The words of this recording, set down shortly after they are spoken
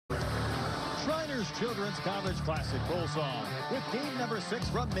Shriners Children's College Classic rolls on with game number 6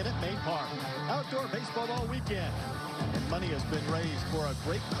 from Minute Maid Park. Outdoor baseball all weekend. And money has been raised for a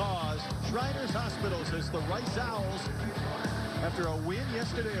great cause. Shriners Hospitals as the Rice Owls, after a win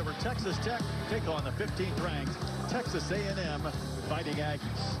yesterday over Texas Tech, take on the 15th ranked Texas A&M Fighting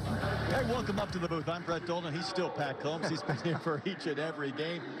Aggies. Hey, welcome up to the booth. I'm Brett Dolan. He's still Pat Combs. He's been here for each and every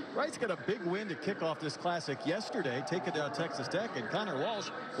game. Rice got a big win to kick off this classic yesterday, taking down Texas Tech, and Connor Walsh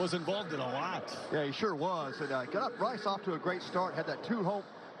was involved in a lot. Yeah, he sure was. And got Rice off to a great start. Had that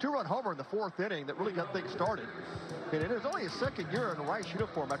two-run homer in the 4th inning that really got things started. And it is only his 2nd year in the Rice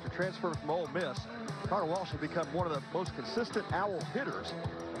uniform after transfer from Ole Miss. Connor Walsh has become one of the most consistent Owl hitters.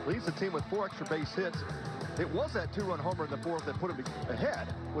 Leads the team with 4 extra base hits. It was that 2-run homer in the 4th that put him ahead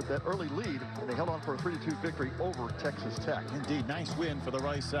with that early lead, and they held on for a 3-2 victory over Texas Tech. Indeed, nice win for the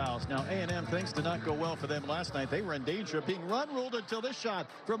Rice Owls. Now, A&M, things did not go well for them last night. They were in danger of being run-ruled until this shot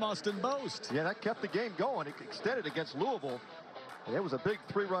from Austin Boast. Yeah, that kept the game going. It extended against Louisville, and it was a big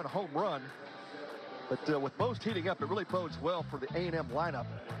 3-run home run. But with Boast heating up, it really bodes well for the A&M lineup.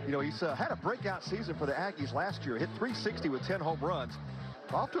 You know, he's had a breakout season for the Aggies last year. Hit .360 with 10 home runs.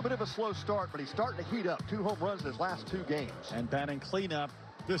 Off to a bit of a slow start, but he's starting to heat up. 2 home runs in his last 2 games. And batting cleanup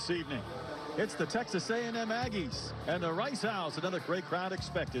this evening, it's the Texas A&M Aggies and the Rice Owls. Another great crowd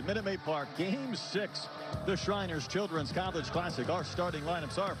expected. Minute Maid Park, Game 6. The Shriners Children's College Classic. Our starting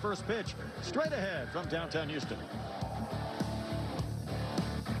lineups are first pitch straight ahead from downtown Houston.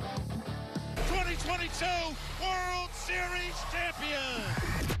 2022 World Series champion.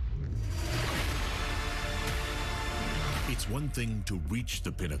 It's one thing to reach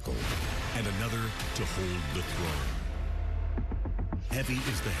the pinnacle and another to hold the throne. Heavy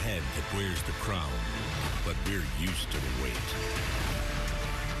is the head that wears the crown, but we're used to the weight.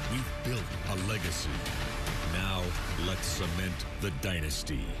 We've built a legacy. Now let's cement the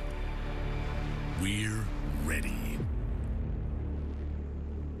dynasty. We're ready.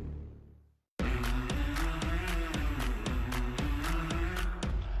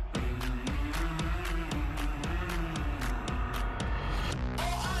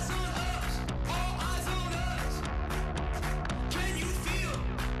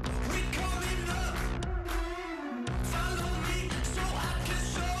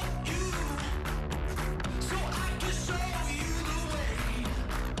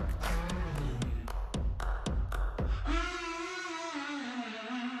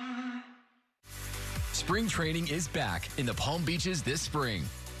 Spring training is back in the Palm Beaches this spring.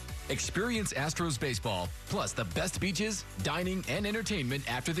 Experience Astros baseball, plus the best beaches, dining, and entertainment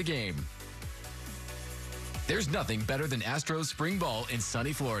after the game. There's nothing better than Astros spring ball in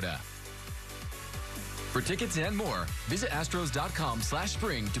sunny Florida. For tickets and more, visit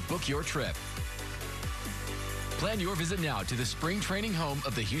astros.com/spring to book your trip. Plan your visit now to the spring training home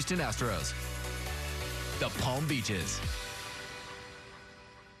of the Houston Astros, the Palm Beaches.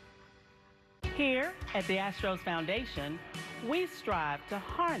 Here at the Astros Foundation, we strive to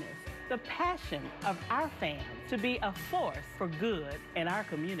harness the passion of our fans to be a force for good in our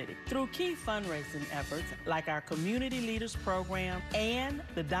community. Through key fundraising efforts like our Community Leaders Program and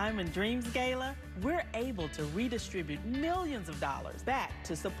the Diamond Dreams Gala, we're able to redistribute millions of dollars back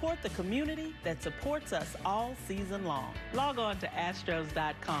to support the community that supports us all season long. Log on to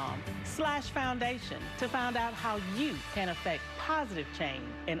astros.com/foundation to find out how you can affect positive change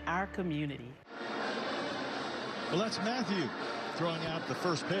in our community. Well, that's Matthew throwing out the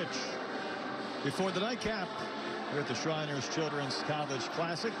first pitch before the nightcap here at the Shriners Children's College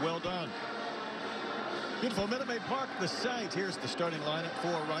Classic. Well done. Beautiful Minute Maid Park, the site. Here's the starting lineup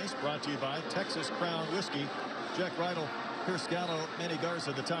for Rice, brought to you by Texas Crown Whiskey. Jack Reidel, Pierce Gallo, Manny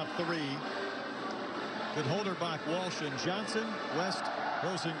Garza, the top 3. Then Holderbach, Walsh, and Johnson. West,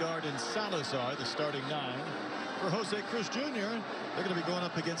 Rosengard, and Salazar, the starting 9. For Jose Cruz Jr., they're going to be going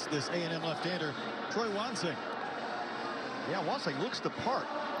up against this A&M left-hander, Troy Wansing. Yeah, Wansing looks the part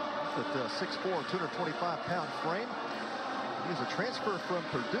with the 6'4", 225-pound frame. He's a transfer from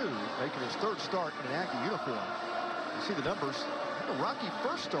Purdue, making his 3rd start in an Aggie uniform. You see the numbers. Had a rocky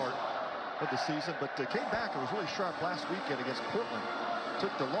first start of the season, but came back and was really sharp last weekend against Portland.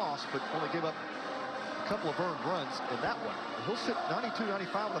 Took the loss, but only gave up a couple of earned runs in that one. And he'll sit 92,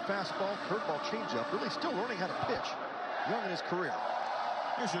 95 with a fastball, curveball, changeup. Really still learning how to pitch, young in his career.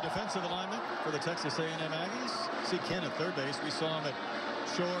 Here's your defensive alignment for the Texas A&M Aggies. See Ken at third base. We saw him at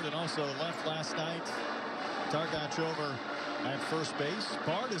short and also left last night. Targach over at first base.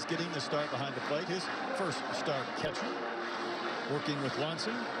 Bard is getting the start behind the plate. His first start catcher. Working with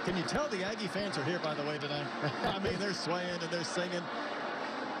Wansing. Can you tell the Aggie fans are here, by the way, tonight? I mean, they're swaying and they're singing.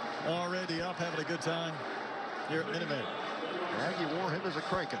 Already up, having a good time here at Minute Maid. Aggie wore him as a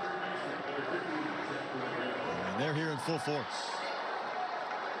cranking. And they're here in full force.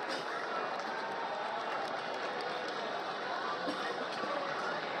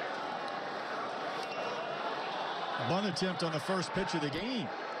 One attempt on the first pitch of the game.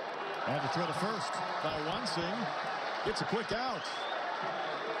 And to throw to first by Wansing. Gets a quick out.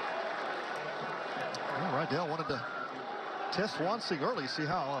 Well, Rydell wanted to test Wansing early, see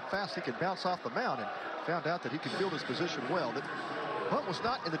how fast he could bounce off the mound, and found out that he could field his position well. That bunt was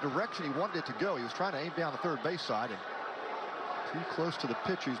not in the direction he wanted it to go. He was trying to aim down the third base side and too close to the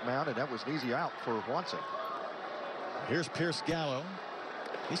pitch he's mounted. That was an easy out for Wansing. Here's Pierce Gallo.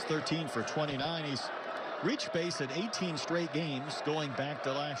 He's 13 for 29. He's reached base at 18 straight games going back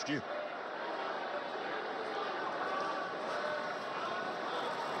to last year.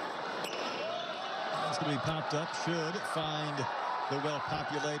 It's going to be popped up. Should find the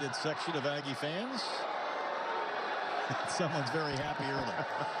well-populated section of Aggie fans. Someone's very happy early.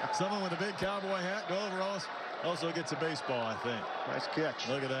 Someone with a big cowboy hat and overalls also gets a baseball, I think. Nice catch.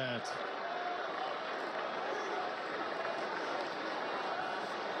 Look at that.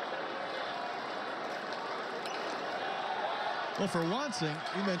 Well, for Wansing,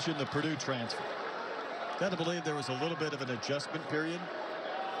 you mentioned the Purdue transfer. Got to believe there was a little bit of an adjustment period.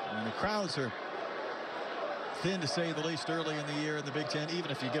 I mean, the crowds are thin, to say the least, early in the year in the Big Ten, even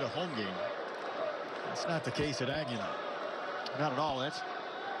if you get a home game. That's not the case at Aguilar. Not at all. That's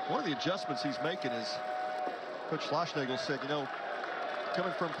one of the adjustments he's making. Is Coach Schlossnagle said, you know,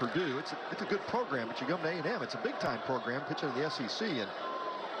 coming from Purdue, it's a good program, but you go to A&M, it's a big-time program, pitching in the SEC, and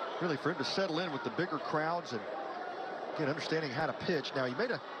really for him to settle in with the bigger crowds and again, understanding how to pitch. Now, he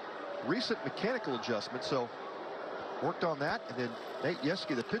made a recent mechanical adjustment, so worked on that, and then Nate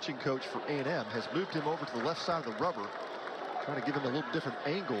Yeskie, the pitching coach for A&M, has moved him over to the left side of the rubber, trying to give him a little different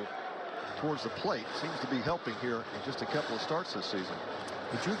angle towards the plate. Seems to be helping here in just a couple of starts this season.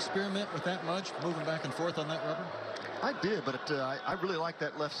 Did you experiment with that much, moving back and forth on that rubber? I did, but I really like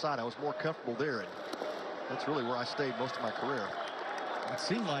that left side. I was more comfortable there, and that's really where I stayed most of my career. It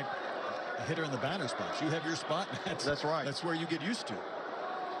seemed like a hitter in the batter's box. You have your spot. That's right. That's where you get used to.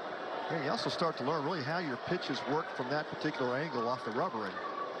 Yeah, you also start to learn really how your pitches work from that particular angle off the rubber. And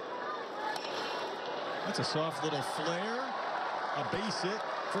that's a soft little flare. A base hit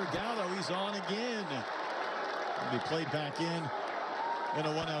for Gallo. He's on again. He'll be played back in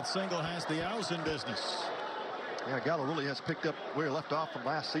a one-out single. Has the outs in business. Yeah, Gallo really has picked up where he left off from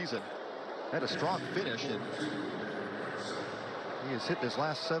last season. Had a strong finish, and he has hit his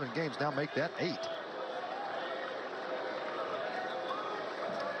last 7 games. Now make that 8.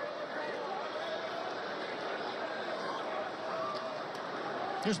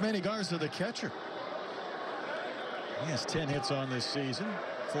 Here's Manny Garza, the catcher. He has 10 hits on this season,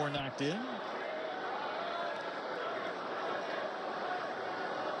 4 knocked in.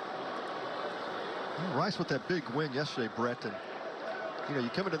 Well, Rice with that big win yesterday, Brett. And you know, you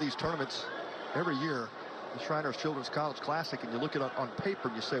come into these tournaments every year, the Shriners Children's College Classic, and you look at it on paper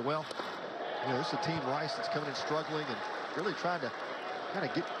and you say, well, you know, this is a team, Rice, that's coming in struggling and really trying to kind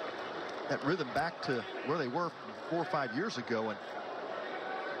of get that rhythm back to where they were 4 or 5 years ago. And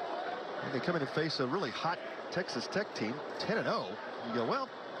they come in and face a really hot Texas Tech team, 10-0. You go, well,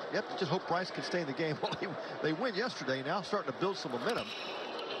 yep, just hope Rice can stay in the game. Well, they win yesterday, now starting to build some momentum.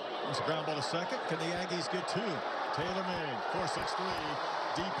 There's a ground ball to second. Can the Aggies get 2? Taylor made 4-6-3.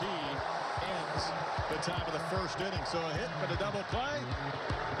 DP ends the time of the first inning. So a hit, but a double play.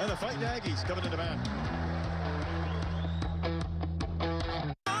 And the Fighting Aggies coming into bat.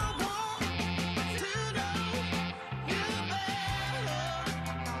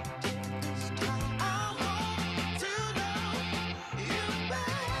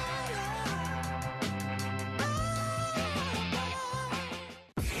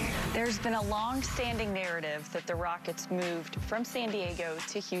 There's been a long-standing narrative that the Rockets moved from San Diego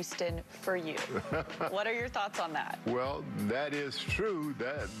to Houston for you. What are your thoughts on that? Well, that is true.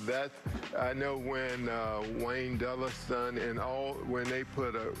 That I know when Wayne Delliston and when they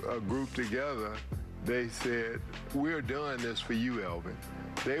put a group together, they said, we're doing this for you, Elvin.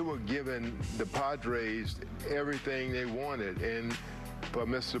 They were giving the Padres everything they wanted. And for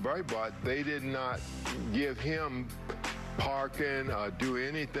Mr. Breitbart, they did not give him parking or do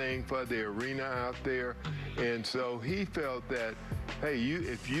anything for the arena out there. And so he felt that, hey,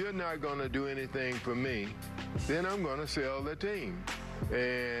 if you're not going to do anything for me, then I'm going to sell the team.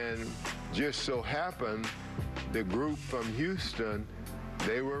 And just so happened, the group from Houston,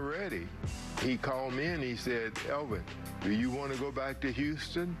 they were ready. He called me and he said, Elvin, do you want to go back to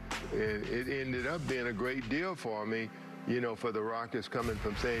Houston? And it ended up being a great deal for me, you know, for the Rockets coming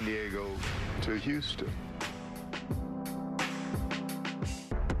from San Diego to Houston.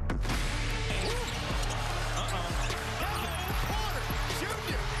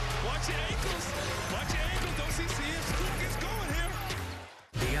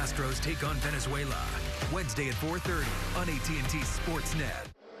 Astros take on Venezuela. Wednesday at 4:30 on AT&T Sportsnet.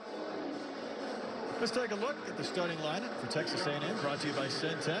 Let's take a look at the starting lineup for Texas A&M, brought to you by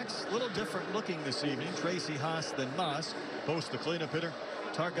Centex. A little different looking this evening. Tracy Haas than Moss. Post the cleanup hitter.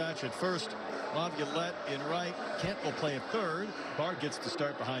 Targach at first. Laviolette in right. Kent will play at third. Bard gets to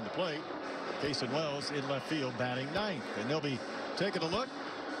start behind the plate. Cason Wells in left field batting ninth. And they'll be taking a look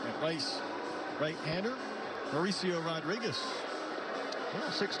at Rice right-hander Mauricio Rodriguez.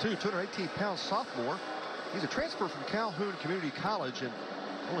 Yeah, 6'2", 218-pound sophomore. He's a transfer from Calhoun Community College and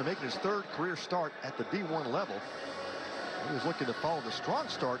only making his third career start at the D1 level. He was looking to follow the strong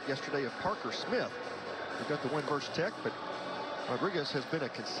start yesterday of Parker Smith. He got the win versus Tech, but Rodriguez has been a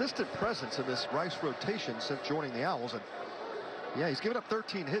consistent presence in this Rice rotation since joining the Owls. And yeah, he's given up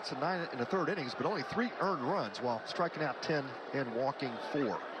 13 hits and 9 in the third innings, but only 3 earned runs while striking out 10 and walking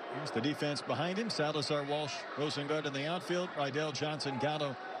 4. Here's the defense behind him. Salazar, Walsh, Rosengard in the outfield. Rydell, Johnson,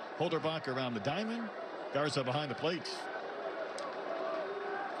 Gallo, Holderbach around the diamond. Garza behind the plates.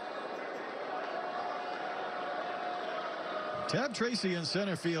 Tab Tracy in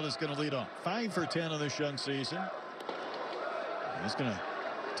center field is going to lead off. 5 for 10 on this young season. He's going to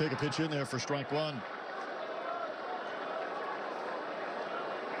take a pitch in there for strike one.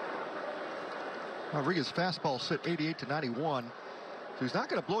 Rodriguez fastball sit 88 to 91. So he's not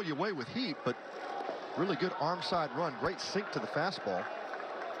going to blow you away with heat, but really good arm side run. Great sink to the fastball.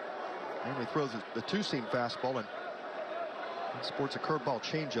 And he throws the two-seam fastball and sports a curveball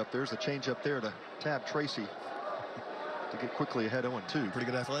changeup. There's a changeup there to Tab Tracy to get quickly ahead 0-2. Pretty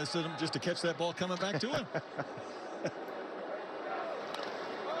good athleticism just to catch that ball coming back to him.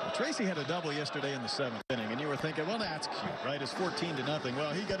 Tracy had a double yesterday in the 7th inning, and you were thinking, well, that's cute, right? It's 14-0.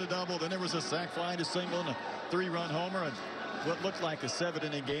 Well, he got a double, then there was a sac fly to single and a 3-run homer, and what looked like a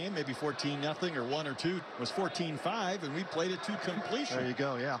 7-inning game, maybe 14-0 or 1 or 2, was 14-5, and we played it to completion. There you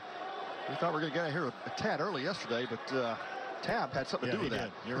go, yeah. We thought we were going to get out here a tad early yesterday, but Tab had something to do with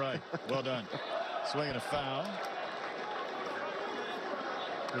that. You're right. Well done. Swinging a foul.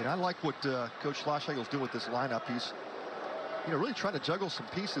 I mean, I like what Coach Schlossnagel's doing with this lineup. He's, really trying to juggle some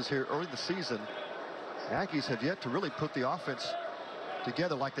pieces here early in the season. The Aggies have yet to really put the offense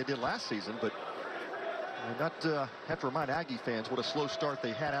together like they did last season, but not have to remind Aggie fans what a slow start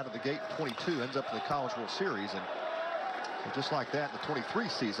they had out of the gate. 22 ends up in the College World Series, and just like that in the 23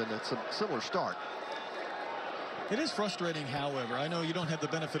 season, it's a similar start. It is frustrating, however. I know you don't have the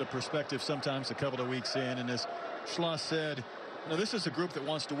benefit of perspective sometimes a couple of weeks in, and as Schloss said, this is a group that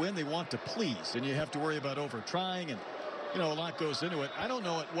wants to win. They want to please, and you have to worry about over-trying, and, a lot goes into it. I don't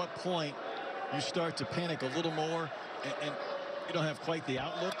know at what point you start to panic a little more, and you don't have quite the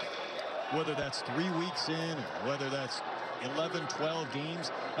outlook, whether that's 3 weeks in or whether that's 11, 12 games.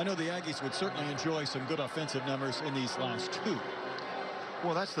 I know the Aggies would certainly enjoy some good offensive numbers in these last 2.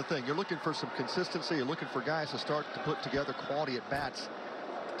 Well, that's the thing. You're looking for some consistency. You're looking for guys to start to put together quality at bats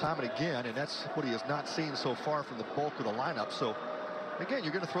time and again, and that's what he has not seen so far from the bulk of the lineup. So, again,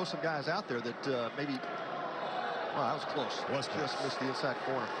 you're going to throw some guys out there that maybe, well, that was close. Just missed the inside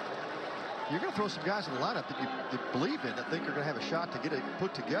corner. You're going to throw some guys in the lineup that you believe in, that think are going to have a shot to get it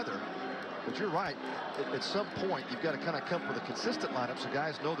put together. But you're right. At some point, you've got to kind of come with a consistent lineup so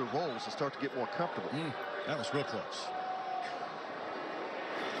guys know their roles and start to get more comfortable. That was real close.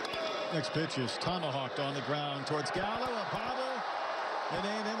 Next pitch is tomahawked on the ground towards Gallo. A bobble, and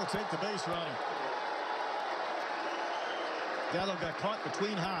A&M will take the base runner. Gallo got caught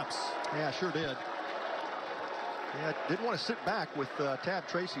between hops. Yeah, sure did. Yeah, didn't want to sit back with Tab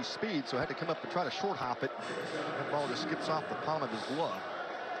Tracy's speed, so had to come up and try to short hop it. That ball just skips off the palm of his glove.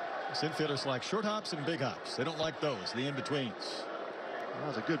 This infielders like short hops and big hops. They don't like those, the in-betweens. That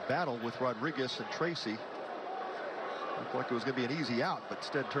was a good battle with Rodriguez and Tracy. Looked like it was going to be an easy out, but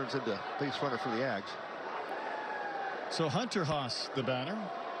instead turns into base runner for the Ags. So Hunter Haas, the batter.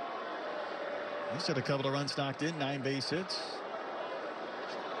 He's had a couple of runs knocked in, 9 base hits.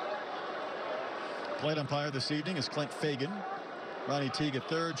 Plate umpire this evening is Clint Fagan. Ronnie Teague at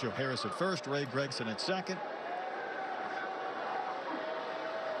third, Joe Harris at first, Ray Gregson at second.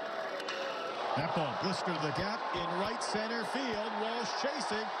 That ball blistered the gap in right center field. Walsh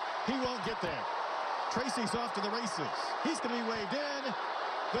chasing. He won't get there. Tracy's off to the races. He's going to be waved in.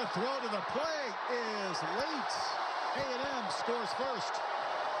 The throw to the plate is late. A&M scores first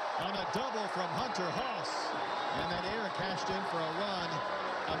on a double from Hunter Haas. And that error cashed in for a run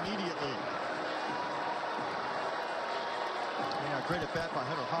immediately. Yeah, great at bat by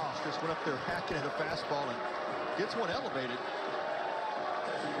Hunter Haas. Just went up there hacking at a fastball and gets one elevated.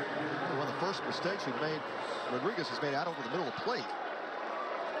 One of the first mistakes Rodriguez has made out over the middle of the plate.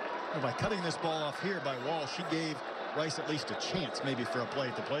 By cutting this ball off here by Walsh, he gave Rice at least a chance maybe for a play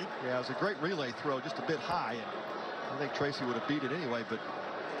at the plate. Yeah, it was a great relay throw, just a bit high, and I think Tracy would have beat it anyway, but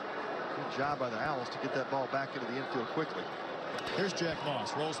good job by the Owls to get that ball back into the infield quickly. Here's Jack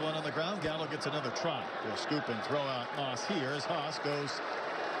Moss, rolls one on the ground. Gallo gets another try. They'll scoop and throw out Moss here as Haas goes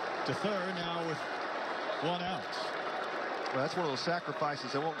to third now with one out. Well, that's one of those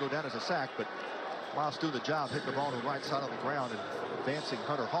sacrifices that won't go down as a sack, but Moss doing the job, hitting the ball to the right side of the ground and advancing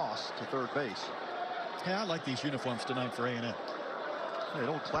Hunter Haas to third base. Yeah, I like these uniforms tonight for A&M. An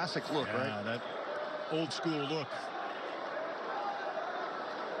old classic look, yeah, right? That old school look.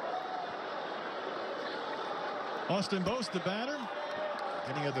 Austin Boast, the batter,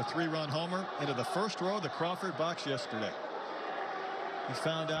 hitting the 3-run homer into the first row of the Crawford box yesterday. He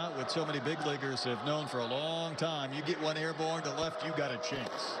found out what so many big leaguers have known for a long time. You get one airborne to left, you got a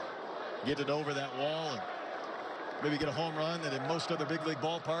chance. Get it over that wall and maybe get a home run that in most other big league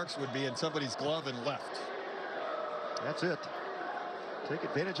ballparks would be in somebody's glove and left. That's it. Take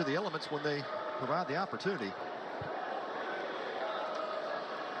advantage of the elements when they provide the opportunity.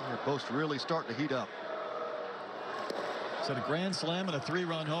 And Boast really starting to heat up. He's had a grand slam and a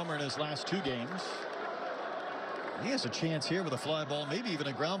 3-run homer in his last 2 games. He has a chance here with a fly ball, maybe even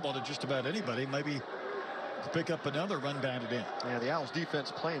a ground ball to just about anybody. Maybe to pick up another run batted in. Yeah, the Owls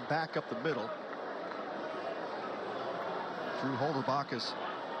defense playing back up the middle. Drew Holderbach is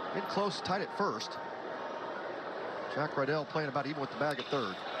in close, tight at first. Jack Rydell playing about even with the bag at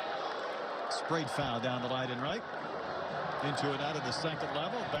third. Sprayed foul down the line and right. Into and out of the second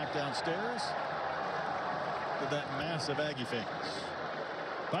level. Back downstairs. With that massive Aggie fans.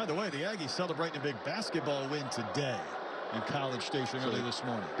 By the way, the Aggies celebrating a big basketball win today in College Station early this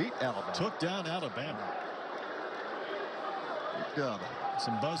morning. Beat Alabama. Took down Alabama. Good dub.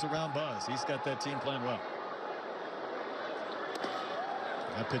 Some buzz around Buzz. He's got that team playing well.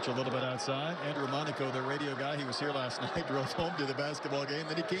 That pitch a little bit outside. Andrew Monaco, the radio guy, he was here last night, drove home to the basketball game,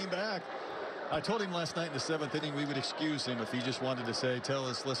 then he came back. I told him last night in the 7th inning we would excuse him if he just wanted to say, tell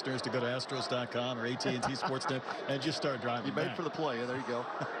his listeners to go to Astros.com or AT&T Sportsnet and just start driving. He made for the play. Yeah, there you go.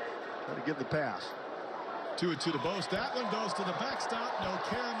 Got to give the pass. 2-2 to Boast. That one goes to the backstop. No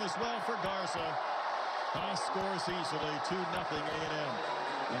carom as well for Garza. Haas scores easily. 2-0 A&M.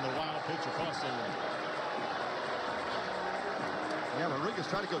 And the wild pitch across the way. Yeah, Rodriguez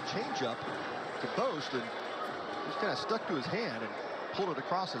tried to go change up to Boast and just kind of stuck to his hand and pulled it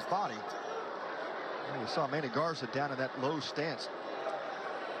across his body. And you saw Manny Garza down in that low stance.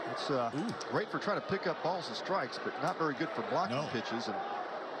 It's great for trying to pick up balls and strikes, but not very good for blocking pitches, and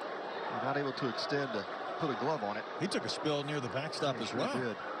not able to extend to put a glove on it. He took a spill near the backstop as well.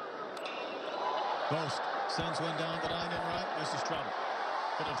 Did. Boast sends one down the line and right. This is trouble.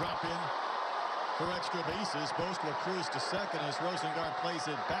 Gonna drop in for extra bases. Boast will cruise to second as Rosengard plays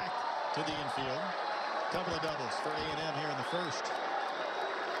it back to the infield. Couple of doubles for A&M here in the first.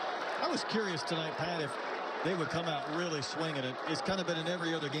 I was curious tonight, Pat, if they would come out really swinging it. It's kind of been an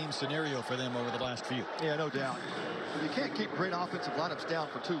every other game scenario for them over the last few. Yeah, no doubt. You can't keep great offensive lineups down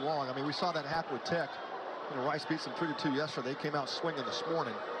for too long. I mean, we saw that happen with Tech. You know, Rice beat them 3-2 yesterday. They came out swinging this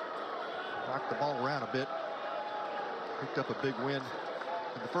morning. Knocked the ball around a bit. Picked up a big win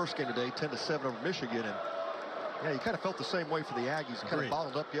in the first game today, 10-7 over Michigan. And yeah, you kind of felt the same way for the Aggies. Kind of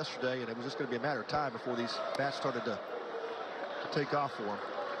bottled up yesterday, and it was just going to be a matter of time before these bats started to take off for them.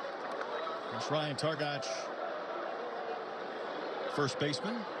 That's Ryan Targac, first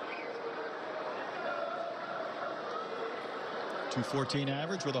baseman. .214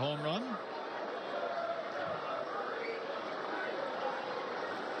 average with a home run.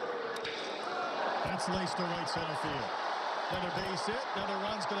 That's laced to right center field. Another base hit. Another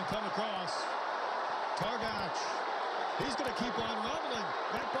run's going to come across. Targac. He's going to keep on rumbling.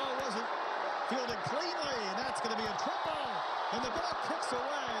 That ball wasn't fielded cleanly, and that's going to be a triple. And the ball kicks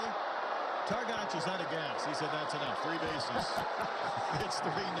away. Targac is out of gas. He said that's enough. 3 bases. It's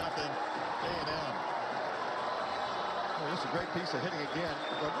 3-0 A&M. Well, this is a great piece of hitting again.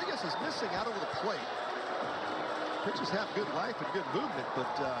 Rodriguez is missing out over the plate. Pitches have good life and good movement, but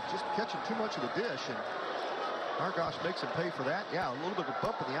just catching too much of the dish. And Targac makes him pay for that. Yeah, a little bit of a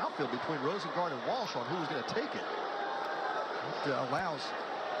bump in the outfield between Rosengard and Walsh on who was going to take it. It allows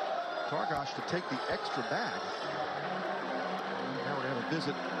Targac to take the extra bag. Now we're going to have a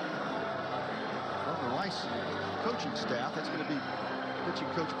visit from the Rice coaching staff. That's going to be pitching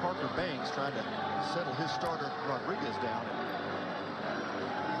coach Parker Banks trying to settle his starter Rodriguez down.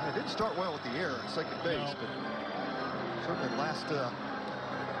 It didn't start well with the error at second base, but certainly the last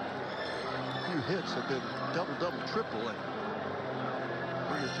few hits have been double, triple, and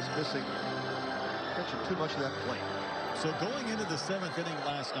Rodriguez just missing, catching too much of that plate. So going into the 7th inning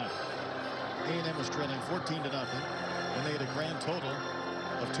last night, A&M was trailing 14-0, and they had a grand total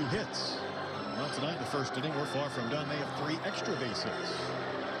of 2 hits. Well, tonight in the first inning, we're far from done. They have 3 extra base hits.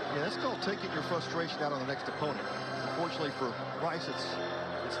 Yeah, that's called taking your frustration out on the next opponent. Unfortunately for Rice,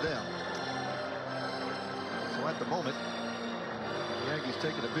 it's them. So at the moment, the Yankees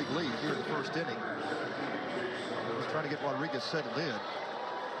taking a big lead here in the first inning. He's trying to get Rodriguez settled in.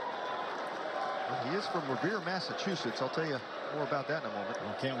 He is from Revere, Massachusetts. I'll tell you more about that in a moment.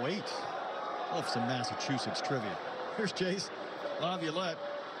 Well, can't wait. Love some Massachusetts trivia. Here's Chase Laviolette.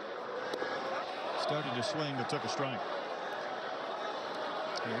 Started to swing, but took a strike.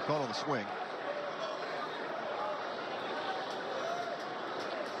 Yeah, he caught on the swing.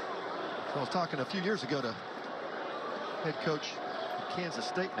 So I was talking a few years ago to head coach at Kansas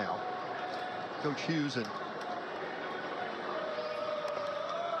State now, Coach Hughes, and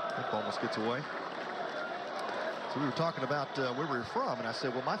that almost gets away. So we were talking about where we were from, and I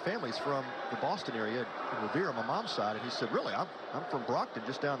said, well, my family's from the Boston area in Revere on my mom's side. And he said, really? I'm from Brockton,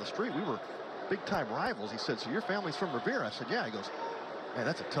 just down the street. We were big-time rivals. He said, so your family's from Revere? I said, yeah. He goes, man,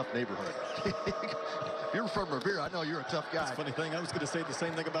 that's a tough neighborhood. You're from Revere. I know you're a tough guy. That's a funny thing. I was going to say the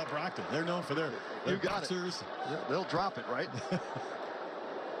same thing about Brockton. They're known for their boxers. They'll drop it, right?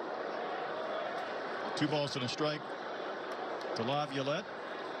 2 balls and a strike to Laviolette.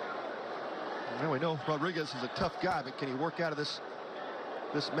 Well, we know Rodriguez is a tough guy, but can he work out of this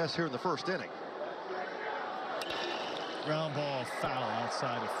mess here in the first inning? Ground ball foul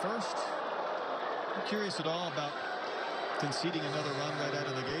outside of first. I'm curious at all about conceding another run right out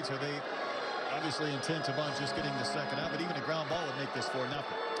of the gates. Are they obviously intent upon just getting the second out? But even a ground ball would make this 4-0.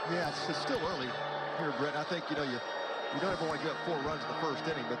 Yeah, it's still early here, Brett. I think, you don't ever want to get 4 runs in the first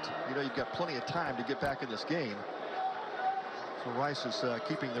inning, but, you've got plenty of time to get back in this game. So Rice is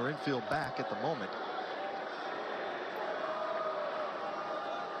keeping their infield back at the moment.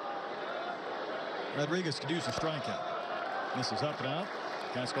 Rodriguez could use a strikeout. Misses up and out.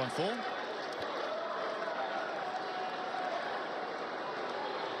 Count's gone full.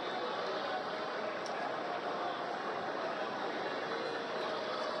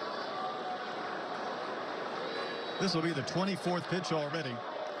 This will be the 24th pitch already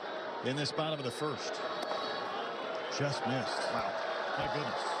in this bottom of the first. Just missed. Wow. My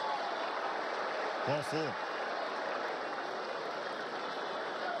goodness. Ball 4.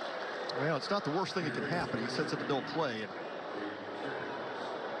 Well, it's not the worst thing that can happen. He sets it to no play, and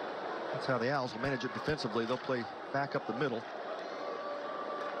that's how the Owls will manage it defensively. They'll play back up the middle.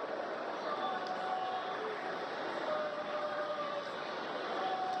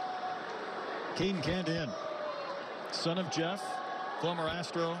 Caden Candin, son of Jeff, former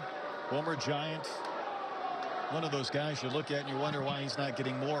Astro, former Giant. One of those guys you look at and you wonder why he's not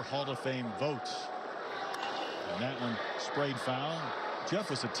getting more Hall of Fame votes. And that one sprayed foul. Jeff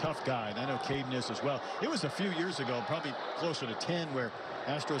was a tough guy, and I know Caden is as well. It was a few years ago, probably closer to 10, where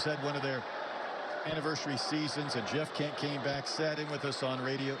Astros had one of their anniversary seasons, and Jeff Kent came back, sat in with us on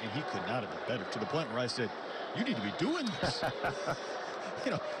radio, and he could not have been better, to the point where I said, you need to be doing this.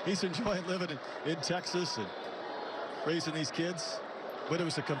 He's enjoying living in Texas and raising these kids. But it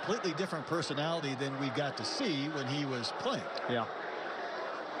was a completely different personality than we got to see when he was playing. Yeah.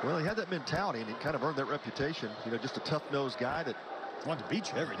 Well, he had that mentality, and he kind of earned that reputation. Just a tough-nosed guy that wanted to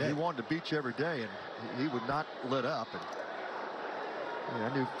beat you every day. He wanted to beat you every day, and he would not let up. And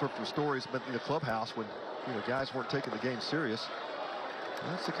I knew from stories in the clubhouse when guys weren't taking the game serious.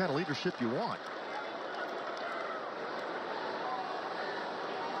 That's the kind of leadership you want.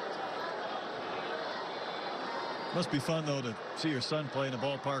 Must be fun, though, to see your son play in a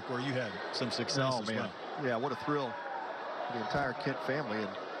ballpark where you had some success as well. Yeah, what a thrill for the entire Kent family. And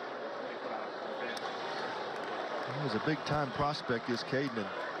he was a big-time prospect, is Caden.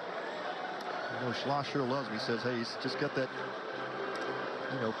 And Schloss sure loves him. He says, hey, he's just got that,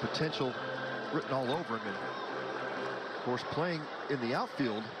 potential written all over him. And, of course, playing in the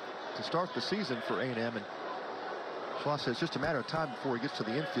outfield to start the season for A&M. And Schloss says it's just a matter of time before he gets to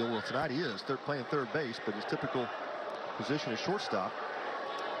the infield. Well, tonight he is. They're playing third base, but his typical position is shortstop.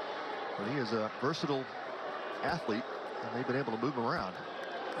 But he is a versatile athlete, and they've been able to move him around.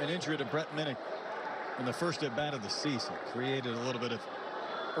 An injury to Brett Minnick in the first at bat of the season created a little bit of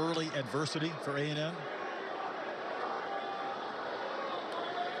early adversity for A&M.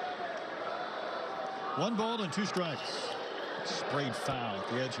 One ball and 2 strikes. Sprayed foul at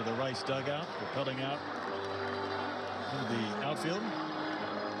the edge of the Rice dugout, propelling out into the outfield.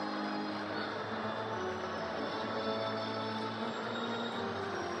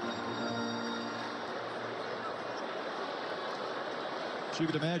 So you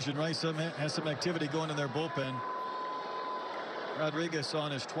could imagine Rice has some activity going in their bullpen. Rodriguez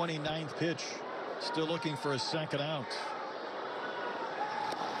on his 29th pitch, still looking for a second out.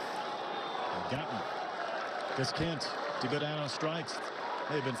 Got one. Gets Kent to go down on strikes.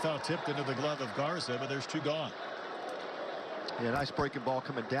 They've been foul tipped into the glove of Garza, but there's 2 gone. Yeah, nice breaking ball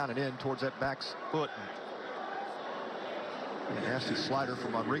coming down and in towards that back foot. A nasty slider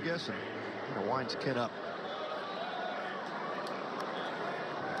from Rodriguez, and winds Kent up.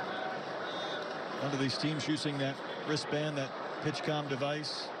 One of these teams using that wristband, that PitchCom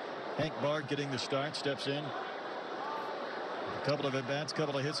device. Hank Bard getting the start, steps in. A couple of at-bats,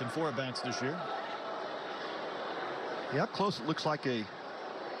 couple of hits, and 4 at-bats this year. Yeah, up close it looks like a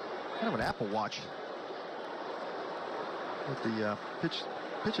kind of an Apple Watch. With the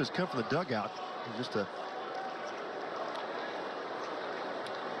pitches come from the dugout. Just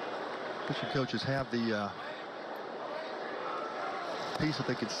pitching coaches have the piece that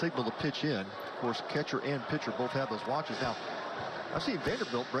they can signal the pitch in. Of course, catcher and pitcher both have those watches. Now, I've seen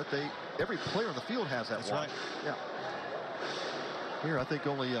Vanderbilt, Brett, every player on the field has that watch. Right. Yeah. Here, I think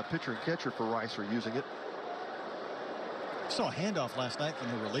only pitcher and catcher for Rice are using it. Saw a handoff last night from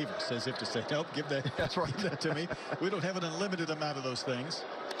the relievers, as if to say, nope, give that, That's right. give that to me. We don't have an unlimited amount of those things.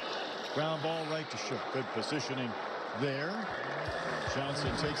 Ground ball right to short. Good positioning there.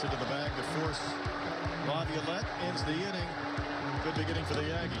 Johnson takes it to the bag to force Laviolette. Ends the inning. Good beginning for the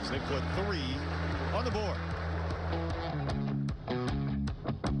Aggies. They put 3 on the board.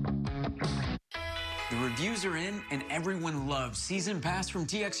 The reviews are in, and everyone loves Season Pass from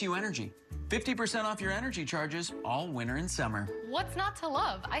TXU Energy. 50% off your energy charges all winter and summer. What's not to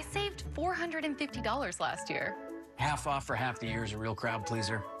love? I saved $450 last year. Half off for half the year is a real crowd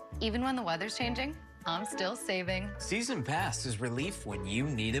pleaser. Even when the weather's changing, I'm still saving. Season Pass is relief when you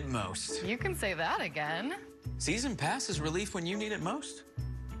need it most. You can say that again. Season Pass is relief when you need it most.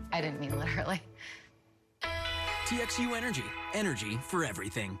 I didn't mean literally. TXU Energy. Energy for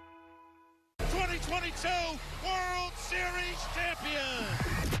everything. 2022 World Series champion.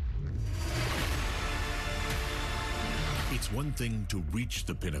 It's one thing to reach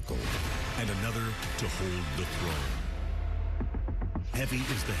the pinnacle and another to hold the throne. Heavy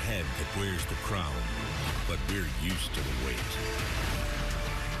is the head that wears the crown, but we're used to the weight.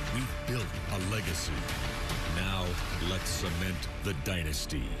 We've built a legacy. Now let's cement the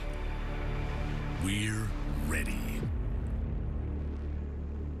dynasty. We're ready.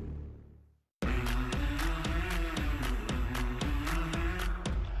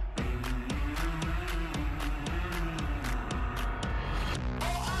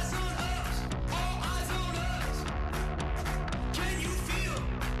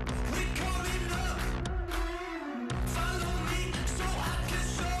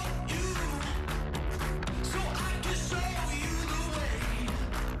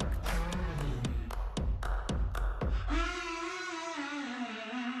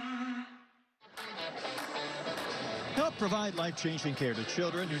 Help provide life-changing care to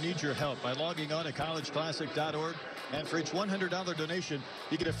children who need your help by logging on to collegeclassic.org. And for each $100 donation,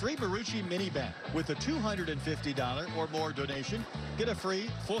 you get a free Marucci mini bat. With a $250 or more donation, get a free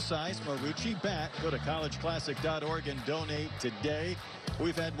full-size Marucci bat. Go to collegeclassic.org and donate today.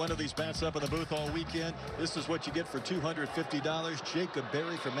 We've had one of these bats up in the booth all weekend. This is what you get for $250. Jacob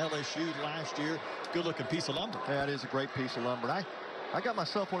Berry from LSU last year. Good-looking piece of lumber. That is a great piece of lumber. I got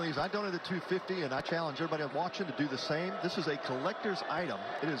myself one of these. I donated $250, and I challenge everybody watching to do the same. This is a collector's item.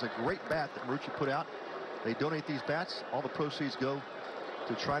 It is a great bat that Marucci put out. They donate these bats. All the proceeds go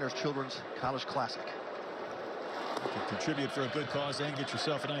to Shriners Children's College Classic. You can contribute for a good cause and get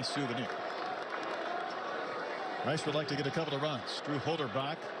yourself a nice souvenir. Rice would like to get a couple of runs. Drew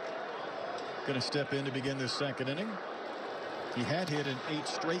Holderbach going to step in to begin this second inning. He had hit in 8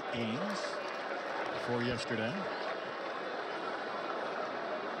 straight games before yesterday.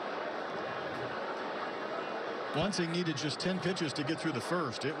 Wansing needed just 10 pitches to get through the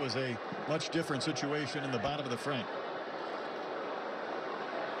first. It was a much different situation in the bottom of the frame.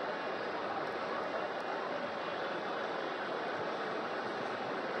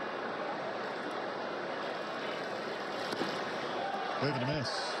 Swing and a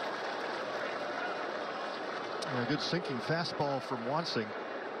miss. A good sinking fastball from Wansing.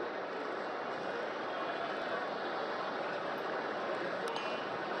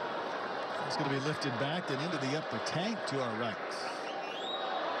 It's going to be lifted back and into the upper tank to our right.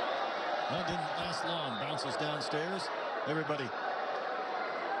 Well, didn't last long. Bounces downstairs. Everybody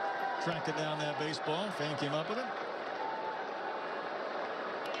tracking down that baseball. Fan came up with it.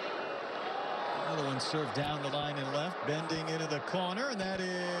 Another one served down the line and left, bending into the corner, and that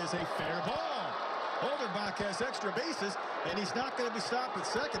is a fair ball. Holderbach has extra bases, and he's not going to be stopped at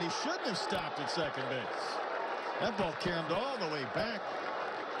second. He shouldn't have stopped at second base. That ball caromed all the way back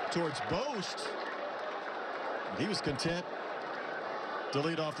towards Boast. He was content to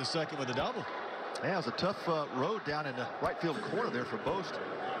lead off the second with a double. Yeah, it was a tough road down in the right field corner there for Boast,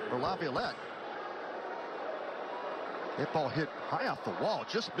 or Laviolette. That ball hit high off the wall,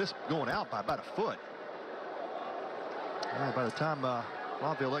 just missed going out by about a foot. And by the time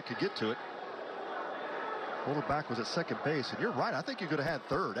Laviolette could get to it, Holderback was at second base. And you're right, I think you could have had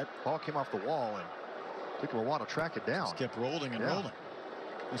third. That ball came off the wall and took him a while to track it down. Just kept rolling and rolling.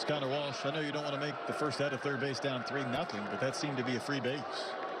 This Connor Walsh, I know you don't want to make the first out of third base down 3-0, but that seemed to be a free base.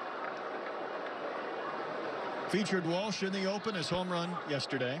 Featured Walsh in the open, his home run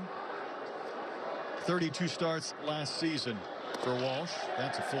yesterday. 32 starts last season for Walsh.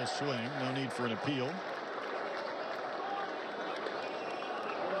 That's a full swing. No need for an appeal.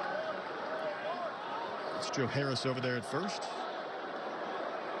 It's Joe Harris over there at first.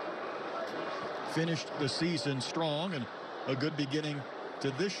 Finished the season strong and a good beginning to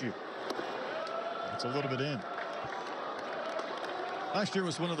this year. It's a little bit in. Last year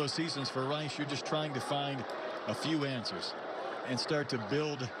was one of those seasons for Rice. You're just trying to find a few answers and start to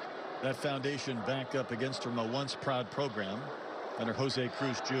build that foundation back up against from a once proud program under Jose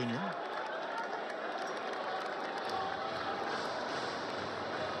Cruz Jr.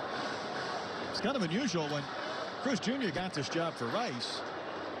 It's kind of unusual when Cruz Jr. got this job for Rice.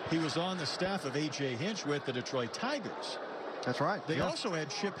 He was on the staff of A.J. Hinch with the Detroit Tigers. That's right. They also had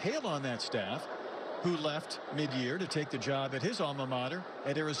Chip Hale on that staff, who left mid-year to take the job at his alma mater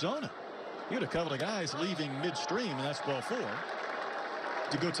at Arizona. You had a couple of guys leaving midstream, and that's ball 4,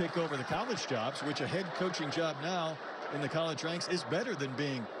 to go take over the college jobs, which a head coaching job now in the college ranks is better than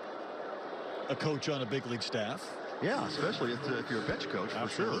being a coach on a big league staff. Yeah, especially if you're a bench coach, for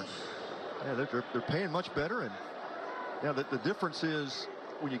sure. Yeah, they're paying much better, and the difference is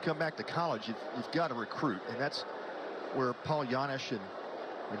when you come back to college, you've got to recruit, and that's where Paul Janisch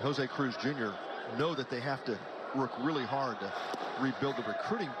and Jose Cruz Jr. know that they have to work really hard to rebuild the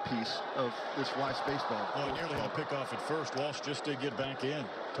recruiting piece of this Rice baseball. Oh, nearly had a pick off at first. Walsh just did get back in.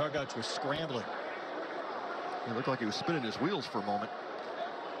 Targac was scrambling. It looked like he was spinning his wheels for a moment.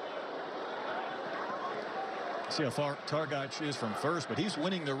 See how far Targac is from first, but he's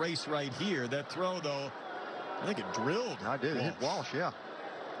winning the race right here. That throw, though, I think it drilled. I did. It hit Walsh, yeah.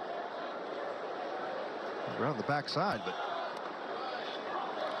 Around the backside, but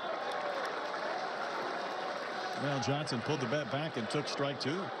well, Johnson pulled the bat back and took strike 2.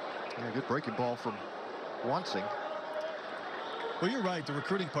 Yeah, good breaking ball from Wansing. Well, you're right. The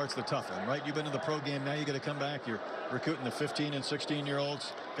recruiting part's the tough one, right? You've been in the pro game. Now you got to come back. You're recruiting the 15 and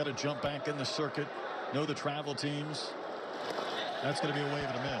 16-year-olds. Got to jump back in the circuit. Know the travel teams. That's going to be a wave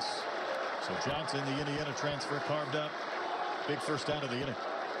and a miss. So Johnson, the Indiana transfer, carved up. Big first out of the inning.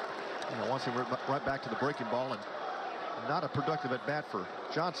 Wansing right back to the breaking ball, and not a productive at bat for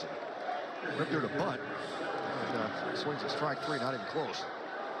Johnson. Ripped there to bunt. And, swings at strike 3, not even close.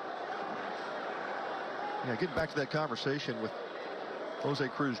 Yeah, getting back to that conversation with Jose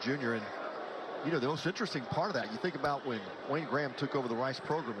Cruz Jr. And the most interesting part of that, you think about when Wayne Graham took over the Rice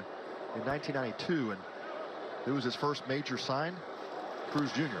program in 1992, and it was his first major sign, Cruz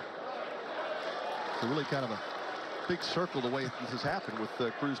Jr. So really kind of a big circle the way this has happened with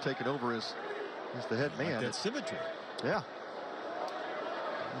Cruz taking over as the head man. Like that symmetry. Yeah.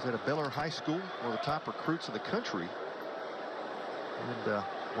 He's at a Bel Air High School, one of the top recruits in the country. And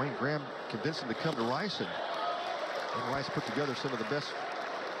Wayne Graham convinced him to come to Rice, and Rice put together some of the best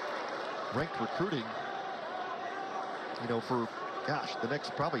ranked recruiting, for, gosh, the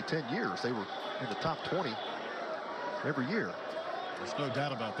next probably 10 years. They were in the top 20 every year. There's no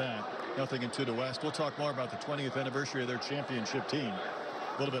doubt about that. Nothing into the West. We'll talk more about the 20th anniversary of their championship team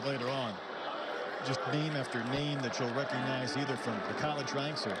a little bit later on. Just name after name that you'll recognize either from the college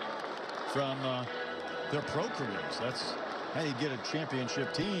ranks or from their pro careers. That's how you get a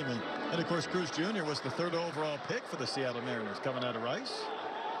championship team. And of course, Cruz Jr. was the 3rd overall pick for the Seattle Mariners coming out of Rice.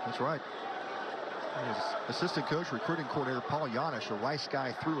 That's right. His assistant coach, recruiting coordinator Paul Janisch, a Rice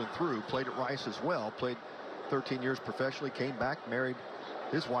guy through and through, played at Rice as well. Played 13 years professionally, came back, married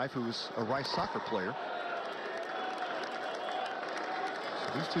his wife, who was a Rice soccer player.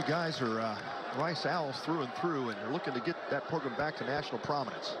 So these two guys are Rice Owls through and through, and they're looking to get that program back to national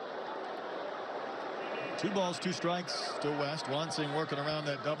prominence. 2 balls, 2 strikes to West. Wansing working around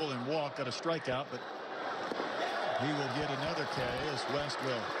that double and walk, got a strikeout, but he will get another K as West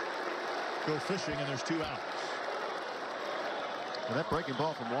will go fishing, and there's 2 outs. And that breaking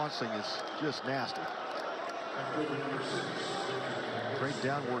ball from Wansing is just nasty. Great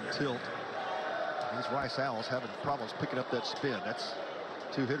downward tilt. These Rice Owls having problems picking up that spin. That's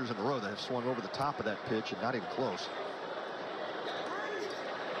 2 hitters in a row that have swung over the top of that pitch and not even close.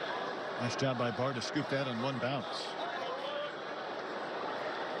 Nice job by Barr to scoop that on 1 bounce.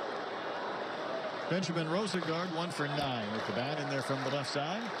 Benjamin Rosengard 1 for 9 with the bat in there from the left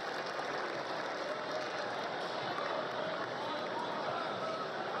side.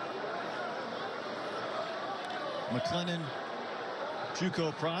 McLennan,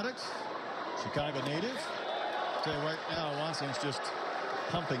 JUCO product, Chicago native. Tell you right now, Wansing's just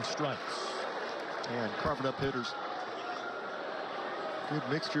pumping strikes. And carving up hitters. Good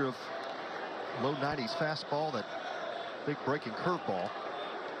mixture of low 90s fastball, that big breaking curveball.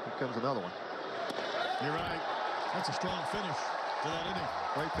 Here comes another one. You're right. That's a strong finish to that inning.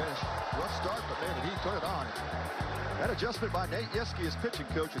 Great finish. Rough start, but man, did he turn it on. That adjustment by Nate Yeskie as pitching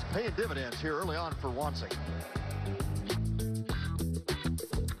coach is paying dividends here early on for Wansing.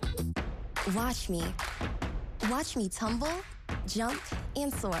 Watch me. Watch me tumble, jump,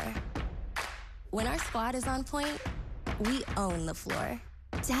 and soar. When our squad is on point, we own the floor.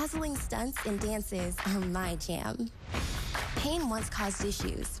 Dazzling stunts and dances are my jam. Pain once caused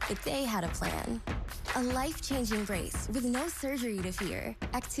issues, but they had a plan. A life-changing grace with no surgery to fear.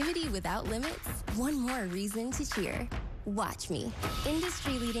 Activity without limits, one more reason to cheer. Watch me.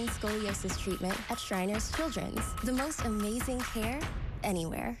 Industry-leading scoliosis treatment at Shriners Children's. The most amazing care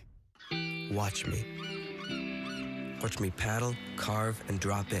anywhere. Watch me. Watch me paddle, carve, and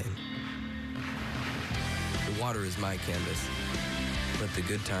drop in. The water is my canvas. Let the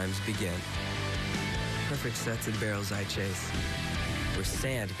good times begin. Perfect sets and barrels I chase. Where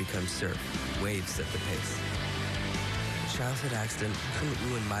sand becomes surf, waves set the pace. A childhood accident couldn't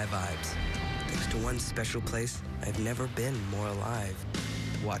ruin my vibes. Thanks to one special place, I've never been more alive.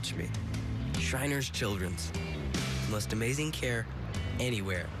 Watch me. Shriners Children's. The most amazing care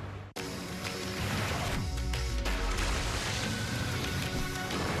anywhere.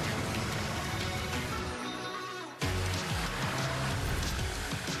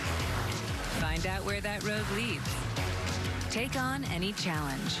 Find out where that road leads. Take on any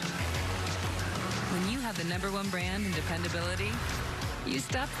challenge. When you have the #1 brand in dependability, you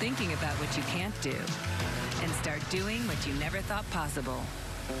stop thinking about what you can't do and start doing what you never thought possible.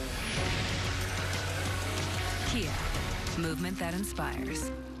 Kia, movement that inspires.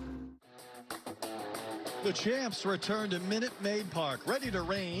 The champs return to Minute Maid Park, ready to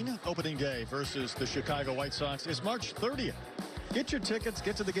rain. Opening day versus the Chicago White Sox is March 30th. Get your tickets.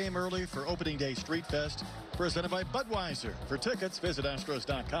 Get to the game early for Opening Day Street Fest, presented by Budweiser. For tickets, visit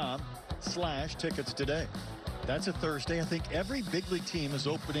Astros.com/tickets today. That's a Thursday. I think every big league team is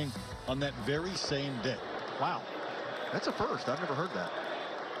opening on that very same day. Wow. That's a first. I've never heard that.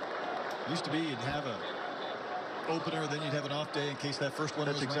 Used to be you'd have a opener, then you'd have an off day in case that first one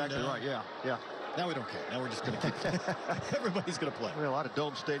was That's exactly right. Yeah. Yeah. Now we don't care. Now we're just going to keep everybody's going to play. Well, a lot of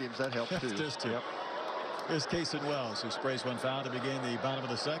dome stadiums, that helps too. Just too. Yep. Here's Kason Wells, who sprays one foul to begin the bottom of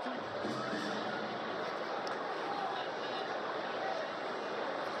the second.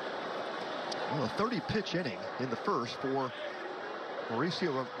 Well, a 30-pitch inning in the first for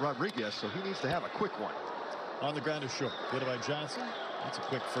Mauricio Rodriguez, so he needs to have a quick one. On the ground is short. Hit by Johnson. That's a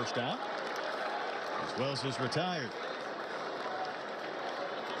quick first out. As Wells is retired.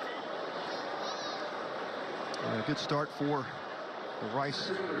 A good start for the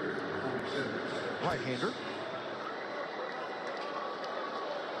Rice right-hander.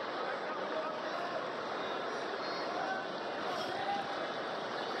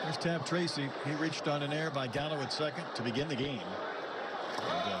 Here's Tab Tracy. He reached on an error by Gallo at second to begin the game.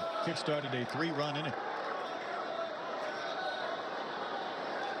 And kick-started a 3-run inning.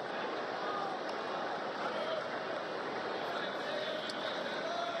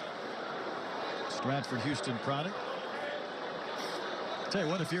 Stratford Houston product. Tell you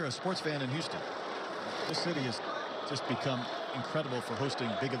what, if you're a sports fan in Houston, this city has just become incredible for hosting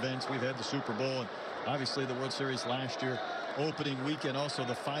big events. We've had the Super Bowl and obviously the World Series last year. Opening weekend, also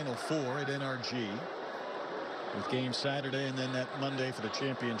the Final Four at NRG with game Saturday and then that Monday for the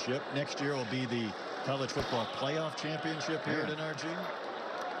championship. Next year will be the college football playoff championship here at NRG.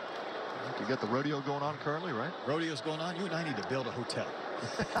 You got the rodeo going on currently, right? Rodeo's going on. You and I need to build a hotel.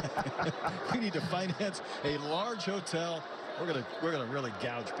 We need to finance a large hotel. We're gonna really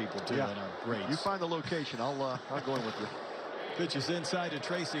gouge people too on our rates. You find the location. I'll go in with you. Pitch is inside to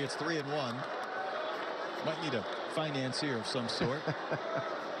Tracy. It's 3-1. Might need a financier of some sort.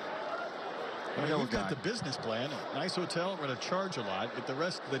 We've got the business plan. A nice hotel. We're going to charge a lot, but the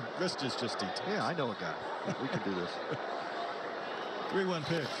rest is just details. Yeah, I know a guy. We can do this. 3-1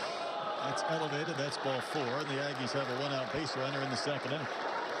 pitch. That's elevated. That's ball 4. And the Aggies have a 1-out base runner in the second inning.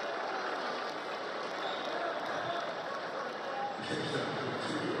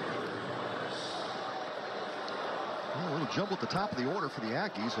 jumble at the top of the order for the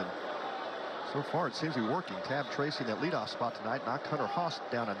Aggies, and so far it seems to be working. Tab Tracy in that leadoff spot tonight, knocked Hunter Haas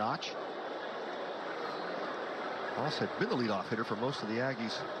down a notch. Haas had been the leadoff hitter for most of the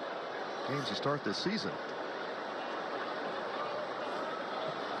Aggies games to start this season.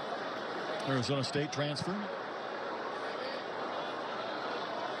 Arizona State transfer.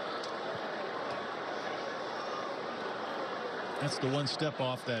 That's the one step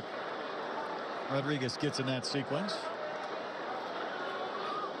off that Rodriguez gets in that sequence.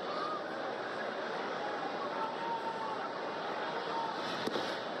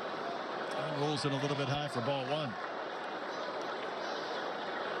 And rolls in a little bit high for ball one.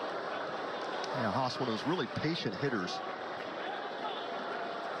 Yeah, Haas, one of those really patient hitters.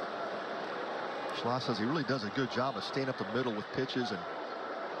 Schloss says he really does a good job of staying up the middle with pitches and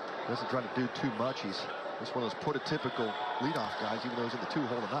doesn't try to do too much. He's just one of those prototypical leadoff guys, even though he's in the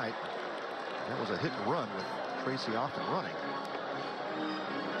 2-hole tonight. That was a hit and run with Tracy off and running.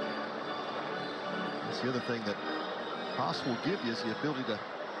 That's the other thing that Haas will give you is the ability to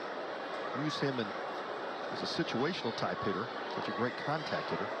use him as a situational type hitter, such a great contact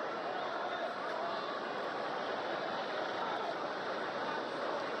hitter.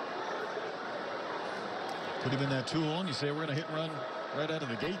 Put him in that 2-hole and you say we're going to hit and run right out of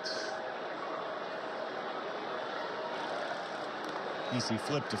the gates. Easy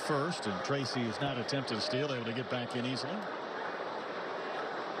flip to first, and Tracy has not attempted a steal, able to get back in easily.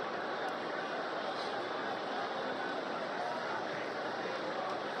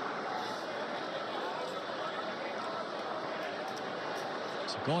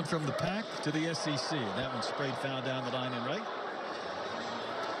 So going from the pack to the SEC, and that one sprayed foul down the line and right.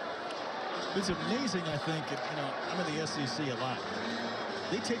 It's amazing, I think, I'm in the SEC a lot.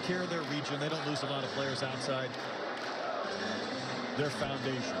 They take care of their region. They don't lose a lot of players outside their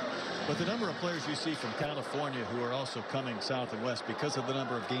foundation. But the number of players you see from California who are also coming south and west because of the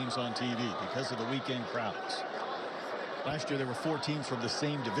number of games on TV, because of the weekend crowds. Last year there were 4 teams from the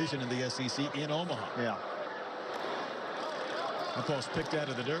same division in the SEC in Omaha. Yeah. That ball's picked out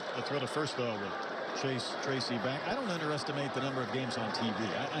of the dirt. The throw to first, though, will chase Tracy back. I don't underestimate the number of games on TV.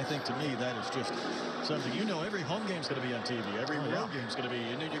 I think, to me, that is just something. Every home game's going to be on TV. Every road game's going to be.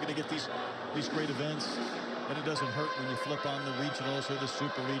 And then you're going to get these great events. And it doesn't hurt when you flip on the regionals or the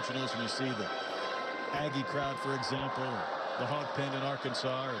super regionals and you see the Aggie crowd, for example, or the Hog Pen in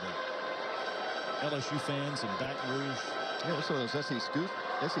Arkansas, or the LSU fans in Baton Rouge. Yeah, some of those SEC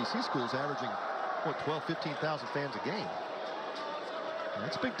schools averaging, 12, 15,000 fans a game. And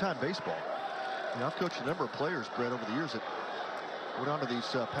that's big-time baseball. I've coached a number of players, Brett, over the years that went on to these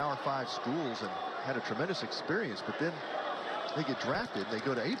Power 5 schools and had a tremendous experience, but then they get drafted, they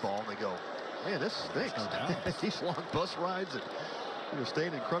go to A-ball, and they go, man, this stinks. These long bus rides and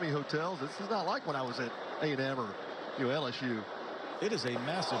staying in crummy hotels. This is not like when I was at A&M or LSU. It is a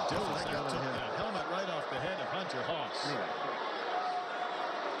massive difference. That took that helmet right off the head of Hunter Haas. Yeah.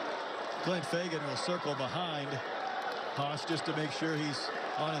 Clint Fagan will circle behind Haas just to make sure he's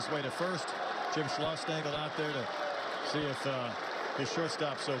on his way to first. Jim Schloss dangled out there to see if his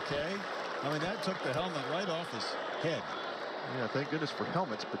shortstop's okay. That took the helmet right off his head. Yeah, thank goodness for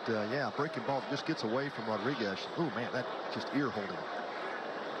helmets, but yeah, breaking ball just gets away from Rodriguez. Oh man, that just ear holding.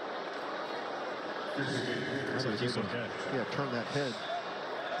 He's okay. Yeah, turn that head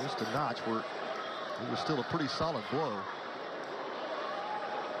just a notch where it was still a pretty solid blow.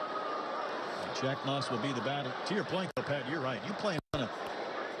 Jack Moss will be the batter. To your point, though, Pat, you're right. You play in front of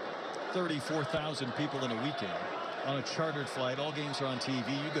 34,000 people in a weekend on a chartered flight. All games are on TV.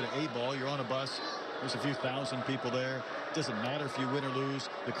 You go to A-ball, you're on a bus. There's a few thousand people there. It doesn't matter if you win or lose.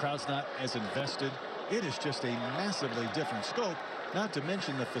 The crowd's not as invested. It is just a massively different scope, not to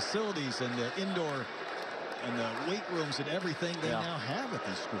mention the facilities and the indoor and the weight rooms and everything they now have at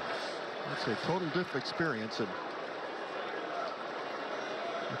these schools. It's a total different experience. And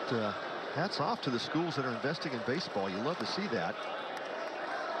hats off to the schools that are investing in baseball. You love to see that.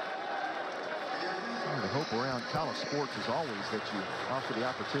 And the hope around college sports is always that you offer the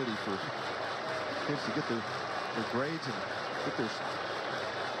opportunity for kids to get their grades and get their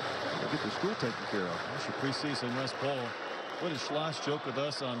school taken care of. That's your preseason West Pole. What did Schloss joke with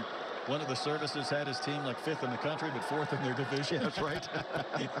us on one of the services? Had his team like 5th in the country, but 4th in their division. Yeah, that's right.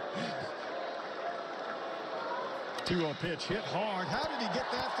 2-0 pitch hit hard. How did he get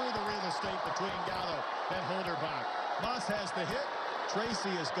that through the real estate between Gallo and Holderbach? Moss has the hit. Tracy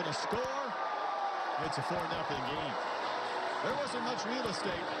is going to score. It's a 4-0 game. There wasn't much real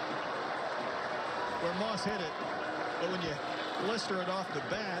estate where Moss hit it, but when you blister it off the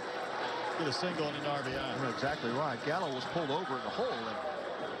bat, get a single and an RBI. You're exactly right. Gallo was pulled over in the hole and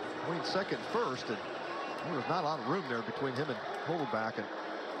between second and first, and There was not a lot of room there between him and Holderback, and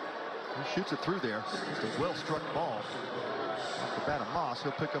he shoots it through there. Just a well-struck ball. Off the bat of Moss,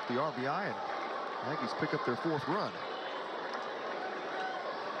 he'll pick up the RBI, and Aggies pick up their 4th run.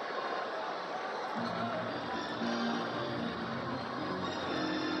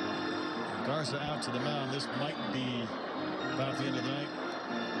 Garza out to the mound. This might be about the end of the night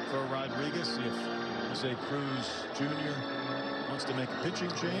for Rodriguez. If Jose Cruz Jr. wants to make a pitching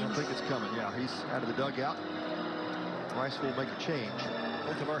change. I don't think it's coming. Yeah, he's out of the dugout. Rice will make a change.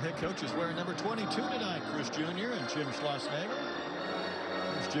 Both of our head coaches wearing number 22 tonight, Cruz Jr. and Jim Schlossnagle.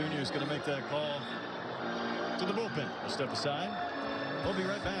 Cruz Jr. is going to make that call to the bullpen. We'll step aside. We'll be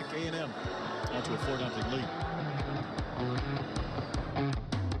right back. A&M out to a 4-0 lead.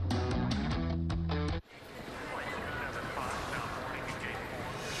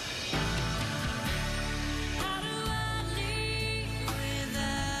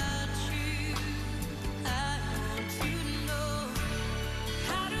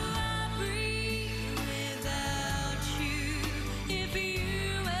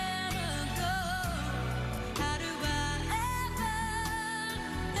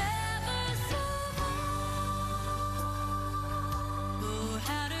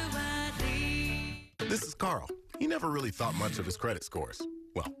 This is Carl. He never really thought much of his credit scores.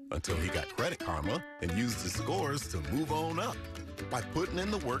 Well, until he got Credit Karma and used his scores to move on up. By putting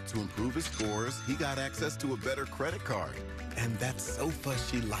in the work to improve his scores, he got access to a better credit card. And that sofa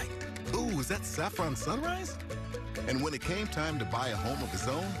she liked. Ooh, is that Saffron Sunrise? And when it came time to buy a home of his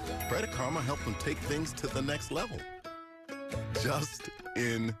own, Credit Karma helped him take things to the next level. Just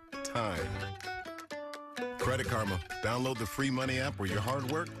in time. Credit Karma. Download the free money app where your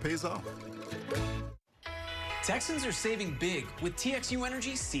hard work pays off. Texans are saving big with TXU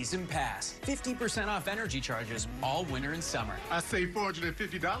Energy Season Pass. 50% off energy charges all winter and summer. I saved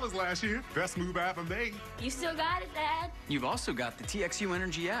 $450 last year. Best move I ever made. You still got it, Dad. You've also got the TXU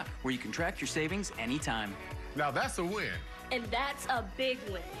Energy app, where you can track your savings anytime. Now that's a win. And that's a big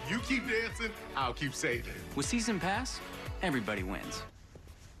win. You keep dancing, I'll keep saving. With Season Pass, everybody wins.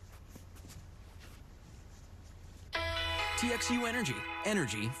 TXU Energy.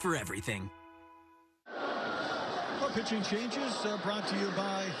 Energy for everything. More pitching changes brought to you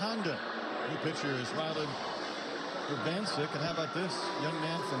by Honda. New pitcher is Rylan Urbancic. And how about this? Young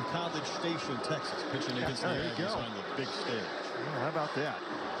man from College Station, Texas, pitching against the Aggies on the big stage. Yeah, how about that?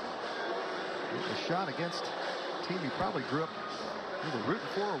 A shot against a team he probably grew up either rooting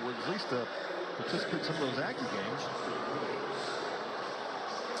for or would at least participate in some of those Aggie games.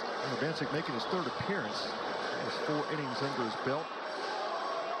 Urbancic making his 3rd appearance. He has 4 innings under his belt.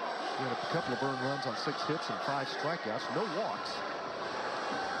 He had a couple of earned runs on 6 hits and 5 strikeouts. No walks.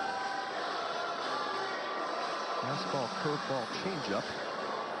 Fastball, curveball, changeup.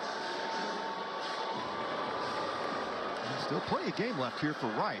 And still plenty of game left here for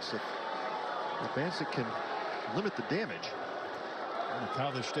Rice. If Urbancic can limit the damage. And a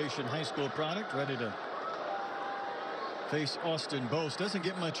College Station High School product, ready to face Austin Bose. Doesn't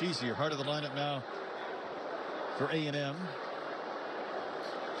get much easier. Heart of the lineup now for A&M.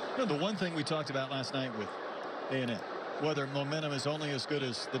 You know, the one thing we talked about last night with A&M, whether momentum is only as good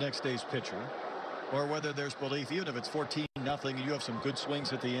as the next day's pitcher, or whether there's belief, even if it's 14-0 and you have some good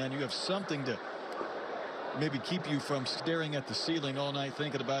swings at the end, you have something to maybe keep you from staring at the ceiling all night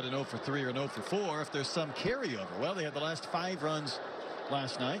thinking about an 0 for 3 or an 0 for 4 if there's some carryover. Well, they had the last 5 runs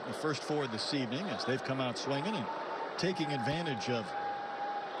last night, the first 4 this evening, as they've come out swinging and taking advantage of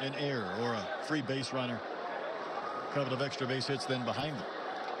an error or a free base runner. A couple of extra base hits then behind them.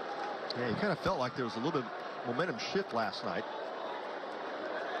 Yeah, you kind of felt like there was a little bit of momentum shift last night.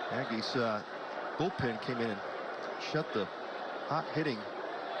 Aggies bullpen came in and shut the hot-hitting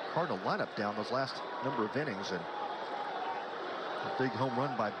Cardinal lineup down those last number of innings, and a big home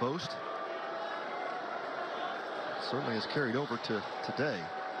run by Bost certainly has carried over to today.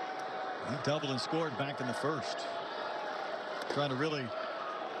 He doubled and scored back in the first. Trying to really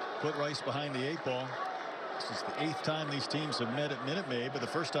put Rice behind the 8 ball. This is the 8th time these teams have met at Minute Maid, but the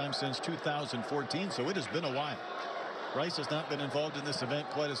first time since 2014, so it has been a while. Rice has not been involved in this event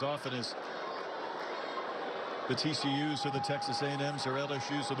quite as often as the TCUs or the Texas A&Ms or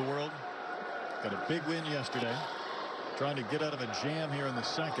LSUs of the world. Got a big win yesterday. Trying to get out of a jam here in the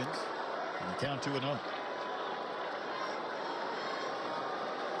second. And the count 2-0.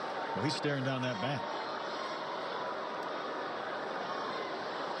 Well, he's staring down that bat.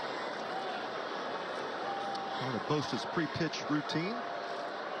 Going to boast his pre-pitch routine.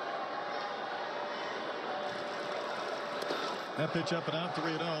 That pitch up and out,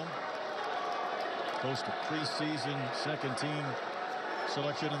 3-0. Boast a preseason second team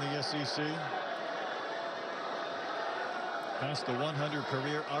selection in the SEC. Past the 100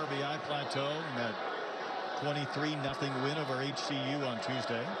 career RBI plateau in that 23-0 win over HCU on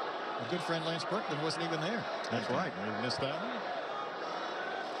Tuesday. A good friend Lance Berkman wasn't even there. That's right. We missed that one.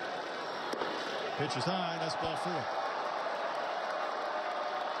 Pitch is high. That's ball 4.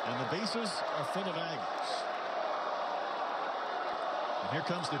 And the bases are full of Aggies. And here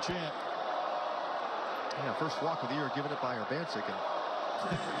comes the chant. Yeah, first walk of the year given it by Urbanczyk, and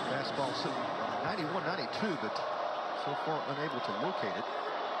fastball sitting 91-92, but so far unable to locate it.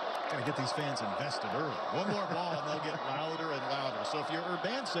 Gotta get these fans invested early. One more ball and they'll get louder and louder. So if you're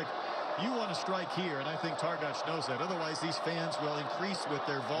Urbanczyk, you want to strike here, and I think Targac knows that. Otherwise, these fans will increase with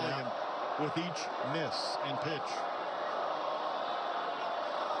their volume with each miss and pitch.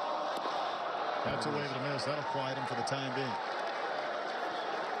 That's a wave and a miss. That'll quiet him for the time being.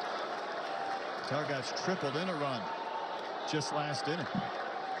 Targac tripled in a run just last inning.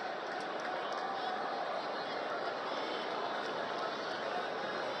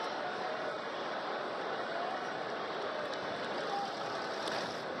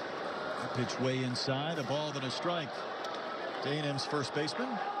 Pitch way inside, a ball and a strike. A&M's first baseman.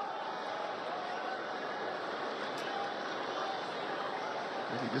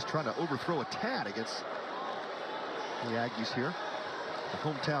 Maybe just trying to overthrow a tad against the Aggies here. The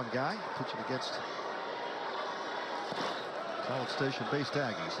hometown guy pitching against College Station-based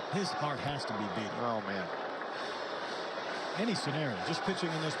Aggies. His heart has to be beating. Oh, man. Any scenario, just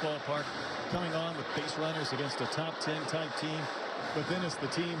pitching in this ballpark, coming on with base runners against a top 10 type team, but then it's the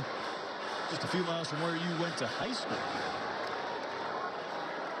team just a few miles from where you went to high school.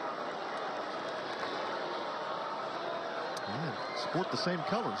 Yeah, sport the same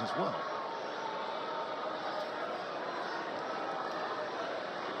colors as well.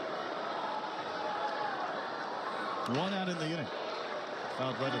 One out in the inning.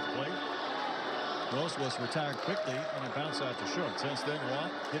 Fouled right at the plate. Rose was retired quickly and it bounced out to short. Since then,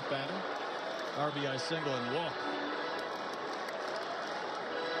 walk, hit batter, RBI single, and walk.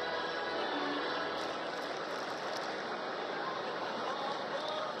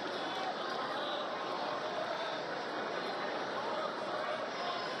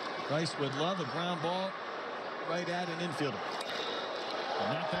 Rice would love a ground ball right at an infielder. But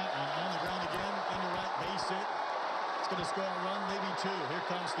not that one. On the ground again. Into right, base hit. It's going to score a run, maybe 2. Here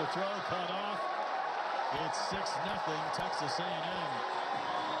comes the throw, cut off. It's 6-0 Texas A&M.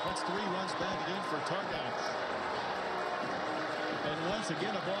 That's 3 runs batted in for Targac. And once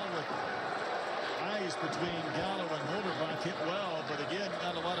again, a ball with eyes between Gallo and Holderbach hit well, but again,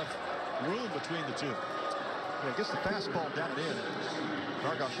 not a lot of room between the two. Yeah, gets the fastball down and in.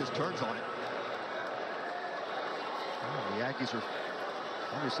 Targac just turns on it. Oh, the Aggies are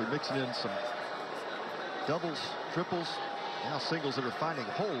obviously mixing in some doubles, triples, now singles that are finding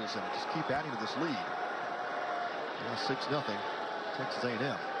holes and just keep adding to this lead. Now 6-0 Texas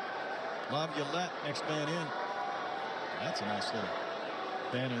A&M. Laviolette, next man in. That's a nice little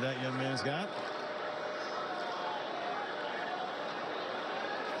banner that young man's got.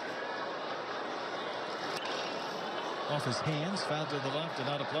 Off his hands, foul to the left and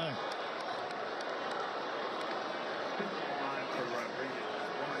out of play.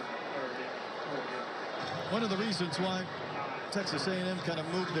 One of the reasons why Texas A&M kind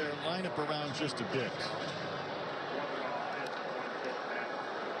of moved their lineup around just a bit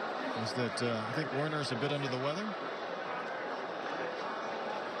is that I think Werner's a bit under the weather.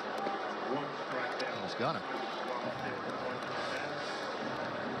 He's got him.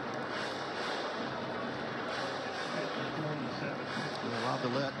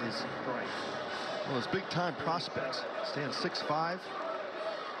 Laviolette is one of those big-time prospects. Stands 6'5".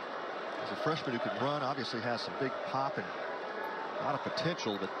 He's a freshman who can run. Obviously has some big pop and a lot of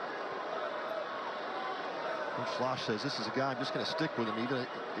potential. But Coach Schloss says this is a guy I'm just going to stick with him even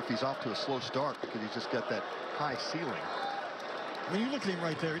if he's off to a slow start because he's just got that high ceiling. When you look at him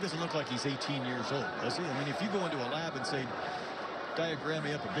right there, he doesn't look like he's 18 years old, does he? I mean, if you go into a lab and say, diagram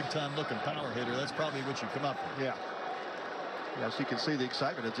me up a big-time looking power hitter, that's probably what you come up with. Yeah. Yeah, so you can see the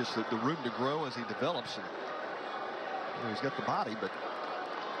excitement of just the room to grow as he develops. And, you know, he's got the body, but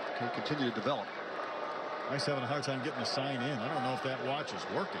can continue to develop. Rice having a hard time getting a sign in. I don't know if that watch is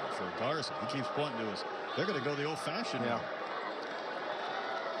working for Garza. He keeps pointing to us. They're going to go the old-fashioned way.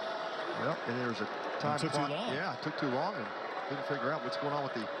 Well, and there's a time took clock. too long. Yeah, it took too long and didn't figure out what's going on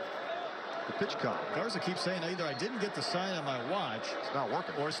with the pitch count. Garza keeps saying either I didn't get the sign on my watch, it's not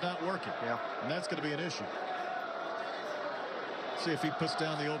working, or it's not working. Yeah, and that's going to be an issue. See if he puts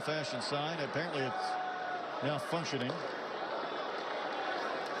down the old-fashioned sign. Apparently, it's now functioning.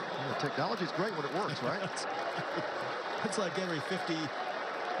 Yeah, technology's great when it works, right? It's like every 50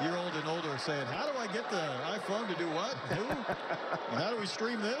 Year old and older saying, how do I get the iPhone to do what? Who? And how do we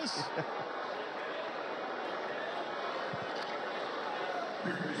stream this?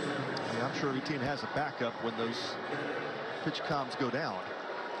 Yeah, I'm sure every team has a backup when those pitch comms go down.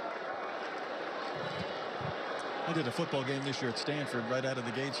 I did a football game this year at Stanford right out of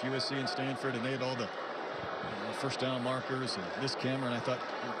the gates, USC and Stanford, and they had all the first down markers and this camera, and I thought,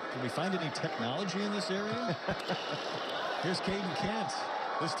 can we find any technology in this area? Here's Caden Kent,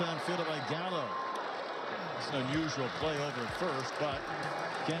 this time fielded by Gallo. It's an unusual play over at first, but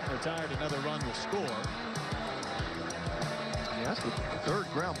Kent retired. Another run will score. Yeah, that's the third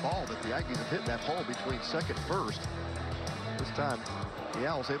ground ball that the Aggies have hit in that hole between second and first. This time, the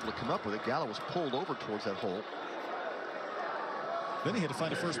Owls able to come up with it. Gallo was pulled over towards that hole. Then he had to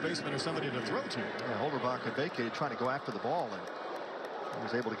find a first baseman or somebody to throw to. Yeah, Holderbach had vacated trying to go after the ball, and he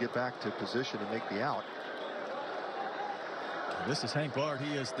was able to get back to position and make the out. This is Hank Bard.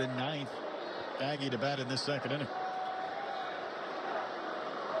 He is the 9th Aggie to bat in this second inning.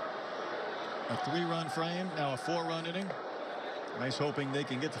 A 3-run frame, now a 4-run inning. Nice, hoping they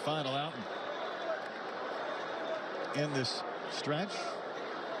can get the final out and end this stretch.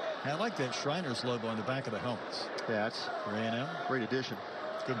 I like that Shriners logo on the back of the helmets. Yeah, it's for A&M. Great addition.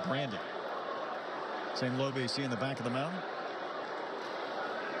 It's good branding. Same logo you see in the back of the mountain.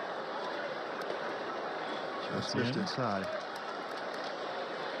 Just missed inside.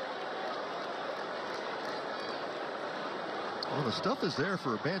 Well, the stuff is there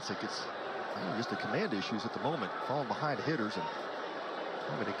for Urbancic. It's just the command issues at the moment, falling behind hitters and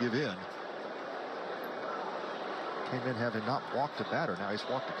having to give in. Came in having not walked a batter. Now he's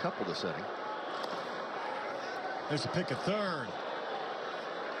walked a couple this inning. There's a pick at third.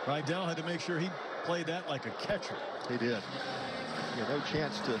 Rydell had to make sure he played that like a catcher. He did. Yeah, no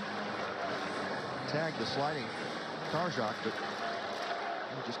chance to tag the sliding Tarjok, but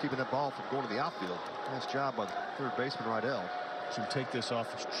just keeping that ball from going to the outfield. Nice job by the third baseman Rydell. Should take this off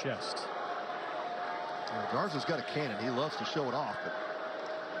his chest. Garza's got a cannon. He loves to show it off, but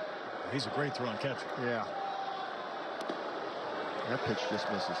he's a great throwing catcher. Yeah. That pitch just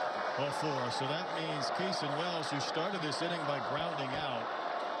misses. Ball 4. So that means Kaysen Wells, who started this inning by grounding out,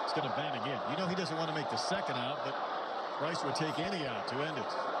 is going to bat again. You know he doesn't want to make the second out, but Bryce would take any out to end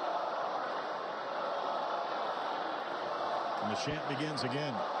it. And the chant begins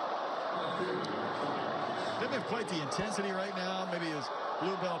again. Doesn't have quite the intensity right now. Maybe his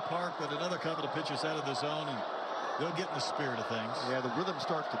Bluebell Park, but another couple of pitches out of the zone, and they'll get in the spirit of things. Yeah, the rhythm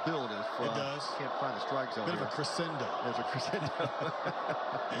starts to build if it does. Can't find the strike zone. Bit of a crescendo. There's a crescendo.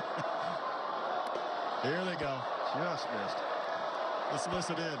 Here they go. Just missed. Let's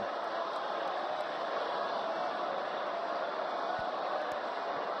listen in.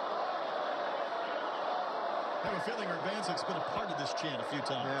 I have a feeling Urbancic's been a part of this chant a few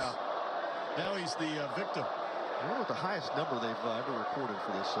times. Yeah. Now he's the victim. I wonder what the highest number they've ever recorded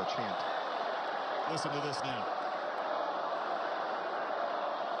for this chant. Listen to this now.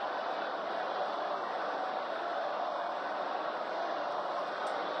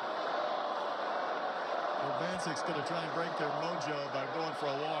 Urbancic's going to try and break their mojo by going for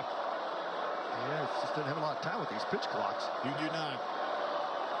a walk. Yeah, it just doesn't have a lot of time with these pitch clocks. You do not.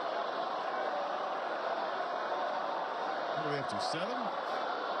 What are we up to, 7?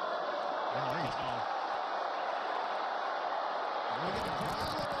 Yeah, 8. Look at the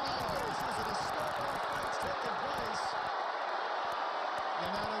this is a disturbing that's taking place.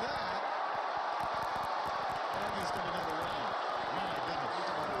 And out of that, Aggies going to never win. My goodness.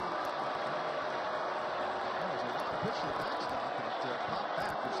 There's a pitch to the backstop, and it popped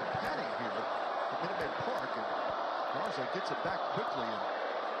back. There's some padding here at Minute Maid Park, and Garza gets it back quickly, and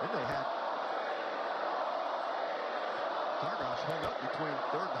then they had Targash hung up between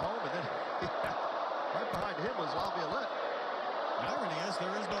third and home, and then right behind him was Laviolette. The irony is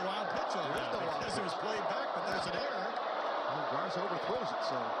there is no wild pitch on that because it was played back, but there's an error. Well, Garza overthrows it,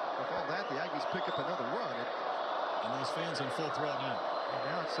 so with all that, the Aggies pick up another run. And those fans in full throat now. And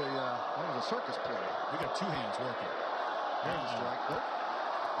now it's that was a circus play. We got 2 hands working. There's a strike. Nope.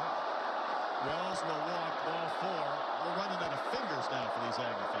 Wells will walk, ball 4. We're running out of fingers now for these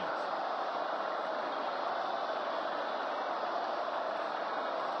Aggie fans.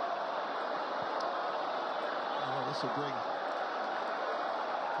 Well, this will bring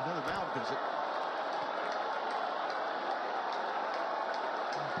another mound visit.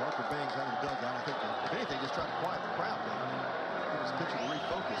 Parker bangs out of the dugout. I think, if anything, just trying to quiet the crowd down. Get his pitcher to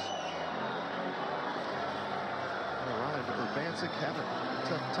refocus. Ryan Urbancic having a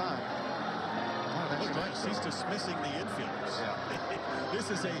tough time. He's dismissing the infielders. Yeah.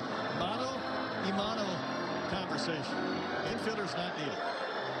 This is a mano-a-mano conversation. Infielders not needed.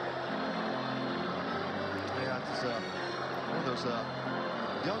 those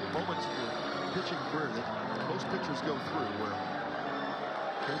young moments in your pitching career that most pitchers go through, where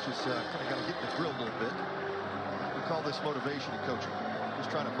coaches kind of got to get in the grill a little bit. We call this motivation in coaching.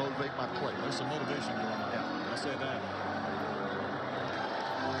 Just trying to motivate my play. There's some motivation going on. Yeah, I say that.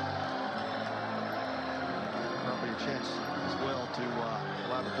 Probably a chance as well to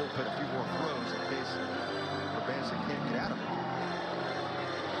allow the bullpen a few more throws in case Urbanski can't get out of it.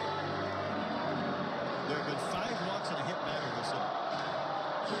 There have been 5 walks and a hit batter this inning.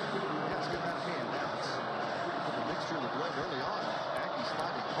 Yeah, it's getting out of hand now. It's the mixture of the blend early on. Aggies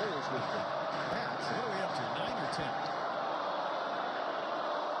finding holes with the bats. What are we up to, 9 or 10?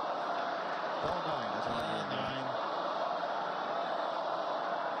 Ball 9. That's what I'm doing. 9.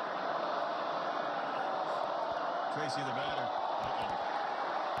 Tracy the batter.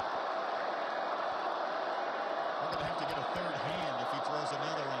 We're going to have to get a third hand if he throws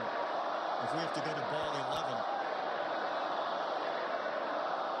another one. If we have to go to ball 11.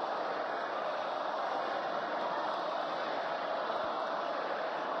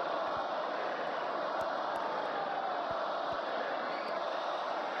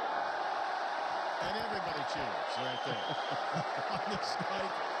 And everybody cheers right there. On the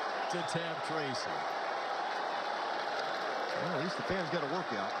strike to Tab Tracy. Well, at least the fans got a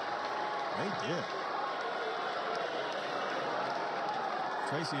workout. They did.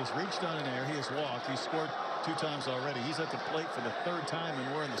 Tracy has reached on an air. He has walked. He's scored 2 times already. He's at the plate for the 3rd time,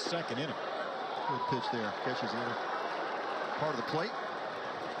 and we're in the 2nd inning. Good pitch there. Catches the inner part of the plate.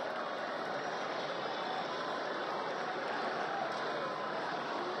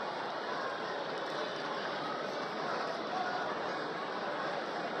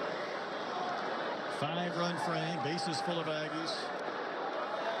 Five-run frame, bases full of Aggies.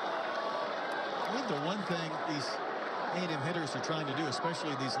 I think the one thing these A&M hitters are trying to do,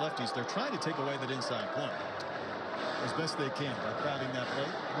 especially these lefties, they're trying to take away that inside point as best they can by crowding that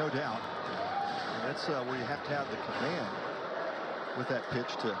plate. No doubt. And that's where you have to have the command with that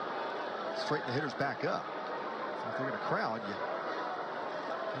pitch to straighten the hitters back up. If they're going to crowd, you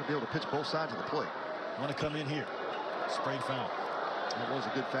got to be able to pitch both sides of the plate. Want to come in here. Sprayed foul. That was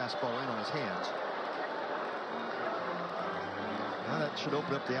a good fastball in on his hands. Now that should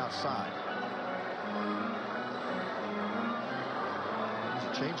open up the outside. There's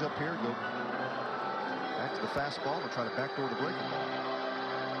a change up here. Go back to the fastball and try to backdoor the breaking ball.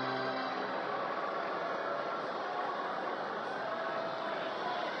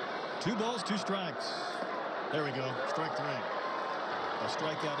 Two balls, 2 strikes. There we go. Strike 3. A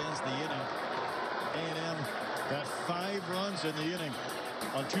strikeout ends the inning. A&M got 5 runs in the inning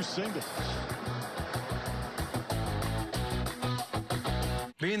on 2 singles.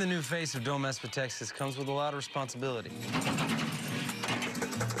 Being the new face of Don't Mess with Texas comes with a lot of responsibility.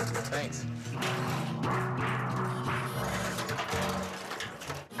 Thanks.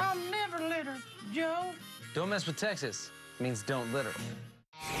 I'll never litter, Joe. Don't Mess with Texas means don't litter.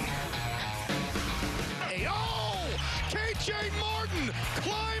 Hey, oh! K.J. Martin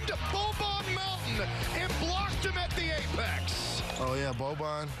climbed Bobon Mountain and blocked him at the apex. Oh yeah,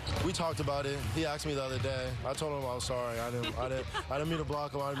 Boban. We talked about it. He asked me the other day. I told him I was sorry. I didn't mean to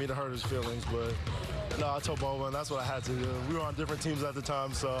block him. I didn't mean to hurt his feelings. But no, I told Boban that's what I had to do. We were on different teams at the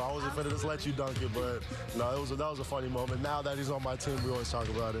time, so I wasn't finna just let you dunk it. But no, that was a funny moment. Now that he's on my team, we always talk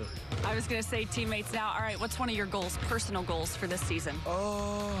about it. I was gonna say teammates now. All right, what's one of your goals, personal goals for this season?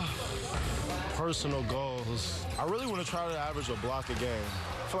 Personal goals. I really want to try to average a block a game.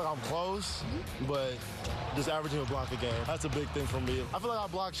 I feel like I'm close, but just averaging a block a game. That's a big thing for me. I feel like I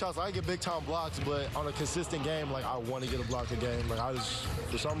block shots. I get big time blocks, but on a consistent game, like I want to get a block a game. Like I just,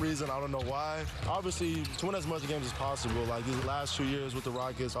 for some reason, I don't know why. Obviously, to win as much games as possible. Like these last 2 years with the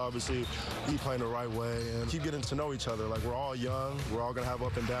Rockets, obviously, keep playing the right way and keep getting to know each other. Like we're all young. We're all gonna have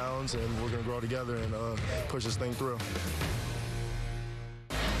up and downs, and we're gonna grow together and push this thing through.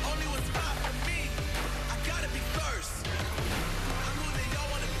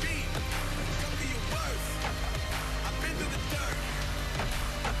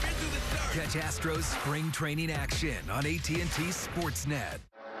 Catch Astros spring training action on AT&T Sportsnet.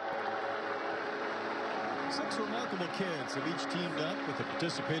 6 remarkable kids have each teamed up with the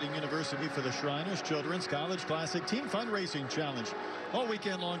participating university for the Shriners Children's College Classic Team Fundraising Challenge. All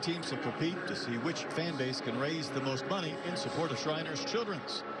weekend long, teams will compete to see which fan base can raise the most money in support of Shriners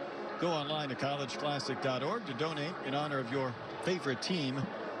Children's. Go online to collegeclassic.org to donate in honor of your favorite team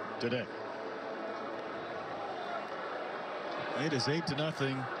today. It is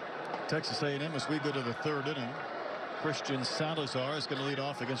 8-0. Texas A&M as we go to the 3rd inning. Christian Salazar is going to lead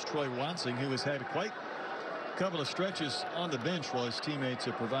off against Troy Wansing, who has had quite a couple of stretches on the bench while his teammates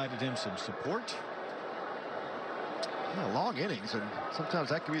have provided him some support. Yeah, long innings, and sometimes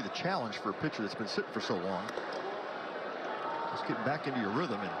that can be the challenge for a pitcher that's been sitting for so long. Just getting back into your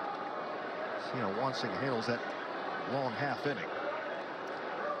rhythm and see how Wansing handles that long half inning.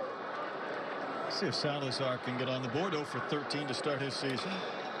 See if Salazar can get on the board. 0 for 13 to start his season.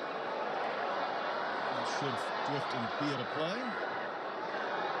 That should drift and be at a play.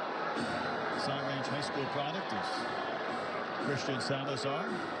 Cy Range High School product is Christian Salazar.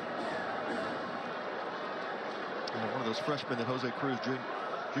 One of those freshmen that Jose Cruz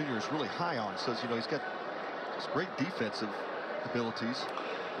Jr. is really high on. Says, you know, he's got this great defensive abilities.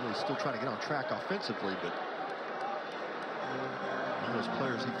 He's still trying to get on track offensively, but one of those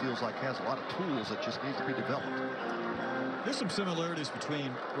players he feels like has a lot of tools that just need to be developed. There's some similarities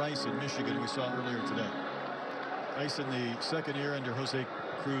between Rice and Michigan we saw earlier today. Rice in the second year under Jose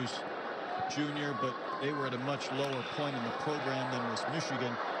Cruz Jr., but they were at a much lower point in the program than was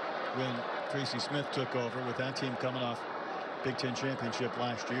Michigan when Tracy Smith took over, with that team coming off Big Ten championship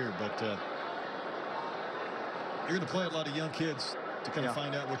last year. But you're going to play a lot of young kids to kind of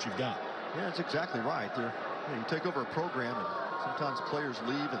find out what you've got. Yeah, that's exactly right. You take over a program, and sometimes players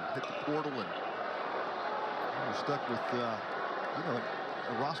leave and hit the portal, and you're stuck with a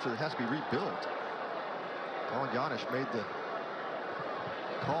roster that has to be rebuilt. Paul Janisch made the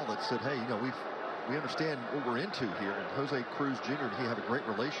call that said, hey, we understand what we're into here. And Jose Cruz Jr. and he have a great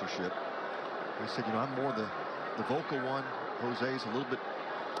relationship. He said, I'm more the vocal one. Jose's a little bit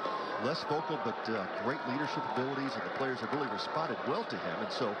less vocal, but great leadership abilities, and the players have really responded well to him.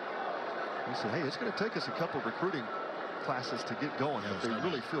 And so he said, hey, it's going to take us a couple of recruiting classes to get going, but they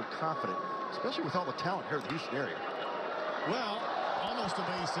really feel confident, especially with all the talent here in the Houston area. Well, almost a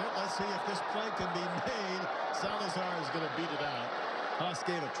base hit. Let's see if this play can be made. Salazar is going to beat it out. Haas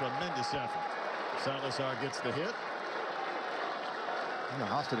gave a tremendous effort. Salazar gets the hit.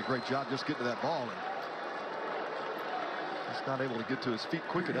 Haas did a great job just getting to that ball, and he's not able to get to his feet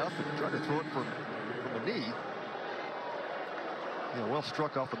quick enough and trying to throw it from the knee. Well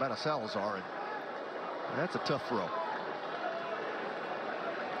struck off the bat of Salazar, and that's a tough throw.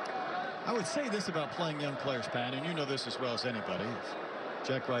 I would say this about playing young players, Pat, and you know this as well as anybody.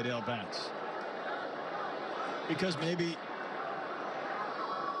 Jack Rydell bats. Because maybe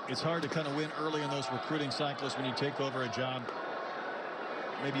it's hard to kind of win early in those recruiting cycles when you take over a job.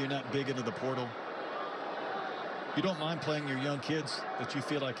 Maybe you're not big into the portal. You don't mind playing your young kids that you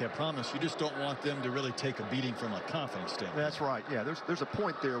feel like have promise. You just don't want them to really take a beating from a confidence standpoint. That's right. Yeah, there's a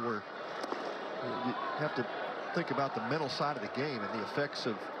point there where you have to think about the mental side of the game and the effects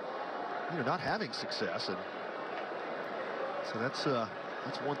of not having success. And so that's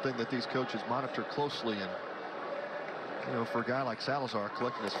one thing that these coaches monitor closely. And for a guy like Salazar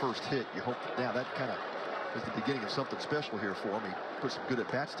collecting his first hit, you hope that kind of is the beginning of something special here for him. He put some good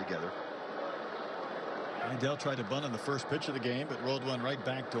at-bats together. Rydell tried to bunt on the first pitch of the game, but rolled one right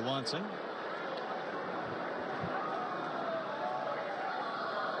back to Wansing.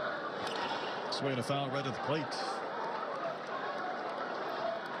 Swinging a foul right at the plate.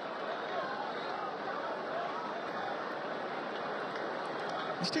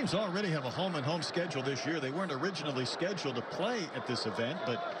 These teams already have a home-and-home schedule this year. They weren't originally scheduled to play at this event,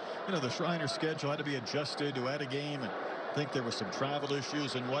 but the Shriners schedule had to be adjusted to add a game, and I think there were some travel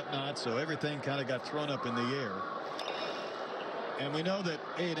issues and whatnot, so everything kind of got thrown up in the air. And we know that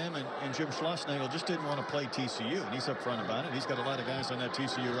A&M and Jim Schlossnagle just didn't want to play TCU, and he's up front about it. He's got a lot of guys on that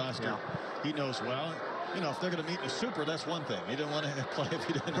TCU roster he knows well. If they're going to meet in a super, that's one thing. He didn't want to play if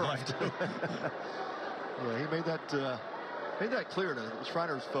he didn't have to. Yeah, he made that clear to the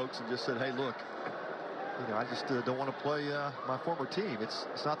Shriners folks and just said, hey, look, I just don't want to play my former team. It's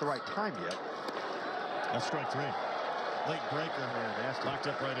not the right time yet. That's strike three. Late breaker. Locked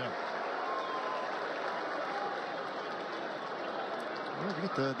up right in. Well, we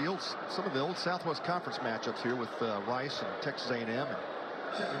get some of the old Southwest Conference matchups here with Rice and Texas A&M,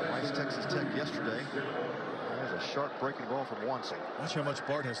 and Rice Texas Tech yesterday. There's a sharp breaking ball from Wansing. Watch how much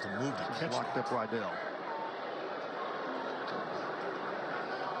Bart has to move to catch. Locked up Rydell.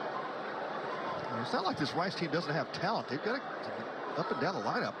 It's not like this Rice team doesn't have talent. They've got it up and down the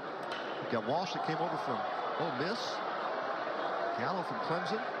lineup. You've got Walsh that came over from Ole Miss. Gallo from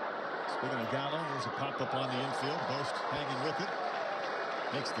Clemson. Speaking of Gallo, there's a pop-up on the infield. Boast hanging with it.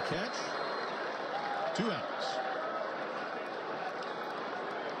 Makes the catch. 2 outs.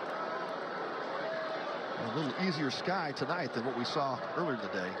 A little easier sky tonight than what we saw earlier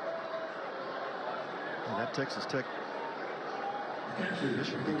today. And that Texas Tech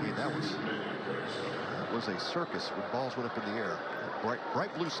Michigan game, that was a circus when balls went up in the air. That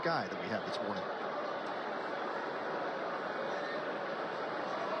bright blue sky that we had this morning.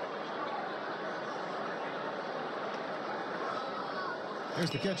 Here's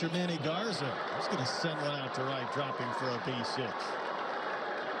the catcher, Manny Garza. He's going to send one out to right, dropping for a base hit.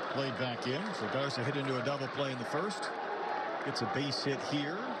 Played back in, so Garza hit into a double play in the first. Gets a base hit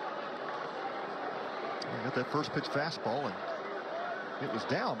here. He got that first pitch fastball, and it was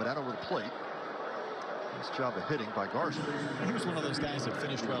down, but out over the plate. Nice job of hitting by Garza. He was one of those guys that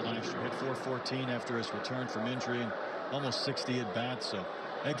finished well last year. Hit .414 after his return from injury and almost 60 at bats, so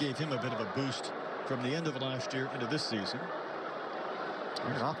that gave him a bit of a boost from the end of last year into this season.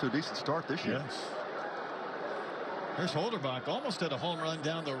 He's off to a decent start this year. Yes. Here's Holderbach, almost had a home run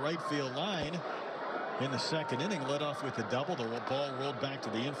down the right field line in the second inning. Led off with the double. The ball rolled back to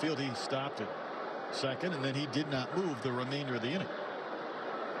the infield. He stopped at second, and then he did not move the remainder of the inning.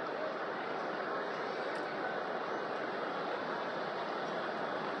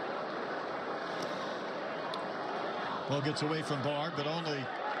 Ball gets away from Bard, but only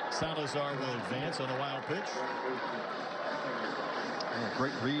Salazar will advance on a wild pitch. Yeah,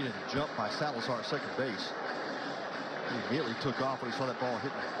 great read and jump by Salazar at second base. He immediately took off when he saw that ball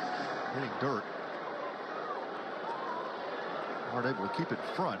hitting dirt. Weren't able to keep it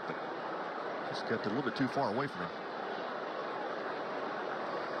in front, but just got a little bit too far away from him.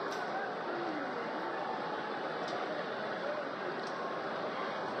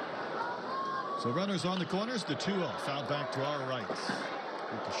 So runners on the corners, the 2-0. Foul back to our right.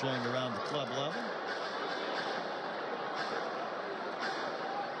 Ricocheting around the club level.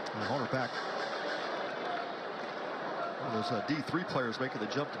 And Holderbach, one of those D3 players making the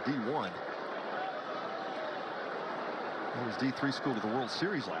jump to D1. He was D3 school to the World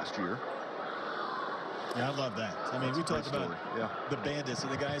Series last year. Yeah, I love that. I mean, we talk about the bandits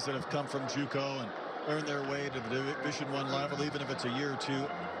and the guys that have come from JUCO and earned their way to the Division I level, even if it's a year or two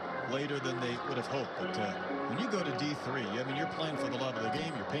later than they would have hoped. But when you go to D3, I mean, you're playing for the love of the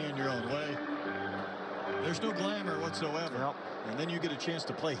game. You're paying your own way. There's no glamour whatsoever. Yep. And then you get a chance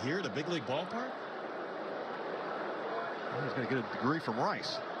to play here at a big league ballpark. Well, he's going to get a degree from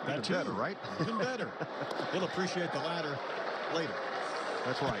Rice. Even better, right? Even better. He'll appreciate the latter later.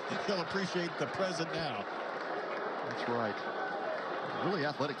 That's right. He'll appreciate the present now. That's right. Really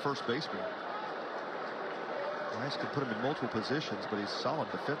athletic first baseman. Rice can put him in multiple positions, but he's solid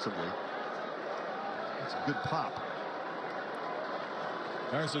defensively. That's a good pop.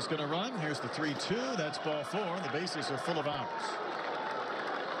 Garza's going to run. Here's the 3-2. That's ball 4. The bases are full of outs.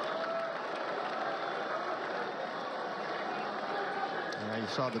 Yeah, you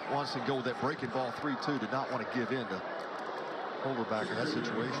saw that Watson go with that breaking ball 3-2. Did not want to give in to Holderbach in that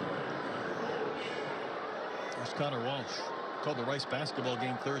situation. There's Connor Walsh. Called the Rice basketball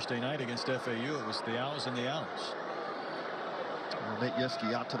game Thursday night against FAU. It was the Owls and the Owls. Well, Nate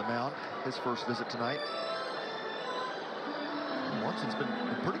Yeskie out to the mound. His first visit tonight. Watson's been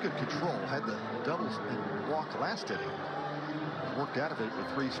in pretty good control. Had the doubles and walk last inning. Worked out of it with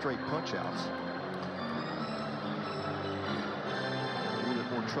 3 straight punch-outs. A little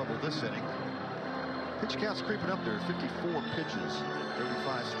bit more trouble this inning. Pitch count's creeping up there. 54 pitches.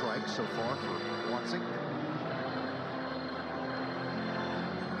 35 strikes so far for Watson.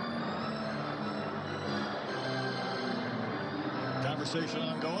 Conversation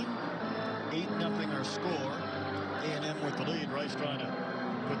ongoing. 8-0 our score. A&M with the lead. Rice trying to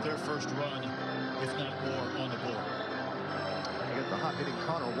put their first run, if not more, on the board. You get the hot-hitting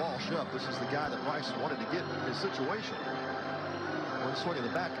Connor Walsh up. This is the guy that Rice wanted to get in his situation. One swing of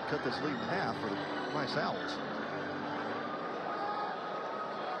the bat could cut this lead in half for the Rice Owls.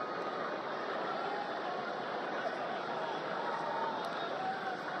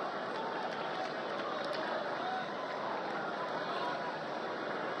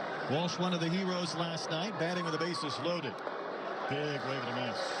 Walsh, one of the heroes last night, batting with the bases loaded. Big wave and a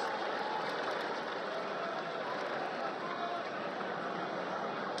miss.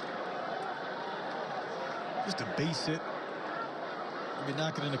 Just a base hit. Maybe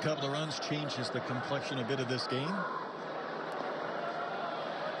knocking in a couple of runs changes the complexion a bit of this game.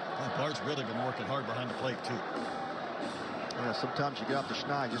 Well, Bard's really been working hard behind the plate, too. Yeah, sometimes you get off the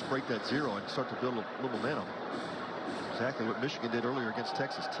schneid, just break that 0 and start to build a little momentum. Exactly what Michigan did earlier against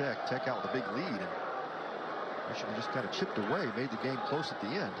Texas Tech. Tech out with a big lead, and Michigan just kind of chipped away, made the game close at the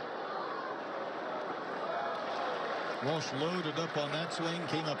end. Walsh loaded up on that swing,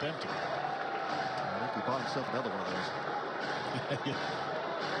 came up empty. I think he bought himself another one of those.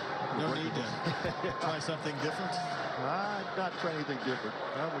 No need to try something different. Not try anything different.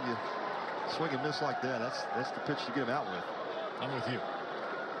 When you swing and miss like that, that's the pitch to get him out with. I'm with you.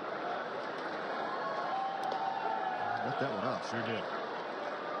 Let that one up. Sure did.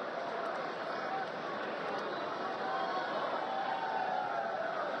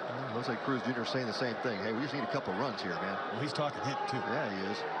 Jose Cruz Jr. saying the same thing. Hey, we just need a couple runs here, man. Well, he's talking hitting, too. Yeah, he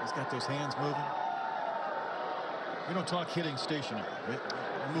is. He's got those hands moving. We don't talk hitting stationary. We're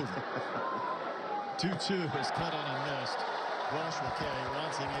moving. 2-2 is cut in and missed. Walsh McKay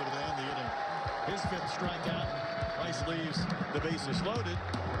wants him able to end the inning. His 5th strikeout. Rice leaves the bases loaded.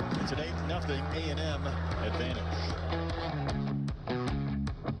 It's an 8-0 A&M advantage.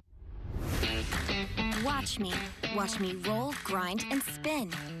 Watch me. Watch me roll, grind, and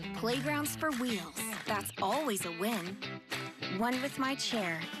spin. Playgrounds for wheels. That's always a win. One with my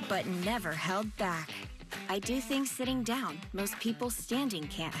chair, but never held back. I do things sitting down most people standing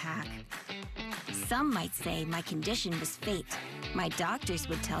can't hack. Some might say my condition was fate. My doctors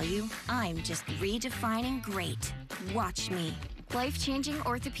would tell you I'm just redefining great. Watch me. Life-changing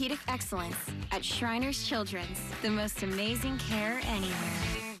orthopedic excellence at Shriners Children's. The most amazing care anywhere.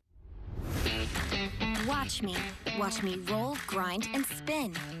 Watch me. Watch me roll, grind, and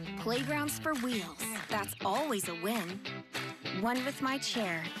spin. Playgrounds for wheels. That's always a win. One with my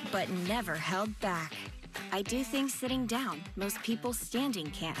chair, but never held back. I do things sitting down most people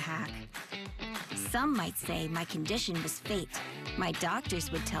standing can't hack. Some might say my condition was fate. My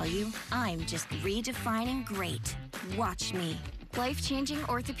doctors would tell you I'm just redefining great. Watch me. Life-changing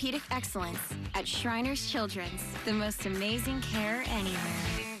orthopedic excellence at Shriners Children's. The most amazing care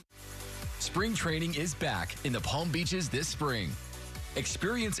anywhere. Spring training is back in the Palm Beaches this spring.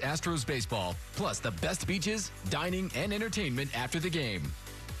 Experience Astros baseball, plus the best beaches, dining, and entertainment after the game.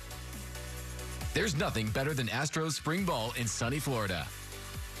 There's nothing better than Astros spring ball in sunny Florida.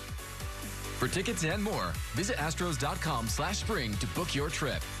 For tickets and more, visit astros.com/spring to book your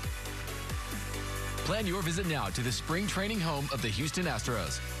trip. Plan your visit now to the spring training home of the Houston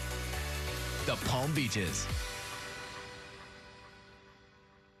Astros, the Palm Beaches.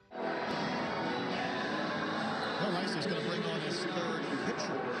 Well, Rice is going to bring on his 3rd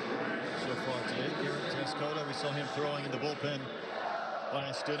pitcher so far today. Garrett Tescota, we saw him throwing in the bullpen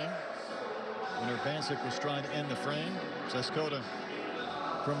last inning when Urbanczyk was trying to end the frame. Tescota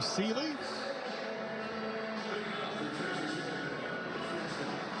from Sealy.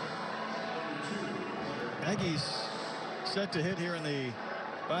 Aggies set to hit here in the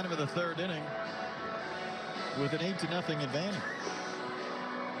bottom of the 3rd inning with an 8-0 advantage.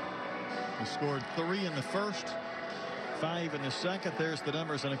 He scored 3 in the first, 5 in the second. There's the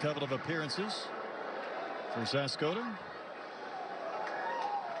numbers in a couple of appearances for Tescota.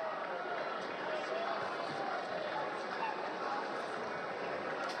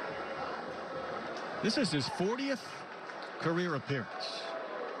 This is his 40th career appearance.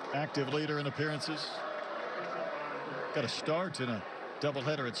 Active leader in appearances. Got a start in a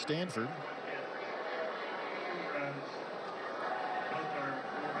doubleheader at Stanford.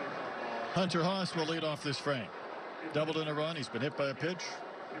 Hunter Haas will lead off this frame. Doubled in a run. He's been hit by a pitch.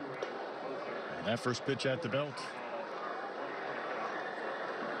 And that first pitch at the belt.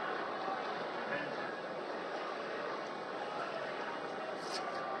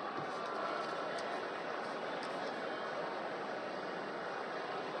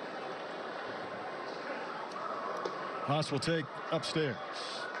 Haas will take upstairs.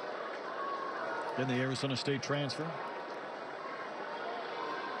 In the Arizona State transfer.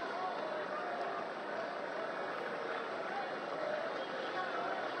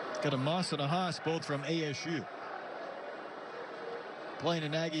 Got a Moss and a Haas, both from ASU. Playing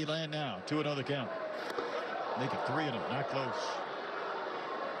in Aggie land now. 2-0 the count. Make it 3 of them. Not close.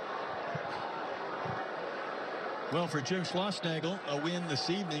 Well, for Jim Schlossnagle, a win this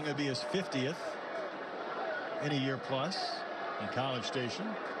evening would be his 50th in a year plus in College Station.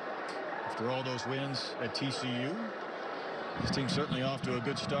 After all those wins at TCU, his team certainly off to a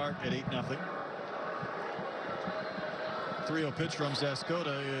good start at 8-0. 3-0 pitch from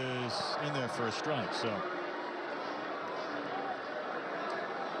Tescota is in there for a strike. So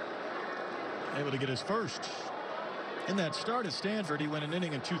able to get his first. In that start at Stanford, he went an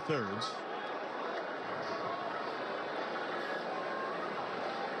inning and 2/3.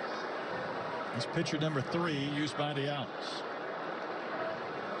 This pitcher number 3 used by the Owls.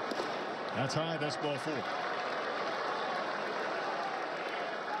 That's high. That's ball 4.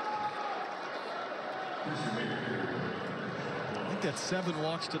 I think that's 7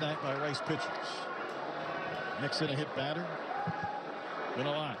 walks tonight by Rice pitchers. Mix in a hit batter. Been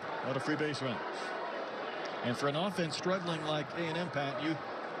a lot of free base runners. And for an offense struggling like A&M, Pat, you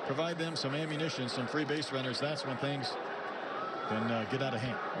provide them some ammunition, some free base runners. That's when things can get out of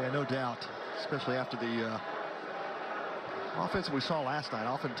hand. Yeah, no doubt. Especially after the offense we saw last night.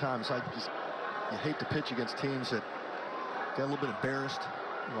 Oftentimes, you hate to pitch against teams that get a little bit embarrassed,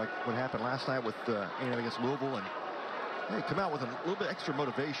 like what happened last night with A&M against Louisville, and Hey, come out with a little bit extra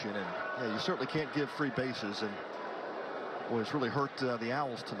motivation, and yeah, you certainly can't give free bases, and boy, it's really hurt the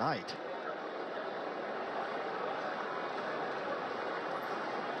Owls tonight.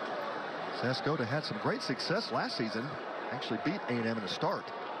 Escoda had some great success last season. Actually beat A&M in a start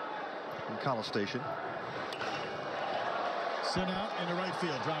in College Station. Sent out into right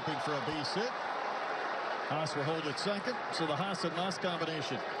field, dropping for a base hit. Haas will hold at second, so the Haas and Moss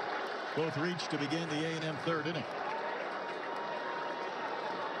combination both reach to begin the A&M third inning.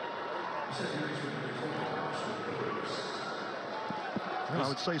 Well, I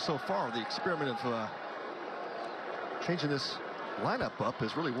would say so far the experiment of changing this lineup up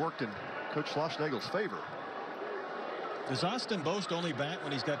has really worked in Coach Schlossnagel's favor. Does Austin Boast only bat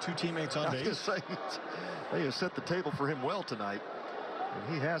when he's got two teammates on base? Say, they have set the table for him well tonight,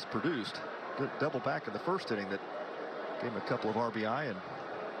 and he has produced. Good double back in the first inning that gave him a couple of RBI, and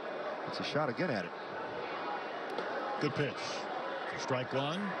it's a shot again at it. Good pitch. Strike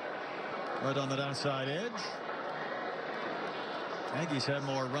one. Right on that outside edge. Aggies have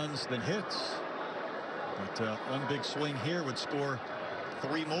more runs than hits, but one big swing here would score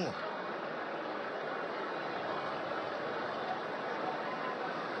 3 more.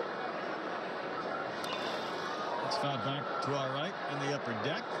 It's fouled back to our right in the upper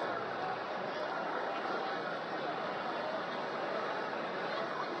deck.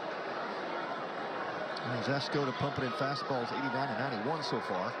 Escoda pumping in fastballs 89 and 91 so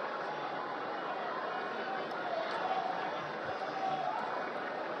far.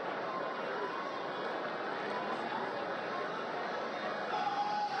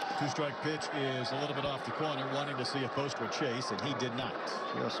 Two-strike pitch is a little bit off the corner, wanting to see a post or chase, and he did not.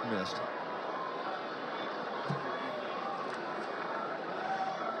 Just missed.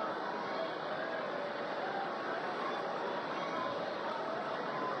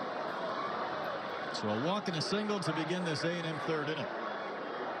 So a walk and a single to begin this A&M third inning.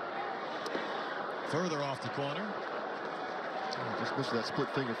 Further off the corner. Just missed that split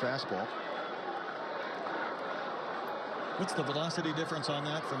finger fastball. What's the velocity difference on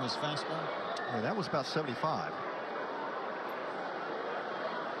that from his fastball? Yeah, that was about 75.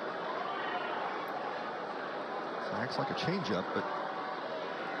 So acts like a changeup, but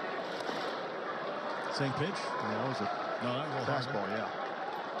same pitch. Yeah, that was a fastball. Yeah,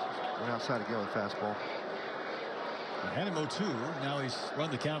 went outside again with a fastball. Had him 0-2. Now he's run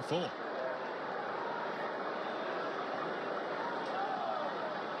the count full.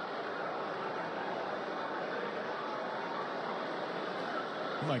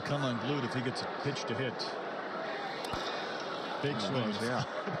 He might come unglued if he gets a pitch to hit. Big swing. Yeah.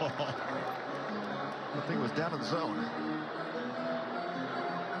 I think it was down in the zone.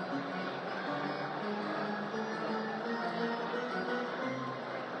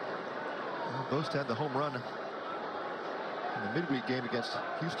 Well, Boast had the home run in the midweek game against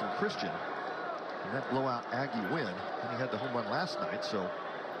Houston Christian, and that blowout Aggie win. And he had the home run last night, so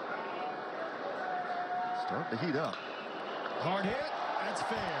starting to heat up. Hard hit. That's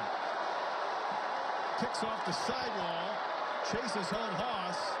fair. Kicks off the sidewall. Chases home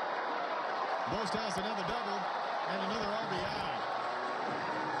Haas. Boast has another double and another RBI.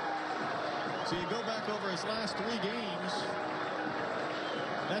 So you go back over his last 3 games.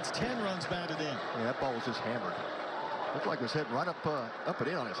 That's 10 runs batted in. Yeah, that ball was just hammered. Looked like it was heading right up and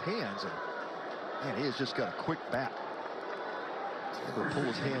in on his hands. And man, he has just got a quick bat. Able to pull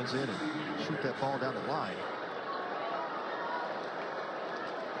his hands in and shoot that ball down the line.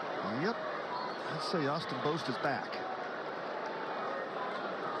 Yep. Let's say Austin Boast is back.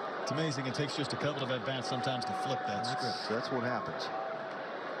 It's amazing. It takes just a couple of at-bats sometimes to flip that script. That's what happens.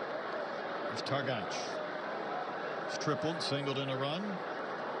 There's Targac. He's tripled, singled in a run.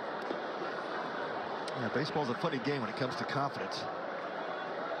 Yeah, baseball's a funny game when it comes to confidence.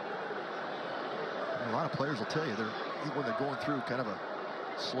 A lot of players will tell you even when they're going through kind of a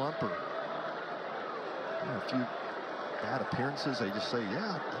slump or a few bad appearances, they just say,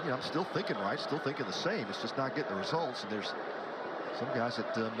 yeah, I'm still thinking right, still thinking the same. It's just not getting the results. And there's some guys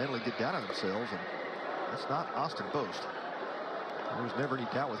that mentally get down on themselves, and that's not Austin Boast. There was never any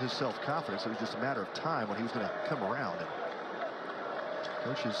doubt with his self-confidence. It was just a matter of time when he was going to come around. And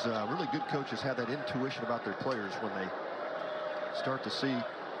coaches, really good coaches, have that intuition about their players when they start to see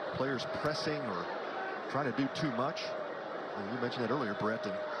players pressing or trying to do too much. And you mentioned that earlier, Brett,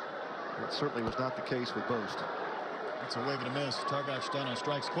 and it certainly was not the case with Boast. It's a wave and a miss. Targac down on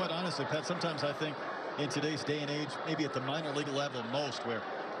strikes. Quite honestly, Pat, sometimes I think in today's day and age, maybe at the minor league level most, where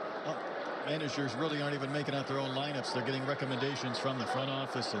managers really aren't even making out their own lineups. They're getting recommendations from the front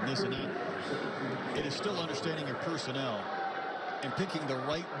office and this and that. It is still understanding your personnel and picking the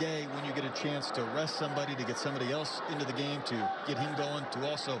right day when you get a chance to rest somebody, to get somebody else into the game, to get him going, to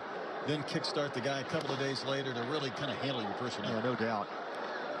also then kickstart the guy a couple of days later to really kind of handle your personnel. Yeah, no doubt.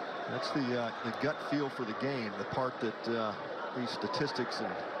 That's the gut feel for the game, the part that these statistics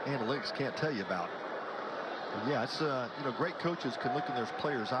and analytics can't tell you about. But yeah, it's great coaches can look in their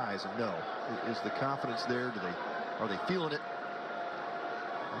players' eyes and know, is the confidence there? Are they feeling it?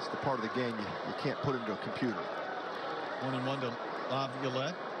 That's the part of the game you can't put into a computer. 1-1 to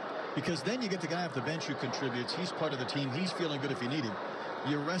Laviolette, because then you get the guy off the bench who contributes. He's part of the team. He's feeling good if you need him.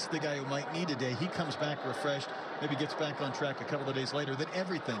 You rest the guy who might need a day. He comes back refreshed, maybe gets back on track a couple of days later. Then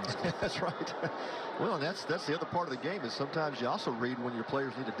everything's good. That's right. Well, and that's the other part of the game is sometimes you also read when your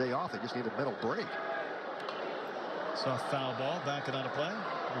players need a day off. They just need a mental break. Soft foul ball, back it out of play.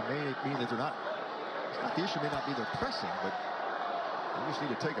 It may mean that they're not. The issue may not be they're pressing, but they just need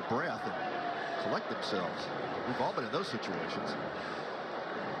to take a breath and collect themselves. We've all been in those situations.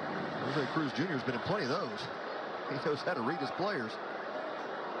 Jose Cruz Jr. has been in plenty of those. He knows how to read his players.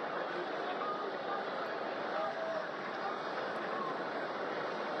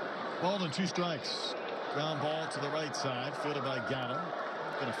 Ball and 2 strikes. Ground ball to the right side, fielded by Gallo.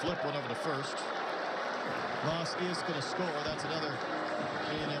 Going to flip one over to first. Moss is going to score. That's another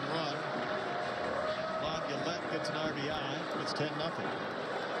A&M run. Laviolette gets an RBI. It's 10-0.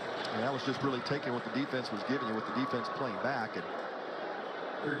 And that was just really taking what the defense was giving you, with the defense playing back. And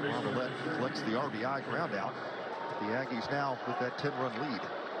Laviolette collects the RBI ground out. The Aggies now with that 10-run lead.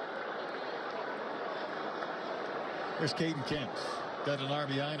 There's Caden Kent. Got an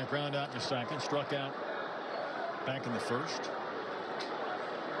RBI and a ground out in the second. Struck out back in the first.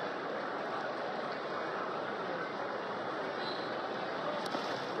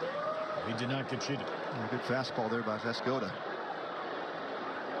 He did not get cheated. A good fastball there by Vescoda.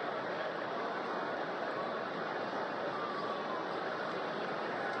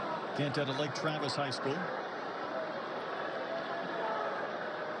 Kent out of Lake Travis High School.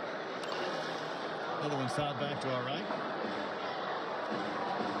 Another one fouled back to our right.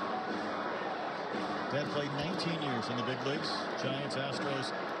 Dad played 19 years in the big leagues. Giants,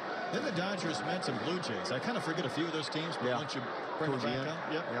 Astros. Then the Dodgers, Mets, and Blue Jays. I kind of forget a few of those teams, but once you bring them back up.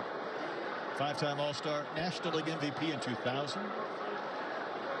 Yep. 5-time All-Star, National League MVP in 2000.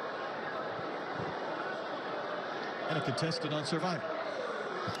 And a contestant on Survivor.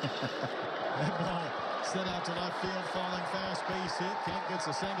 That ball sent out to left field, falling fast, base hit. Kent gets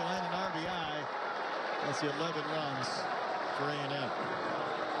a single and an RBI. That's the 11 runs for A&M.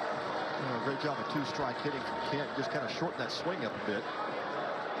 Great job of 2-strike hitting from Kent. Just kind of shorten that swing up a bit.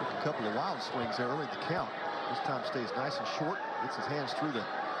 Took a couple of wild swings there early in the count. This time stays nice and short. Gets his hands through the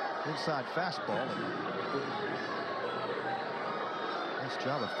inside fastball. Nice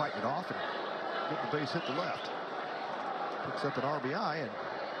job of fighting it off and getting the base hit to left. Picks up an RBI and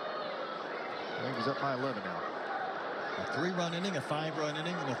he's up by 11 now. A 3-run inning, a 5-run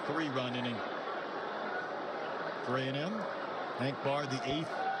inning, and a 3-run inning for A&M. Hank Barr, the 8th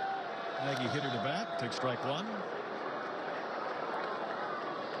Aggie hitter to bat, takes strike 1.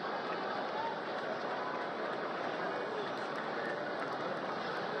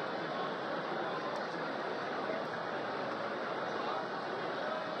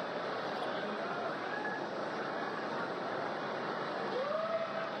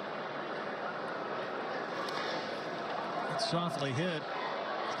 It's softly hit.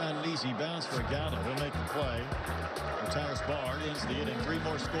 It's not an easy bounce for Gallo. He'll make the play. Retires Barr, ends the inning. 3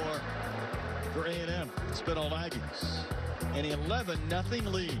 more score for A&M. Spittle Aggies. An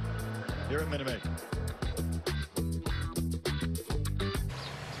 11-0 lead here at Minute Maid.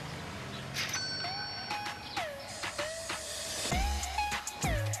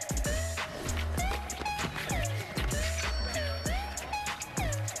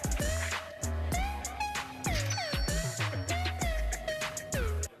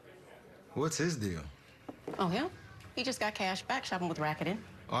 What's his deal? Oh, him? He just got cash back shopping with Rakuten.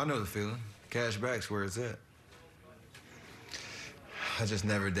 Oh, I know the feeling. Cash back's where it's at. I just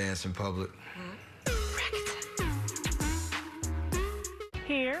never dance in public.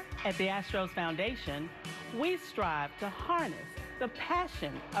 Here at the Astros Foundation, we strive to harness the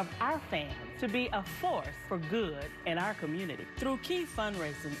passion of our fans to be a force for good in our community. Through key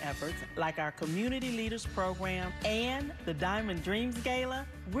fundraising efforts like our Community Leaders Program and the Diamond Dreams Gala,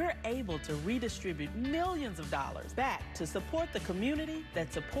 we're able to redistribute millions of dollars back to support the community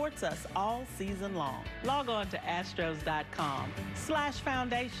that supports us all season long. Log on to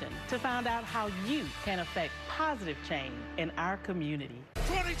astros.com/foundation to find out how you can affect positive change in our community.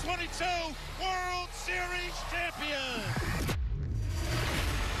 2022 World Series champion!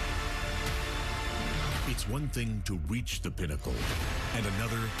 It's one thing to reach the pinnacle and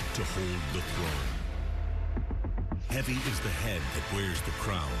another to hold the throne. Heavy is the head that wears the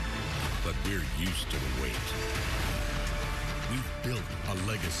crown, but we're used to the weight. We've built a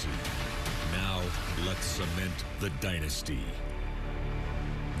legacy. Now let's cement the dynasty.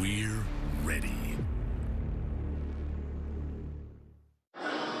 We're ready.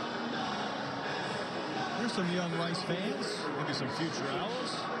 Here's some young Rice fans, maybe some future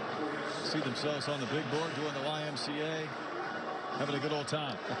Owls. See themselves on the big board doing the YMCA, having a good old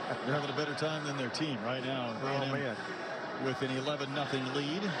time. They're having a better time than their team right now. Oh, man. With an 11-0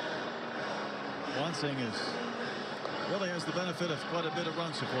 lead. Wansing really has the benefit of quite a bit of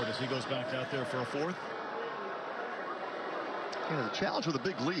run support as he goes back out there for a fourth. The challenge with a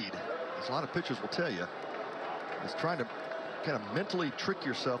big lead, as a lot of pitchers will tell you, is trying to kind of mentally trick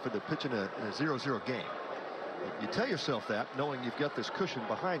yourself into pitching in a 0-0 game. You tell yourself that knowing you've got this cushion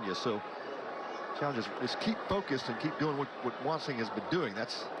behind you. So challenge is keep focused and keep doing what Wansing has been doing.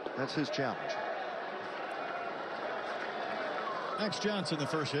 That's his challenge. Max Johnson, the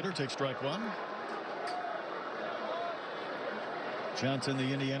first hitter, takes strike one. Johnson,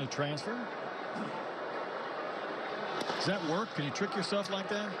 the Indiana transfer. Does that work? Can you trick yourself like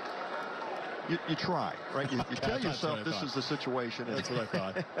that? You try, right? You tell yourself this is the situation. That's what I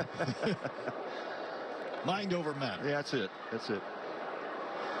thought. Mind over matter. Yeah, that's it. That's it.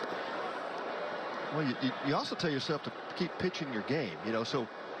 Well, you also tell yourself to keep pitching your game, so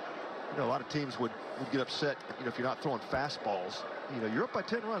a lot of teams would get upset, if you're not throwing fastballs. You're up by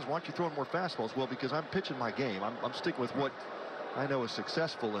 10 runs. Why aren't you throwing more fastballs? Well, because I'm pitching my game. I'm sticking with what I know is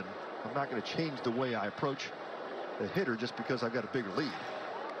successful, and I'm not going to change the way I approach the hitter just because I've got a bigger lead.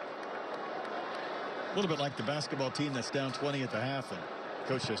 A little bit like the basketball team that's down 20 at the half, and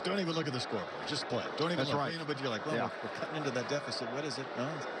coach says, don't even look at the scoreboard. Just play. Don't even look. Right. But you're like, well, yeah. we're cutting into that deficit. What is it?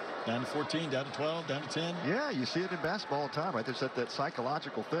 Down to 14, down to 12, down to 10. Yeah, you see it in basketball all the time, right? There's that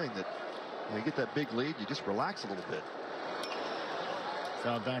psychological thing that you get that big lead, you just relax a little bit.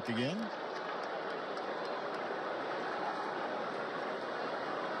 Fouled back again.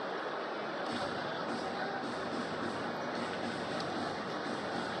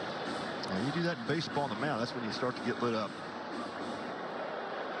 Now, you do that in baseball on the mound, that's when you start to get lit up.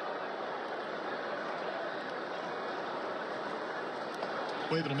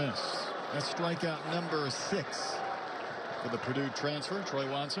 Wave and a miss. That's strikeout number 6 for the Purdue transfer, Troy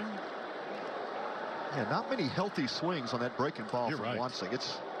Wansing. Yeah, not many healthy swings on that breaking ball from Wansing.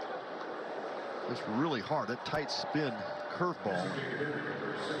 It's really hard. That tight spin curveball.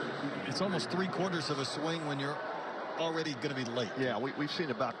 It's almost 3/4 of a swing when you're already going to be late. Yeah, we've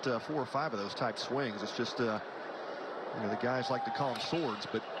seen about 4 or 5 of those type swings. It's just the guys like to call them swords,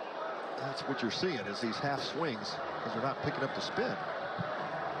 but that's what you're seeing is these half swings because they're not picking up the spin.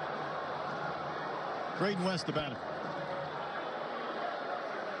 Braden West, the batter.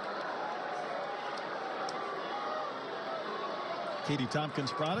 Katie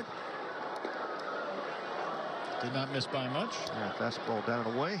Tompkins product. Did not miss by much. Yeah, fastball down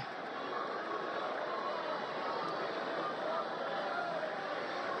and away.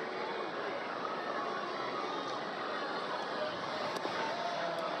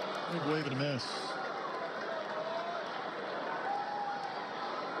 Big wave and a miss.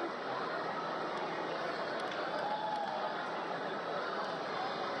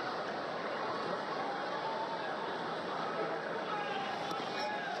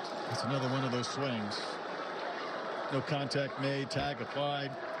 That's another one of those swings. No contact made, tag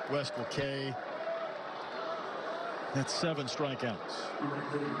applied. West will K. That's 7 strikeouts.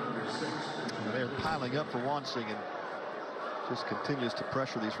 They're piling up for Wansing and just continues to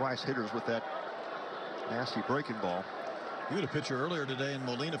pressure these Rice hitters with that nasty breaking ball. You had a pitcher earlier today in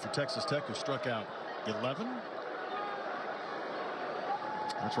Molina for Texas Tech who struck out 11.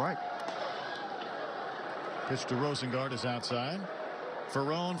 That's right. Pitch to Rosengard is outside.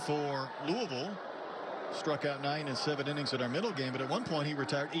 Ferrone for Louisville struck out 9 in 7 innings in our middle game, but at one point he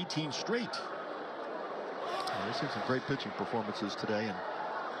retired 18 straight. We've seen some great pitching performances today, and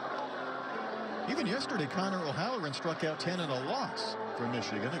even yesterday Connor O'Halloran struck out 10 in a loss for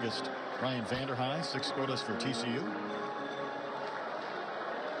Michigan against Ryan Vanderhei. 6 quotas for TCU.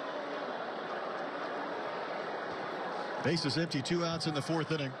 Bases empty, 2 outs in the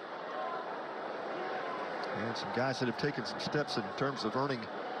 4th inning. And some guys that have taken some steps in terms of earning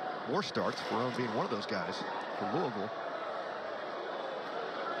more starts. Ferrone being one of those guys from Louisville.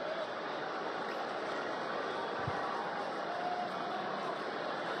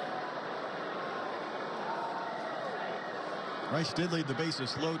 Rice did lead the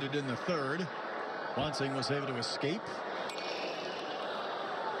bases loaded in the 3rd. Wansing was able to escape.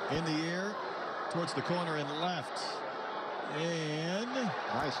 In the air, towards the corner and left. And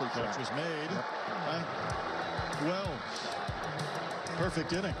nicely catch was made by Wells.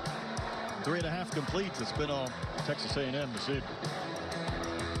 Perfect inning. 3.5 complete. It's been all Texas A&M this evening.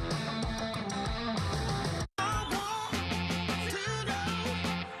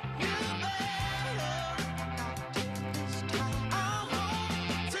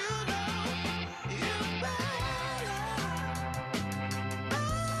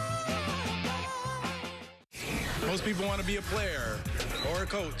 Most people want to be a player or a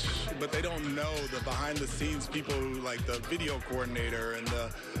coach, but they don't know the behind-the-scenes people who, like the video coordinator and the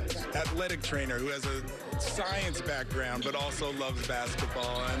athletic trainer who has a science background but also loves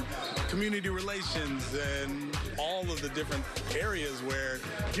basketball, and community relations, and all of the different areas where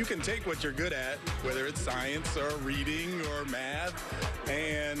you can take what you're good at, whether it's science or reading or math,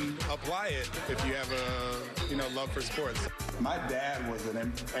 and apply it if you have a love for sports. My dad was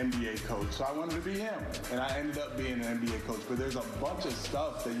an NBA coach, so I wanted to be him, and I ended up being an NBA coach. But there's a bunch of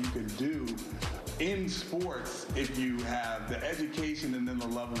stuff that you can do in sports if you have the education and then the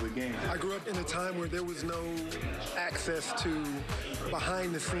love of the game. I grew up in a time where there was no access to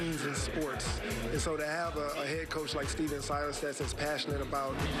behind the scenes in sports. And so to have a head coach like Stephen Silas that's as passionate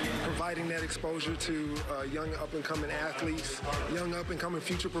about providing that exposure to young up-and-coming athletes, young up-and-coming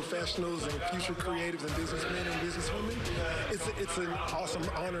future professionals and future creatives and businessmen and businesswomen, it's an awesome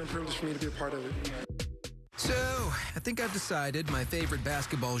honor and privilege for me to be a part of it. So, I think I've decided my favorite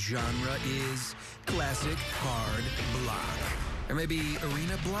basketball genre is classic hard block. Or maybe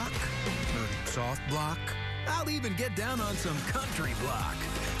arena block? Or soft block? I'll even get down on some country block,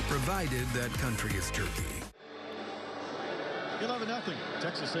 provided that country is turkey. 11-0.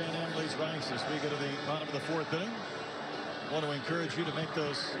 Texas A&M leads Rice as we go to the bottom of the 4th inning. I want to encourage you to make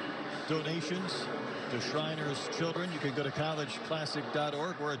those donations to Shriners Children. You can go to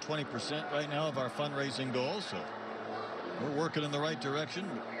collegeclassic.org. We're at 20% right now of our fundraising goals, so we're working in the right direction.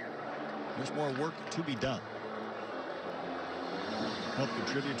 There's more work to be done. Help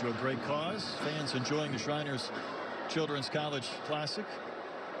contribute to a great cause. Fans enjoying the Shriners Children's College Classic.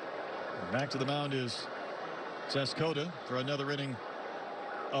 And back to the mound is Zescoda for another inning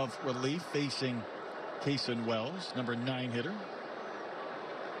of relief, facing Kason Wells, number 9 hitter.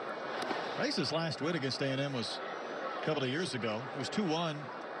 Rice's last win against A&M was a couple of years ago. It was 2-1.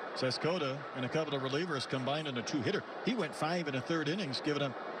 Zescoda and a couple of relievers combined in a 2-hitter. He went 5 1/3 innings, giving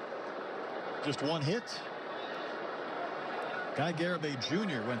him just 1 hit. Guy Garibay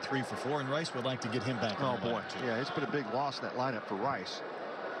Jr. went 3 for 4, and Rice would like to get him back. Oh boy, yeah, it's been a big loss in that lineup for Rice.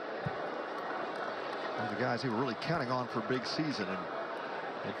 One of the guys he were really counting on for a big season, and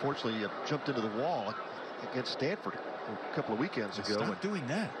unfortunately jumped into the wall against Stanford a couple of weekends ago. Stop doing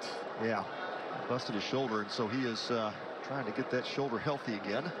that. Yeah, busted his shoulder, and so he is trying to get that shoulder healthy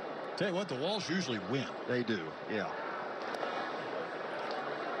again. Tell you what, the Walls usually win. They do, yeah.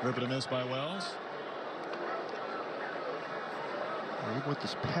 Rip and a miss by Wells. Even with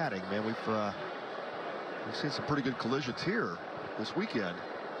this padding, man, we've seen some pretty good collisions here this weekend.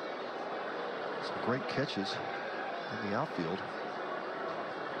 Some great catches in the outfield.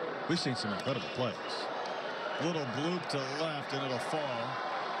 We've seen some incredible plays. Little bloop to left, and it'll fall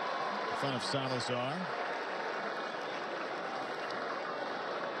in front of Salazar.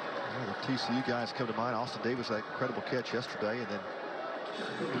 The TCU guys come to mind. Austin Davis, that incredible catch yesterday, and then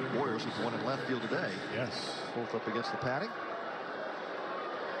the Warriors with one in left field today. Yes. Both up against the padding.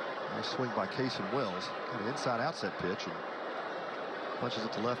 Nice swing by Kason Wells. Kind of inside-outside pitch, and punches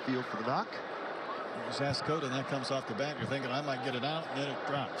it to left field for the knock. Zescoda, and that comes off the bat. You're thinking, I might get it out, and then it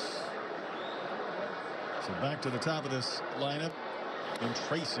drops. So back to the top of this lineup. And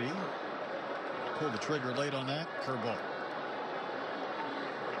Tracy pulled the trigger late on that. Curveball.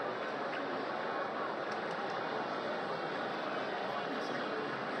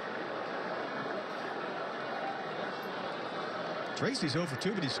 Tracy's 0 for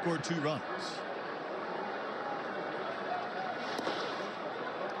 2, but he scored 2 runs.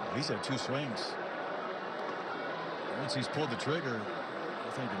 He's had 2 swings. Once he's pulled the trigger,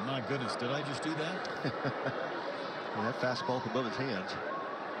 you're thinking, my goodness, did I just do that? Yeah, that fastball up above his hands.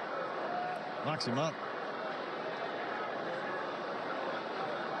 Knocks him up.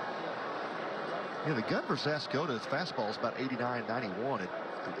 Yeah, the gun for Zescoda, his fastball is about 89, 91.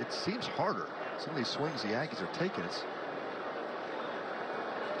 It seems harder. Some of these swings the Yankees are taking, it's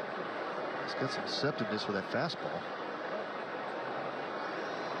got some deceptiveness with that fastball.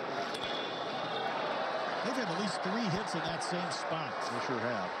 They've had at least 3 hits in that same spot. They sure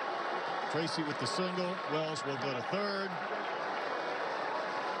have. Tracy with the single. Wells will go to third.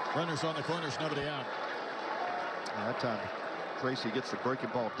 Runners on the corners, nobody out. And that time, Tracy gets the breaking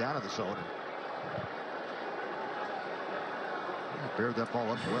ball down to the zone and Bared that ball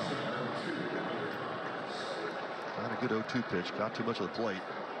up well. Not a good 0-2 pitch. Got too much of the plate.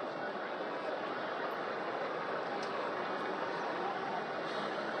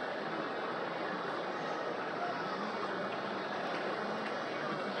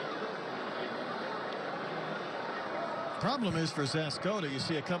 Problem is for Zascoda, you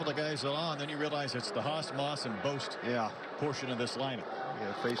see a couple of guys on, then you realize it's the Haas, Moss, and Boast portion of this lineup.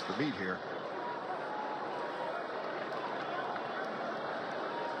 Yeah, face the meat here.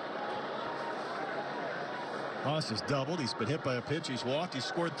 Haas has doubled. He's been hit by a pitch. He's walked. He's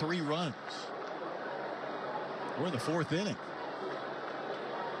scored 3 runs. We're in the 4th inning.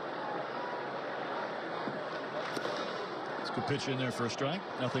 It's a good pitch in there for a strike.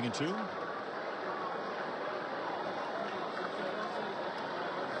 0-2.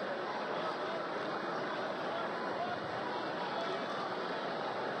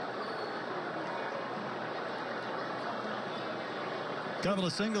 Couple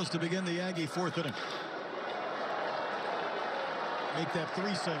of singles to begin the Aggie 4th inning. Make that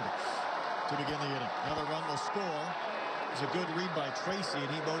 3 singles to begin the inning. Another run will score. It's a good read by Tracy,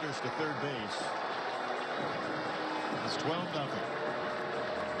 and he motors to third base. It's 12-0.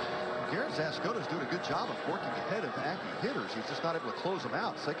 Garrett Zascoda is doing a good job of working ahead of Aggie hitters. He's just not able to close them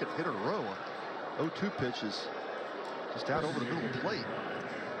out. Second hitter in a row. 0-2 pitch is just out over the middle of the plate.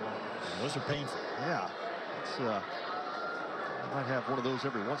 Those are painful. Yeah. It's might have one of those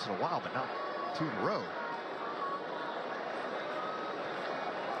every once in a while, but not 2 in a row.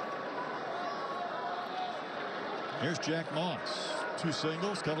 Here's Jack Moss. 2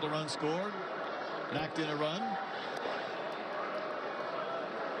 singles, couple of runs scored. Knocked in a run.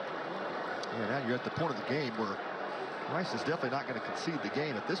 Yeah, now you're at the point of the game where Rice is definitely not going to concede the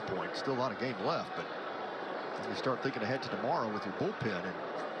game at this point. Still a lot of game left, but you start thinking ahead to tomorrow with your bullpen, and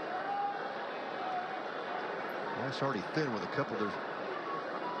Rice already thin with a couple of their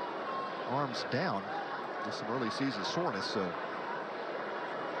arms down with some early season soreness, so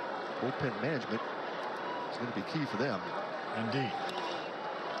bullpen management is going to be key for them. Indeed.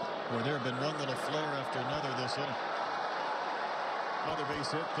 Well, there have been one little flare after another this inning. Another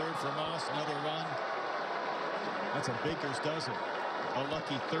base hit, third for Moss, another run. That's a baker's dozen. A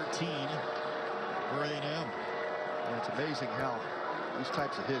lucky 13 for A&M. And it's amazing how these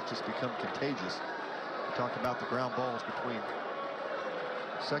types of hits just become contagious. We talked about the ground balls between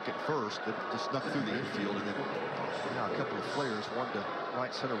second and first that just snuck through the infield, and then now a couple of flares, one to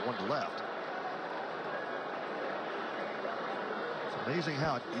right center, one to left. It's amazing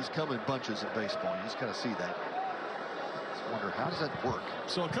how these come in bunches in baseball. You just kind of see that. Just wonder, how does that work?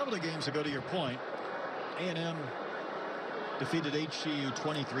 So a couple of games ago, to your point, A&M defeated HCU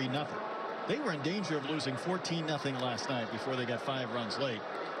 23-0. They were in danger of losing 14-0 last night before they got 5 runs late,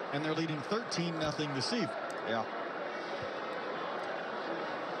 and they're leading 13-0 this evening. Yeah.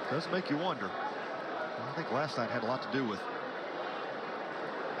 Does make you wonder. I think last night had a lot to do with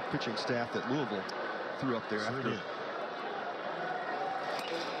the pitching staff that Louisville threw up there after.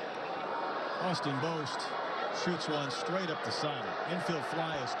 Austin Boast shoots one straight up the side. Infield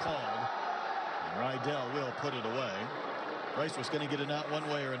fly is called. Rydell will put it away. Rice was going to get it out one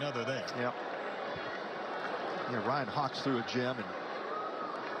way or another there. Yep. Yeah, Ryan Hawks threw a gem, and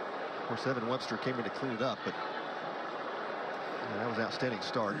of course Evan Webster came in to clean it up, but that was an outstanding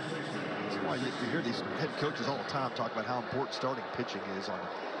start. That's why you hear these head coaches all the time talk about how important starting pitching is. On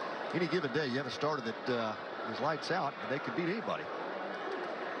any given day, you have a starter that is lights out, and they could beat anybody.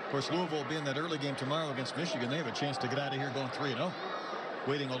 Of course, Louisville will be in that early game tomorrow against Michigan. They have a chance to get out of here going 3-0.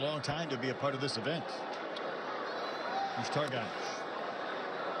 Waiting a long time to be a part of this event. Here's Targash.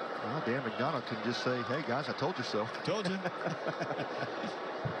 Well, Dan McDonough can just say, hey, guys, I told you so. Told you.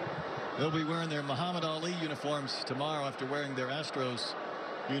 They'll be wearing their Muhammad Ali uniforms tomorrow after wearing their Astros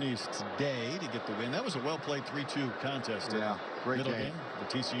unis today to get the win. That was a well-played 3-2 contest. Yeah, great middle game.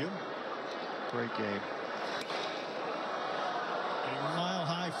 The TCU. Great game. A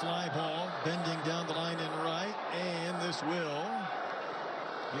mile-high fly ball bending down the line in right, and this will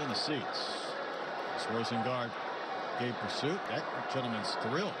be in the seats. This Rosengard gave pursuit. That gentleman's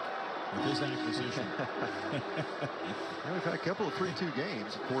thrilled with his acquisition. Now we've had a couple of 3-2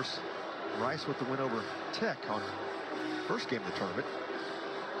 games. Of course, Rice with the win over Tech on first game of the tournament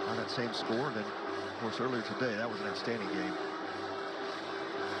on that same score. And then, of course, earlier today, that was an outstanding game.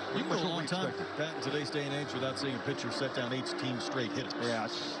 You can go a long time, Pat, in today's day and age without seeing a pitcher set down 8 teams straight hitters. Yeah,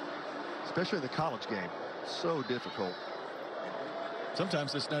 especially in the college game. So difficult.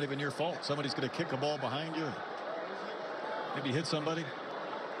 Sometimes it's not even your fault. Somebody's going to kick a ball behind you. Maybe hit somebody.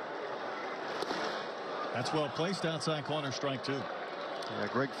 That's well placed outside corner, strike 2. Yeah,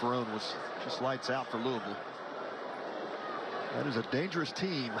 Greg Ferrone was just lights out for Louisville. That is a dangerous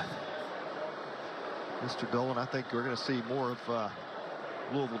team. Mr. Dolan, I think we're going to see more of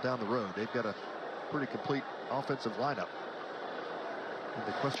Louisville down the road. They've got a pretty complete offensive lineup. And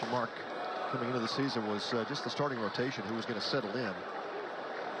the question mark coming into the season was just the starting rotation, who was going to settle in.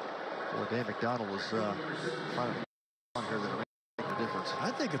 Well, Dan McDonald was finally on here that make the difference.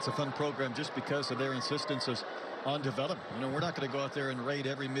 I think it's a fun program just because of their insistence on development. You know, we're not going to go out there and raid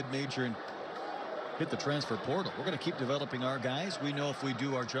every mid-major and hit the transfer portal. We're going to keep developing our guys. We know if we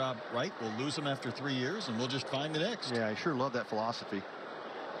do our job right, we'll lose them after 3 years, and we'll just find the next. Yeah, I sure love that philosophy.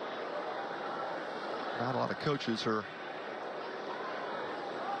 Not a lot of coaches are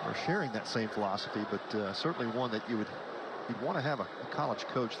sharing that same philosophy, but certainly one that you'd want to have a college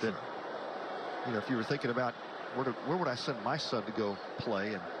coach that, you know, if you were thinking about where would I send my son to go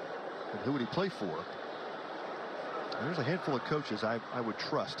play and who would he play for? And there's a handful of coaches I would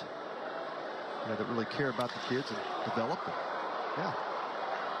trust, you know, that really care about the kids and develop them. Yeah.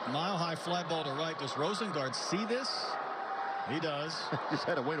 Mile high fly ball to right. Does Rosengard see this? He does. Just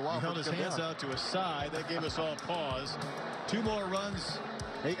had to wait a while. He held his hands out to his side. That gave us all pause. 2 more runs.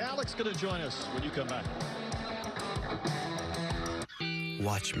 Hey, Alex going to join us when you come back.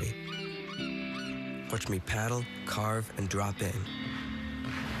 Watch me. Watch me paddle, carve, and drop in.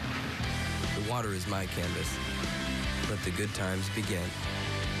 The water is my canvas. Let the good times begin.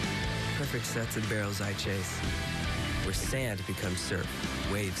 Perfect sets and barrels I chase. Where sand becomes surf,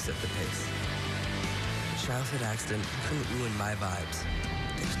 waves set the pace. Childhood accident couldn't ruin my vibes.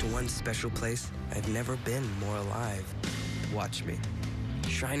 Thanks to one special place, I've never been more alive. Watch me.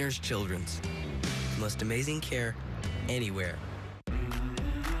 Shriners Children's. The most amazing care anywhere.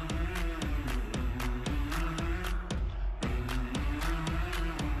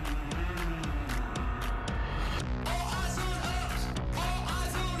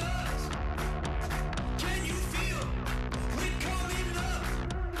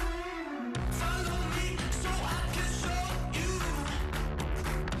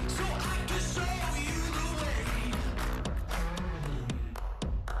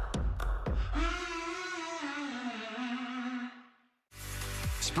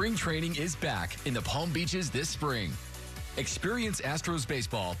 Spring training is back in the Palm Beaches this spring. Experience Astros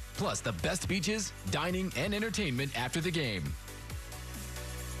baseball, plus the best beaches, dining, and entertainment after the game.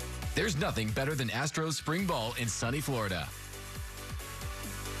 There's nothing better than Astros spring ball in sunny Florida.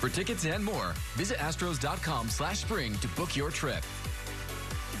 For tickets and more, visit astros.com/spring to book your trip.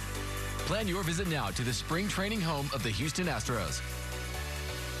 Plan your visit now to the spring training home of the Houston Astros,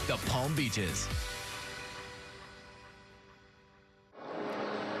 the Palm Beaches.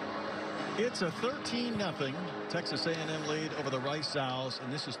 It's a 13-0 Texas A&M lead over the Rice Owls,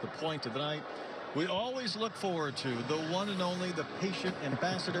 and this is the point of the night we always look forward to. The one and only, the patient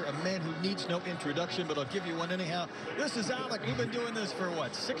ambassador, a man who needs no introduction, but I'll give you one anyhow. This is Alec. We've been doing this for,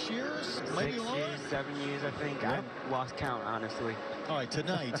 what, 6 years? Maybe 6 years, 7 years, I think. Yep. I've lost count, honestly. All right,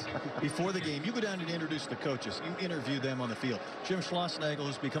 tonight, before the game, you go down and introduce the coaches. You interview them on the field. Jim Schlossnagle,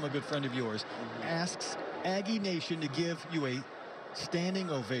 who's become a good friend of yours, asks Aggie Nation to give you a standing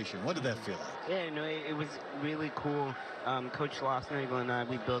ovation. What did that feel like? Yeah, you know, it was really cool. Coach Schlossnagle and I,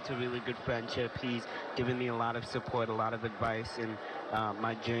 we built a really good friendship. He's given me a lot of support, a lot of advice in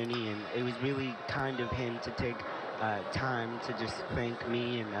my journey, and it was really kind of him to take time to just thank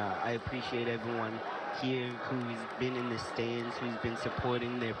me, and I appreciate everyone here who's been in the stands, who's been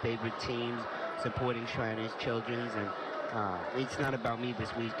supporting their favorite teams, supporting Shriners Children's, and it's not about me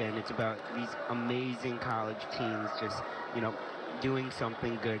this weekend. It's about these amazing college teams just, you know, doing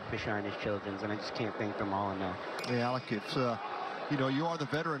something good for Shriners Children's, and I just can't thank them all enough. Yeah, Alec, it's, you know, you are the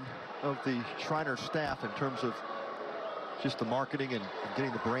veteran of the Shriners staff in terms of just the marketing and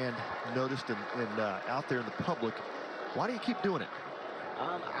getting the brand noticed and out there in the public. Why do you keep doing it?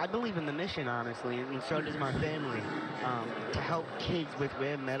 I believe in the mission, honestly, and so does my family. To help kids with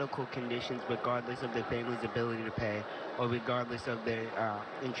rare medical conditions, regardless of their family's ability to pay, or regardless of their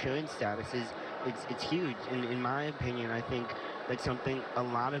insurance statuses, it's huge. And in my opinion, I think that's something a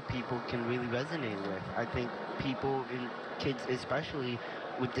lot of people can really resonate with. I think people, and kids especially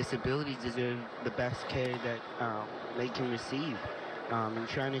with disabilities, deserve the best care that they can receive. And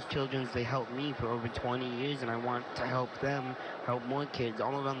Shriners Children's, they helped me for over 20 years, and I want to help them help more kids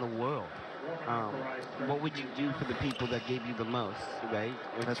all around the world. What would you do for the people that gave you the most, right?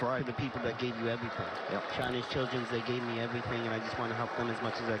 That's right. For the people that gave you everything. Yep. Shriners Children's, they gave me everything, and I just want to help them as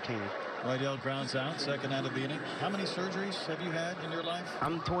much as I can. Rydell grounds out, second out of the inning. How many surgeries have you had in your life?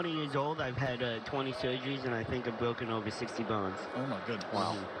 I'm 20 years old. I've had 20 surgeries, and I think I've broken over 60 bones. Oh, my goodness.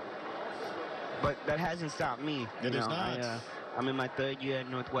 Wow. But that hasn't stopped me. It is not. I'm in my 3rd year at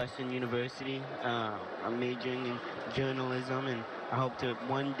Northwestern University. I'm majoring in journalism, and I hope to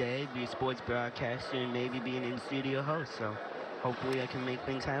one day be a sports broadcaster and maybe be an in-studio host. So hopefully I can make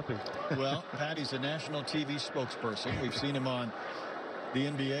things happen. Well, Patty's a national TV spokesperson. We've seen him on the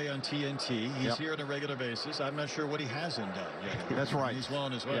NBA on TNT. He's here on a regular basis. I'm not sure what he hasn't done yet. That's right. He's well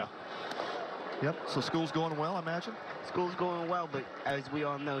on his way. Yeah. Yep. So school's going well, I imagine? School's going well, but as we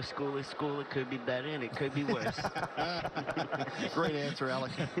all know, school is school. It could be better and it could be worse. Great answer,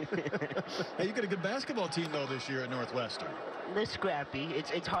 Alex. Hey, you got a good basketball team, though, this year at Northwestern. They're scrappy.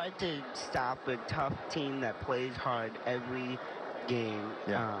 It's hard to stop a tough team that plays hard every game.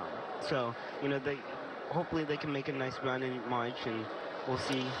 Yeah. So, you know, hopefully they can make a nice run in March, and we'll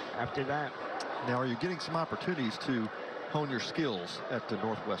see after that. Now, are you getting some opportunities to hone your skills at the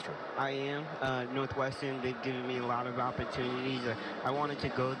Northwestern? I am. Northwestern, they've given me a lot of opportunities. I wanted to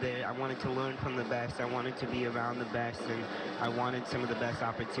go there. I wanted to learn from the best. I wanted to be around the best, and I wanted some of the best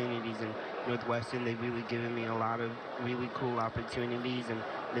opportunities. And Northwestern, they've really given me a lot of really cool opportunities. And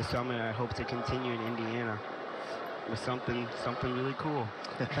this summer, I hope to continue in Indiana with something really cool.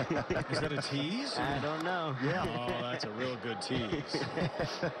 Is that a tease? I don't know. Yeah. Oh, that's a real good tease.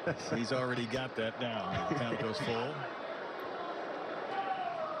 He's already got that down. The count goes full.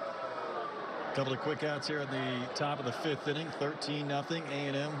 Couple of quick outs here at the top of the 5th inning. 13-0.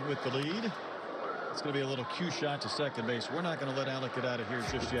 A&M with the lead. It's going to be a little cue shot to second base. We're not going to let Alec get out of here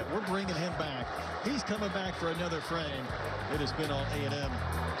just yet. We're bringing him back. He's coming back for another frame. It has been all A&M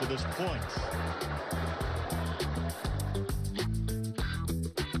to this point.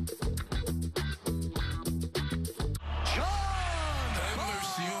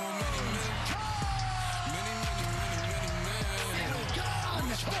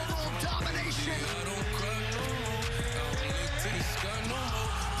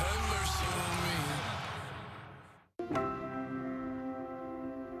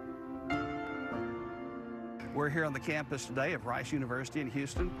 We're here on the campus today of Rice University in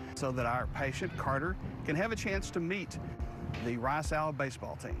Houston so that our patient, Carter, can have a chance to meet the Rice Owl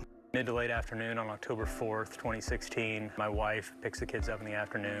baseball team. Mid to late afternoon on October 4th, 2016, my wife picks the kids up in the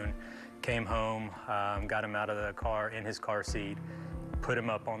afternoon, came home, got him out of the car in his car seat, put him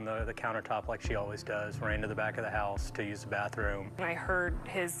up on the countertop like she always does, ran to the back of the house to use the bathroom. I heard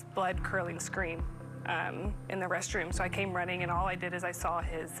his blood-curdling scream in the restroom, so I came running, and all I did is I saw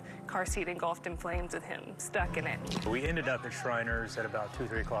his car seat engulfed in flames with him stuck in it. We ended up at Shriners at about 2,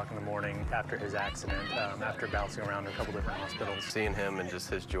 3 o'clock in the morning after his accident, after bouncing around a couple different hospitals. Seeing him and just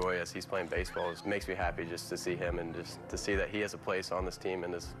his joy as he's playing baseball makes me happy just to see him and just to see that he has a place on this team,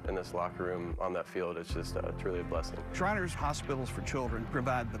 in this locker room, on that field. It's just it's really a blessing. Shriners Hospitals for Children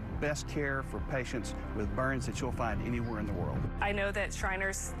provide the best care for patients with burns that you'll find anywhere in the world. I know that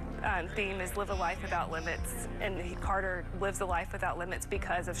Shriners' theme is Live a Life Without Limits, and Carter lives a life without limits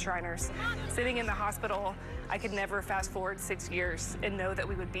because of Shriners. Sitting in the hospital, I could never fast forward 6 years and know that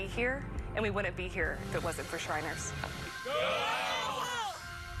we would be here, and we wouldn't be here if it wasn't for Shriners.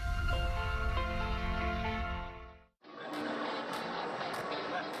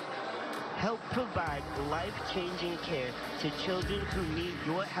 Help provide life-changing care to children who need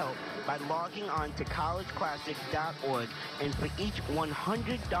your help by logging on to collegeclassic.org, and for each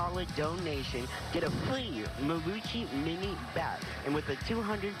 $100 donation, get a free Marucci Mini bat. And with a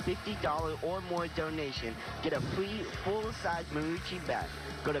 $250 or more donation, get a free full-size Marucci bat.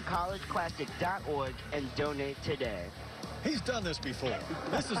 Go to collegeclassic.org and donate today. He's done this before.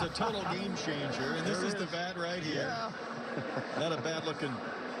 This is a total game changer, and this is the bat right here. Yeah. Not a bad-looking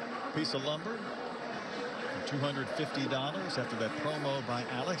piece of lumber. $250 after that promo by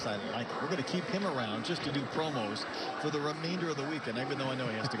Alex. I like it. We're going to keep him around just to do promos for the remainder of the weekend, even though I know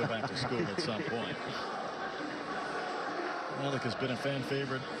he has to go back to school at some point. Alec has been a fan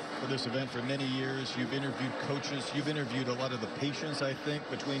favorite for this event for many years. You've interviewed coaches. You've interviewed a lot of the patients, I think,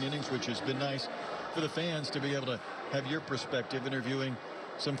 between innings, which has been nice for the fans to be able to have your perspective interviewing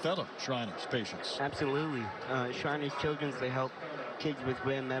some fellow Shriners patients. Absolutely. Shriners Children's, they help kids with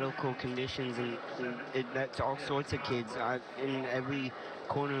rare medical conditions, and that's all sorts of kids in every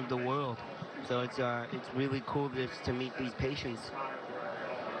corner of the world. So it's really cool to meet these patients.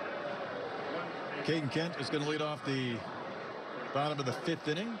 Caden Kent is going to lead off the bottom of the 5th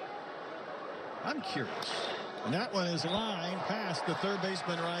inning. I'm curious. And that one is lined past the third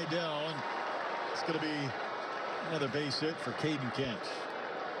baseman, Rydell, and it's going to be another base hit for Caden Kent.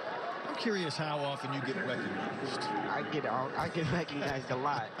 I'm curious how often you get recognized. I get recognized a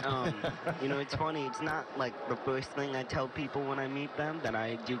lot. You know, it's funny. It's not like the first thing I tell people when I meet them that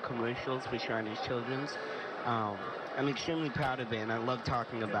I do commercials for Shriners Children's. I'm extremely proud of it, and I love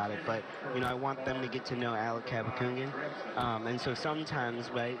talking about it. But I want them to get to know Alec Kabakungan, and so sometimes,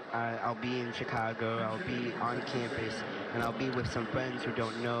 right, I'll be in Chicago, I'll be on campus, and I'll be with some friends who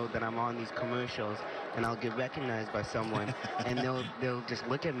don't know that I'm on these commercials, and I'll get recognized by someone, and they'll just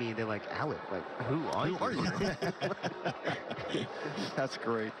look at me. They're like, Alec, like, who are you? That's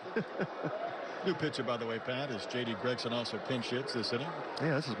great. New pitcher, by the way, Pat, is J.D. Gregson also pinch hits this inning.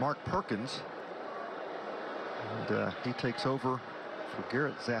 Yeah, this is Mark Perkins. And he takes over for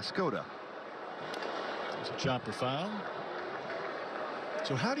Garrett Zascoda. It's a chopper foul.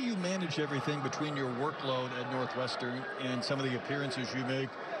 So how do you manage everything between your workload at Northwestern and some of the appearances you make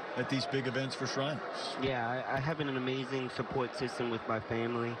at these big events for Shriners? Yeah, I have an amazing support system with my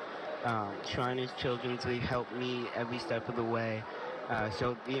family. Shriners Children's, they help me every step of the way.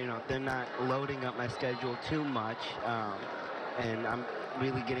 So, they're not loading up my schedule too much. And I'm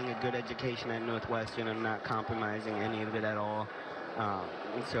really getting a good education at Northwestern. I'm not compromising any of it at all.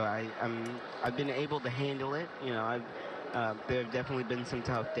 And so I've been able to handle it. There have definitely been some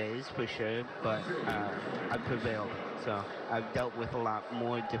tough days for sure, but I've prevailed. So I've dealt with a lot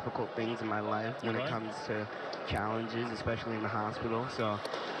more difficult things in my life when it comes to challenges, especially in the hospital. So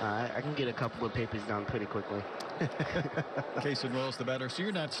I can get a couple of papers done pretty quickly. Kason Wells, the batter. So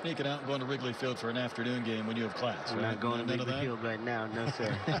you're not sneaking out and going to Wrigley Field for an afternoon game when you have class, I'm right? not going to Wrigley Field right now, no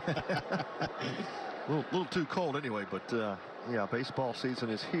sir. A little too cold anyway, but yeah, baseball season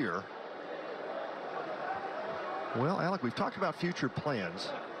is here. Well, Alec, we've talked about future plans.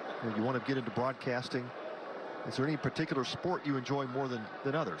 You want to get into broadcasting. Is there any particular sport you enjoy more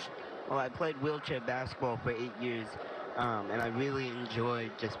than others? Well, I played wheelchair basketball for 8 years, and I really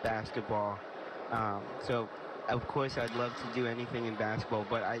enjoyed just basketball. So, of course, I'd love to do anything in basketball,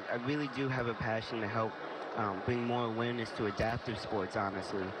 but I really do have a passion to help bring more awareness to adaptive sports,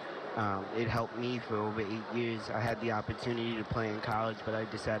 honestly. It helped me for over 8 years. I had the opportunity to play in college, but I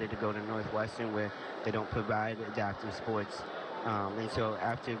decided to go to Northwestern where they don't provide adaptive sports. And so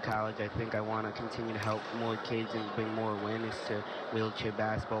after college, I think I want to continue to help more kids and bring more awareness to wheelchair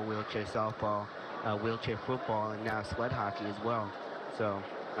basketball, wheelchair softball, wheelchair football, and now sled hockey as well. So,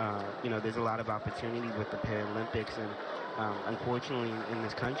 there's a lot of opportunity with the Paralympics, and unfortunately in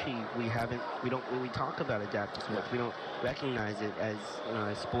this country we don't really talk about adaptive sports. We don't recognize it as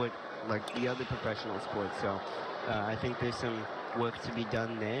a sport like the other professional sports. So I think there's some work to be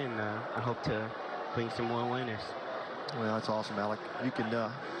done there, and I hope to bring some more awareness. Well, that's awesome, Alec. You can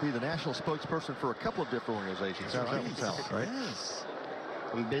be the national spokesperson for a couple of different organizations. That's right. Right? Yes.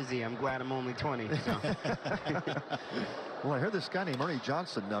 I'm busy. I'm glad I'm only 20. So. Well, I heard this guy named Ernie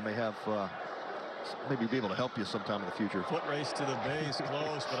Johnson may have maybe be able to help you sometime in the future. Foot race to the base,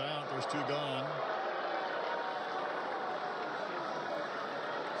 close, but out. There's two gone.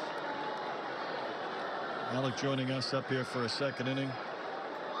 Alec joining us up here for a second inning.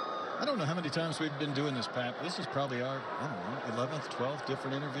 I don't know how many times we've been doing this, Pat. This is probably our, 11th, 12th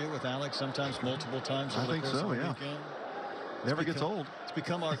different interview with Alec, sometimes multiple times over the course of the weekend. Never gets old. It's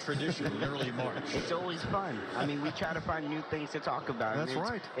become our tradition in early March. It's always fun. I mean, we try to find new things to talk about. That's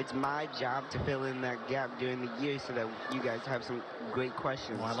right. It's my job to fill in that gap during the year so that you guys have some great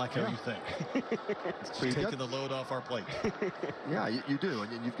questions. Well, I like how you think. It's taking the load off our plate. Yeah, you do.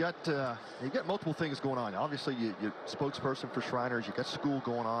 And you've got multiple things going on. Obviously, you're spokesperson for Shriners. You've got school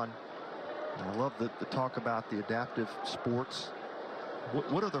going on. And I love the talk about the adaptive sports.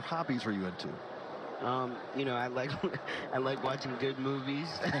 What other hobbies are you into? I like watching good movies.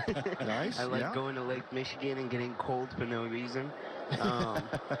 Nice. I like going to Lake Michigan and getting cold for no reason. I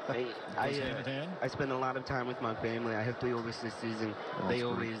spend a lot of time with my family. I have 3 older sisters, and they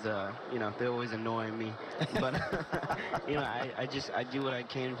always, they're always annoying me. But I do what I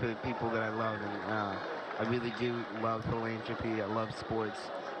can for the people that I love, and I really do love philanthropy. I love sports.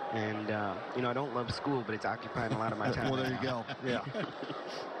 And, I don't love school, but it's occupying a lot of my time. Well, there you go. Yeah.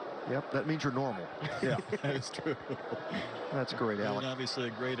 Yep, that means you're normal. Yeah, that's true. That's great, Alec. And obviously a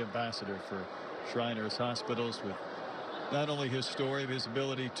great ambassador for Shriners Hospitals with not only his story, but his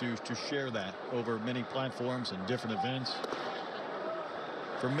ability to share that over many platforms and different events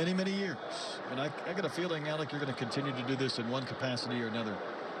for many, many years. And I got a feeling, Alec, you're going to continue to do this in one capacity or another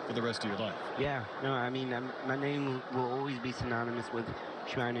for the rest of your life. Yeah, no, I mean, my name will always be synonymous with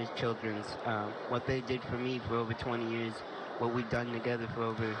Shriners Children's. What they did for me for over 20 years, what we've done together for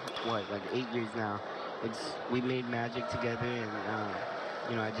over, 8 years now. We made magic together, and,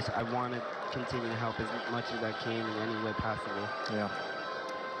 I want to continue to help as much as I can in any way possible. Yeah.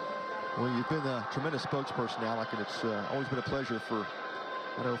 Well, you've been a tremendous spokesperson, Alec, and it's always been a pleasure for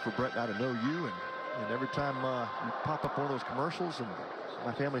Brett and I to know you and And every time you pop up one of those commercials, and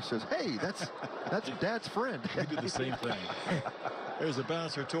my family says, "Hey, that's Dad's friend." We do the same thing. There's a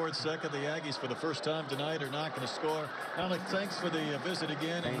bouncer towards second. The Aggies, for the first time tonight, are not going to score. Alec, thanks for the visit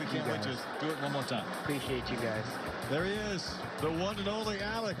again, and we can't wait to do it one more time. Appreciate you guys. There he is, the one and only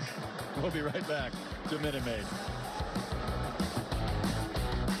Alec. We'll be right back to Minute Maid.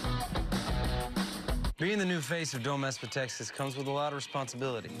 Being the new face of Don't Mess with Texas comes with a lot of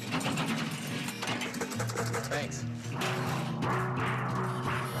responsibility. Thanks.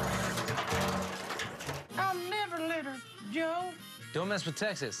 I'll never litter, Joe. Don't mess with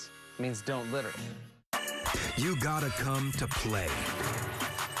Texas means don't litter. You gotta come to play.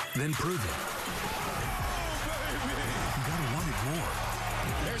 Then prove it. You gotta want it more.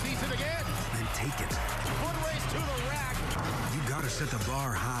 There's Eason again. Then take it. Foot race to the rack. You gotta set the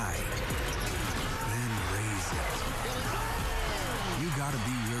bar high. Then raise it. You gotta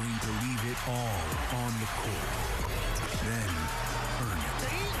be willing to leave it all on the court. Then earn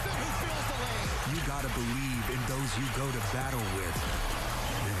it. Eason who fills the lane. You gotta believe in those you go to battle with.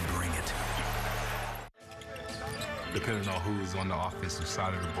 Then bring it. Depending on who's on the offensive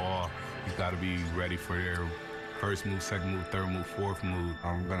side of the ball, you got to be ready for their first move, second move, third move, fourth move.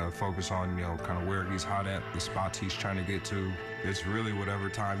 I'm going to focus on, kind of where he's hot at, the spots he's trying to get to. It's really whatever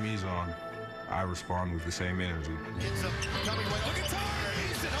time he's on, I respond with the same energy. Ends up coming away. Look at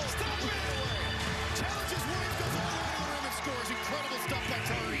Tari. Eason, stop it away. Challenges Williams, goes all the way over him and scores. Incredible stuff by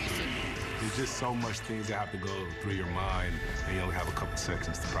Tari Eason. There's just so much things that have to go through your mind, and you only have a couple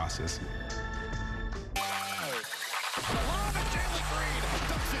seconds to process it. Jalen Green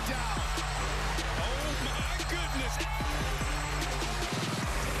dumps it down. Oh, my goodness.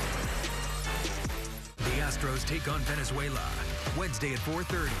 The Astros take on Venezuela Wednesday at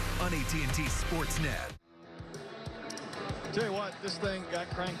 4:30 on AT&T Sportsnet. Tell you what, this thing got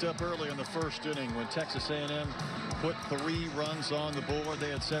cranked up early in the first inning when Texas A&M put 3 runs on the board. They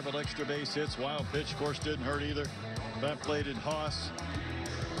had several extra base hits. Wild pitch, of course, didn't hurt either. That plated Haas.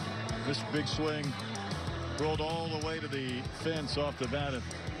 This big swing rolled all the way to the fence off the bat of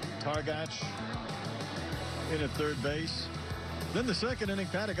Targach in at third base. Then the second inning,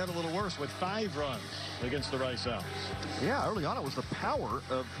 Pat, it got a little worse with 5 runs against the Rice Owls. Yeah, early on it was the power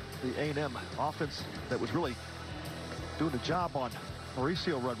of the A&M offense that was really doing the job on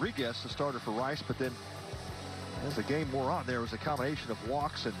Mauricio Rodriguez, the starter for Rice. But then as the game wore on, there was a combination of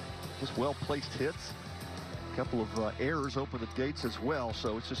walks and just well-placed hits. A couple of errors opened the gates as well.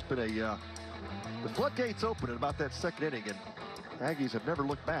 So it's just been a the floodgates open at about that second inning, and Aggies have never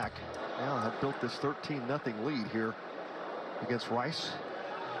looked back. Now have built this 13-0 lead here against Rice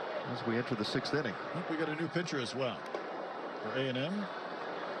as we enter the 6th inning. I think we got a new pitcher as well for A&M.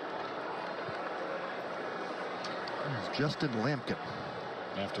 It's Justin Lampkin.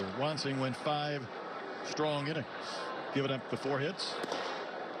 After Wansing went 5 strong innings, giving up the 4 hits.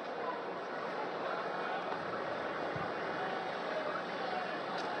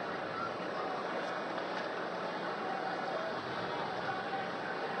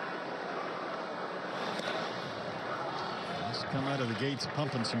 Come out of the gates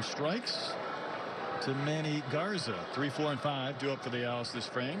pumping some strikes to Manny Garza. 3, 4, and 5 due up for the Owls this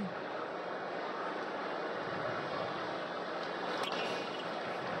frame.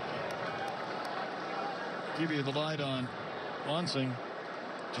 Give you the light on Wansing.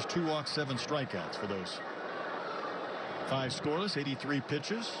 Just 2 walks, 7 strikeouts for those 5 scoreless, 83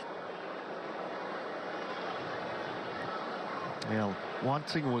 pitches. Yeah,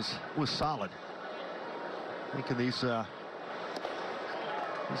 Wansing was solid. I think in these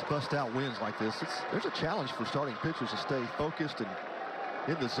bust-out wins like this, there's a challenge for starting pitchers to stay focused and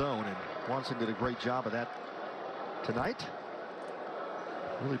in the zone, and Wansing did a great job of that tonight.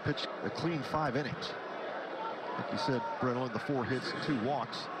 Really pitched a clean 5 innings. Like you said, Brett, only the 4 hits and 2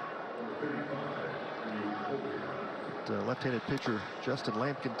 walks. Left-handed pitcher Justin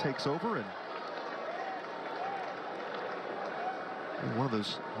Lampkin takes over, and one of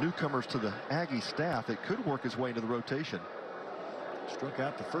those newcomers to the Aggie staff that could work his way into the rotation. Struck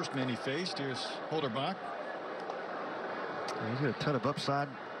out the first man he faced. Here's Holderbach. He's got a ton of upside.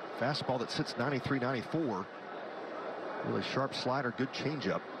 Fastball that sits 93, 94. Really sharp slider, good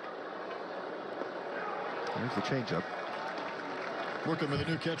changeup. There's the changeup. Working with a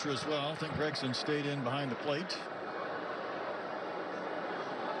new catcher as well. I think Gregson stayed in behind the plate.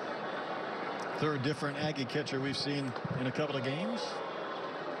 3rd different Aggie catcher we've seen in a couple of games.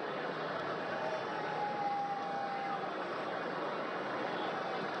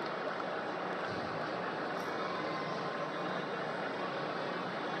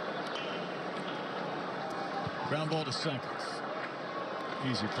 Ground ball to second.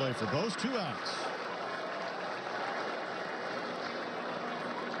 Easy play for Bose. 2 outs.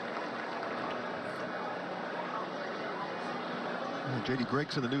 J.D.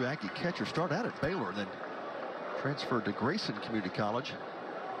 Gregson, the new Aggie catcher, started out at Baylor, then transferred to Grayson Community College.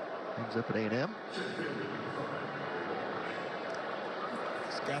 Ends up at A&M.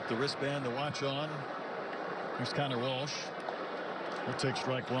 He's got the wristband to watch on. Here's Connor Walsh. He'll take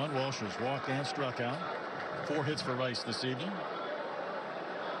strike one. Walsh has walked and struck out. 4 hits for Rice this evening.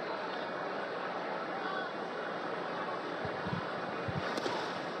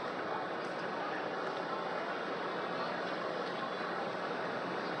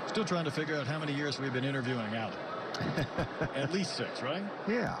 Still trying to figure out how many years we've been interviewing Allen. At least 6, right?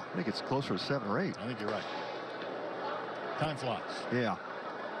 Yeah, I think it's closer to 7 or 8. I think you're right. Time flies. Yeah.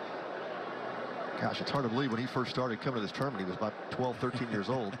 Gosh, it's hard to believe when he first started coming to this tournament, he was about 12, 13 years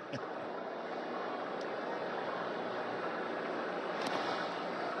old.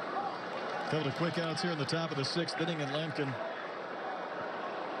 Couple of quick outs here in the top of the 6th inning, and Lampkin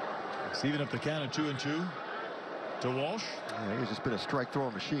even up the count at 2-2 to Walsh. Yeah, he's just been a strike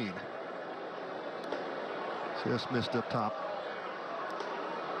throwing machine. Just missed up top.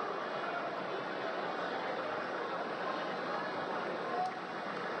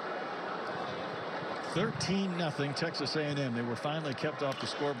 (13-0) Texas A&M. They were finally kept off the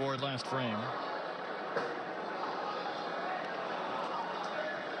scoreboard last frame.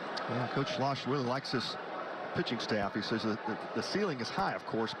 Yeah, Coach Schloss really likes his pitching staff. He says that the ceiling is high, of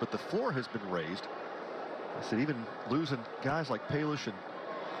course, but the floor has been raised. I said even losing guys like Palish and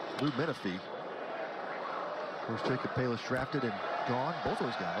Lou Menifee. Of course, Jacob Palish drafted and gone, both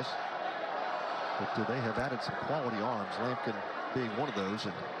those guys. But they have added some quality arms, Lampkin being one of those.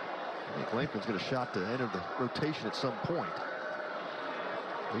 And I think Lampkin's got a shot to enter the rotation at some point.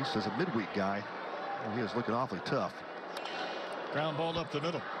 At least as a midweek guy, he is looking awfully tough. Ground ball up the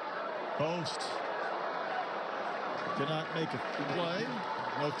middle. Post. Cannot make a play.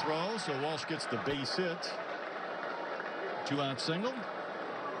 No throw, so Walsh gets the base hit. 2-out single.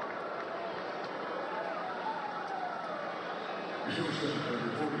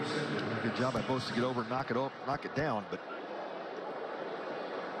 Good job by Bose to get over and knock it down, but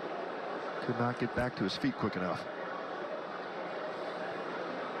could not get back to his feet quick enough.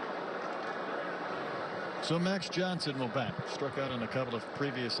 So Max Johnson will bat. Struck out on a couple of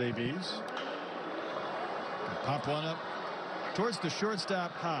previous ABs. Pop one up towards the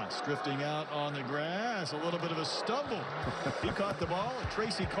shortstop. Haas drifting out on the grass. A little bit of a stumble. He caught the ball, and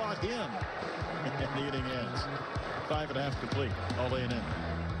Tracy caught him. And the inning ends. 5.5 complete. All A&M.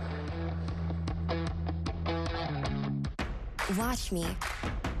 Watch me.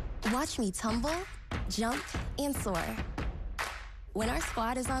 Watch me tumble, jump, and soar. When our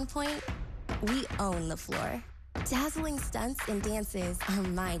squad is on point, we own the floor. Dazzling stunts and dances are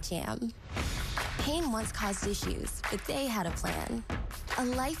my jam. Pain once caused issues, but they had a plan. A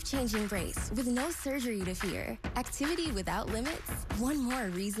life-changing brace with no surgery to fear. Activity without limits, one more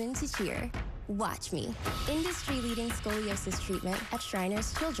reason to cheer. Watch me. Industry-leading scoliosis treatment at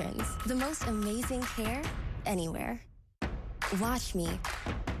Shriners Children's. The most amazing care anywhere. Watch me.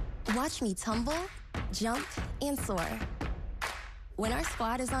 Watch me tumble, jump, and soar. When our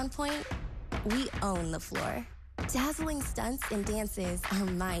squad is on point, we own the floor. Dazzling stunts and dances are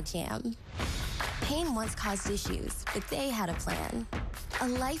my jam. Pain once caused issues, but they had a plan. A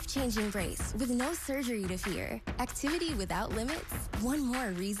life-changing brace with no surgery to fear. Activity without limits, one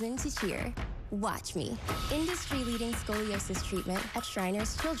more reason to cheer. Watch me. Industry-leading scoliosis treatment at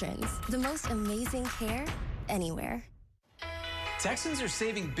Shriners Children's. The most amazing care anywhere. Texans are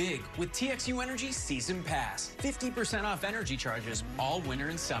saving big with TXU Energy Season Pass. 50% off energy charges all winter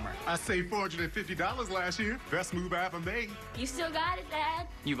and summer. I saved $450 last year. Best move I ever made. You still got it, Dad.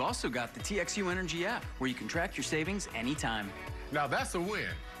 You've also got the TXU Energy app, where you can track your savings anytime. Now that's a win.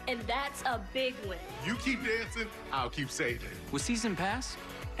 And that's a big win. You keep dancing, I'll keep saving. With Season Pass,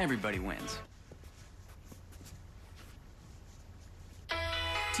 everybody wins.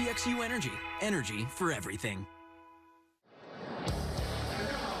 TXU Energy. Energy for everything.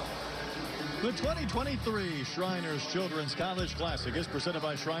 The 2023 Shriners Children's College Classic is presented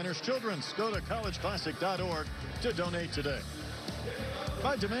by Shriners Children's. Go to collegeclassic.org to donate today.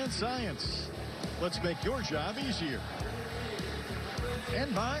 By Demand Science. Let's make your job easier.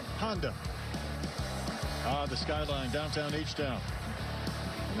 And by Honda. The Skyline, downtown H-Town.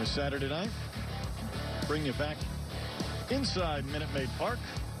 And this Saturday night, bring you back inside Minute Maid Park.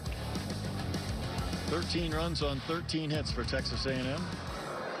 13 runs on 13 hits for Texas A&M.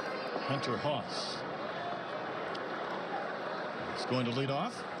 Hunter Haas is going to lead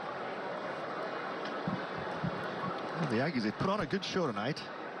off. The Aggies, they put on a good show tonight.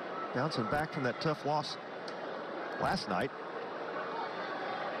 Bouncing back from that tough loss last night.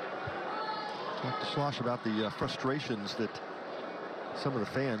 Talked to Schloss about the frustrations that some of the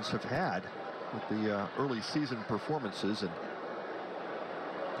fans have had with the early season performances. And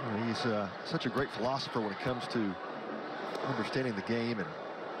he's such a great philosopher when it comes to understanding the game and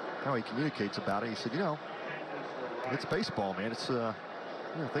how he communicates about it. He said, it's baseball, man. It's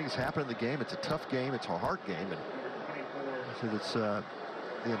things happen in the game. It's a tough game. It's a hard game. And he said it's the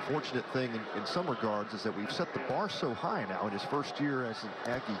unfortunate thing in some regards is that we've set the bar so high now in his first year as an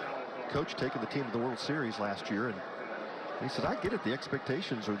Aggie coach, taking the team to the World Series last year. And he said, I get it. The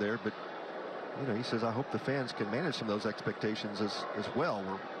expectations are there, but he says, I hope the fans can manage some of those expectations as well.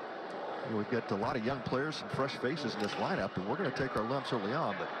 We've got a lot of young players, some fresh faces in this lineup, and we're going to take our lumps early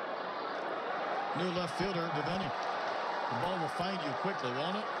on. But new left fielder, Devaney. The ball will find you quickly,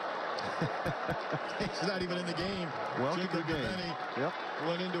 won't it? He's not even in the game. Welcome to the game. Yep.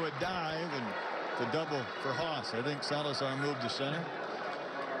 Went into a dive and the double for Haas. I think Salazar moved to center.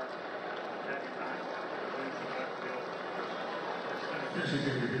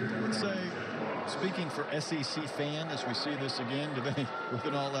 Let's say, speaking for SEC fan, as we see this again, Devaney with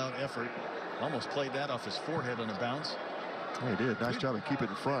an all-out effort, almost played that off his forehead on a bounce. Yeah, he did. Nice job of keeping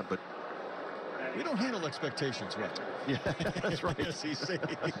it in front, but we don't handle expectations well. Yeah, that's right. SEC.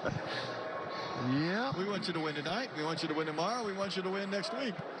 Yeah. We want you to win tonight. We want you to win tomorrow. We want you to win next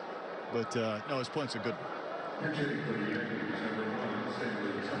week. But no, his point's a good one.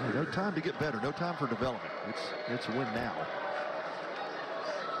 No time to get better. No time for development. It's a win now.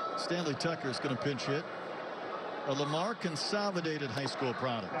 Stanley Tucker is going to pinch hit. A Lamar Consolidated High School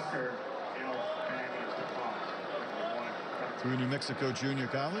product. Through New Mexico Junior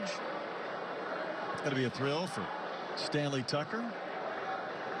College. It's going to be a thrill for Stanley Tucker.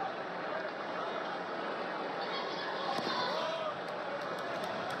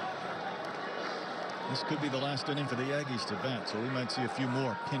 This could be the last inning for the Aggies to bat, so we might see a few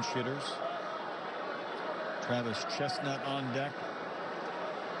more pinch hitters. Travis Chestnut on deck.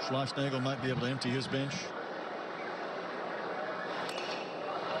 Schlossnagle might be able to empty his bench.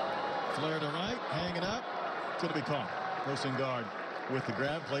 Flare to right, hanging up. It's going to be caught. Person guard with the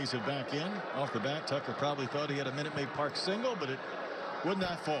grab, plays it back in. Off the bat, Tucker probably thought he had a Minute Maid Park single, but it would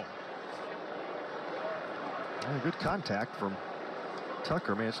not fall. Good contact from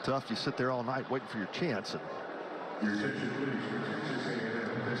Tucker. Man, it's tough. You sit there all night waiting for your chance, and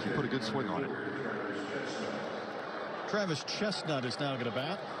you put a good swing on it. Travis Chestnut is now going to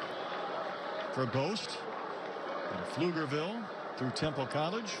bat for Boast at Pflugerville through Temple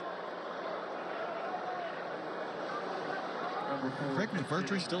College. Craig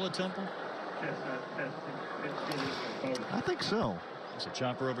McMurtry still at Temple? I think so. There's a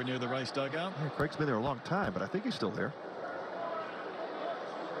chopper over near the Rice dugout. Yeah, Craig's been there a long time, but I think he's still there.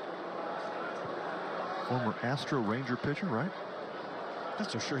 Former Astro Ranger pitcher, right?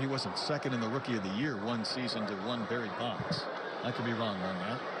 Not so sure he wasn't second in the Rookie of the Year one season to one Barry Bonds. I could be wrong on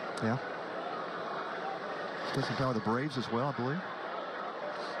that. Yeah. Spent some time with the Braves as well, I believe.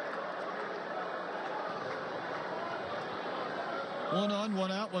 One on,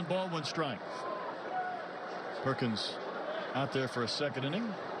 one out, one ball, one strike. Perkins out there for a second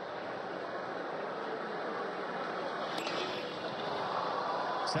inning.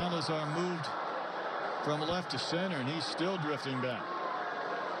 Salazar moved from left to center, and he's still drifting back.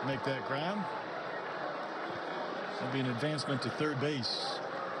 Make that grab. That'll be an advancement to third base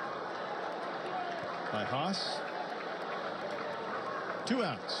by Haas. 2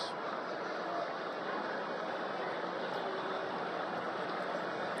 outs.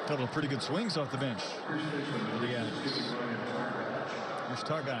 Couple of pretty good swings off the bench for the Aggies. Here's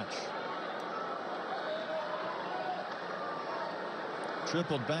Targach.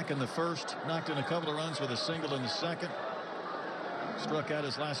 Tripled back in the first, knocked in a couple of runs with a single in the second. Struck out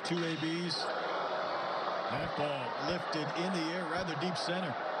his last 2 ABs. That ball lifted in the air, rather deep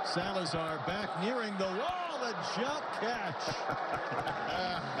center. Salazar back nearing the wall, a jump catch.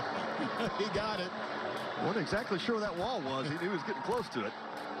 He got it. Wasn't exactly sure where that wall was. He knew he was getting close to it.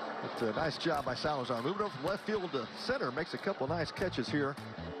 But a nice job by Salazar. Moving over from left field to center, makes a couple of nice catches here.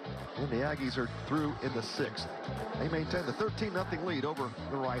 And the Aggies are through in the 6th. They maintain the 13-0 lead over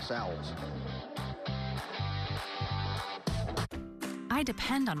the Rice Owls. I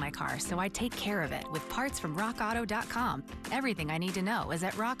depend on my car, so I take care of it with parts from RockAuto.com. Everything I need to know is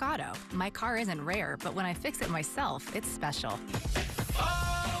at Rock Auto. My car isn't rare, but when I fix it myself, it's special.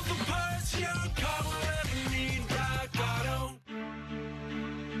 All the parts your car will ever need, Rock Auto.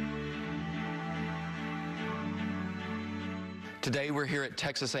 Today we're here at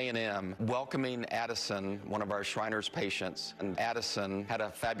Texas A&M welcoming Addison, one of our Shriners patients. And Addison had a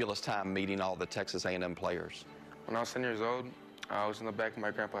fabulous time meeting all the Texas A&M players. When I was 10 years old, I was in the back of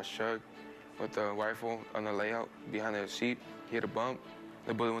my grandpa's truck with the rifle on the layout behind the seat. He had a bump.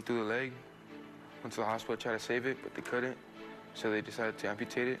 The bullet went through the leg. Went to the hospital, tried to save it, but they couldn't. So they decided to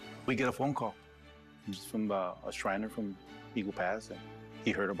amputate it. We get a phone call from a Shriner from Eagle Pass, and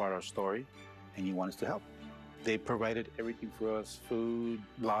he heard about our story, and he wanted to help. They provided everything for us, food,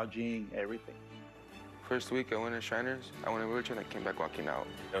 lodging, everything. First week I went to Shriners, I went in a wheelchair, and I came back walking out.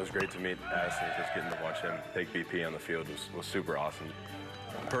 It was great to meet Addison. Just getting to watch him take BP on the field was super awesome.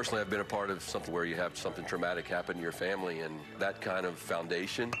 Personally, I've been a part of something where you have something traumatic happen in your family, and that kind of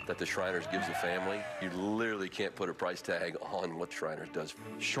foundation that the Shriners gives the family, you literally can't put a price tag on what Shriners does.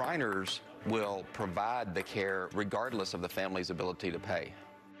 Shriners will provide the care regardless of the family's ability to pay.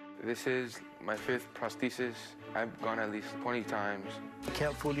 This is my 5th prosthesis. I've gone at least 20 times. I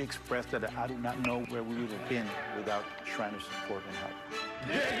can't fully express that I do not know where we would have been without Shriners' support and help.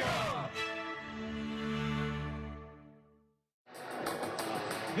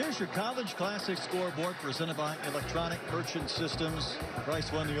 Here's your College Classic scoreboard presented by Electronic Merchant Systems.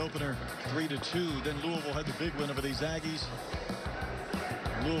 Rice won the opener 3-2. Then Louisville had the big win over these Aggies.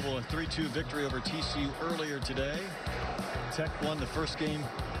 Louisville a 3-2 victory over TCU earlier today. Tech won the first game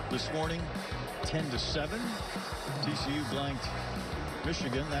this morning 10-7. TCU blanked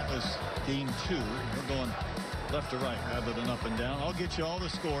Michigan. That was game 2. We're going left to right rather than up and down. I'll get you all the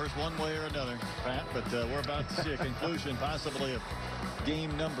scores one way or another, Pat, but we're about to see a conclusion possibly of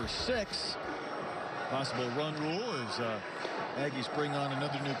game number 6. Possible run rule as Aggies bring on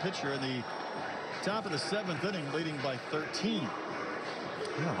another new pitcher in the top of the 7th inning, leading by 13.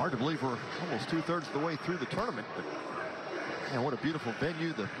 Yeah, hard to believe we're almost 2/3 of the way through the tournament, but man, what a beautiful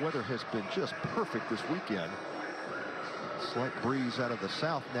venue. The weather has been just perfect this weekend. Slight breeze out of the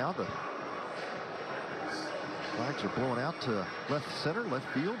south now. The flags are blowing out to left center, left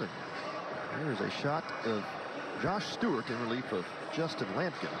field, and there's a shot of Josh Stewart in relief of Justin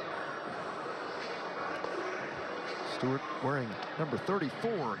Lampkin. Stewart wearing number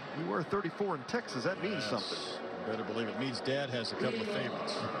 34. You wear 34 in Texas. That means something. Better believe it means Dad has a couple of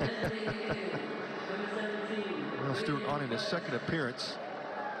favorites. Well, Stewart on in his 2nd appearance.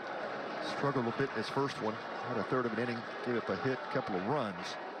 Struggled a bit in his first one. Had a 1/3 of an inning. Gave up a hit, a couple of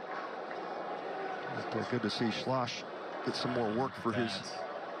runs. But, good to see Schloss get some more work for his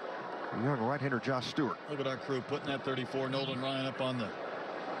young right-hander Josh Stewart. Look at our crew putting that 34. Nolan Ryan up on the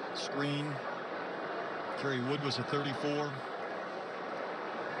screen. Kerry Wood was a 34.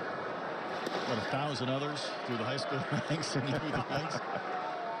 About 1,000 others through the high school ranks and youth ranks.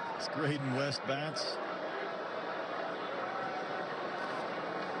 It's Graydon West bats.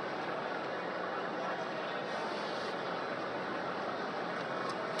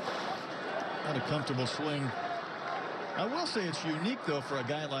 Not a comfortable swing. I will say it's unique, though, for a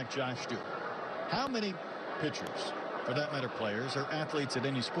guy like Josh Stewart. How many pitchers, for that matter players, or athletes at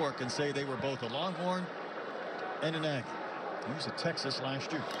any sport can say they were both a Longhorn and an Aggie? He was at Texas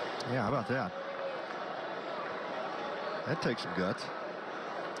last year. Yeah, how about that? That takes some guts.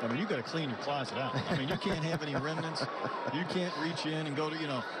 I mean, you got to clean your closet out. I mean, you can't have any remnants. You can't reach in and go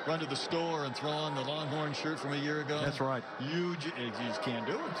to, run to the store and throw on the Longhorn shirt from a year ago. That's right. You just can't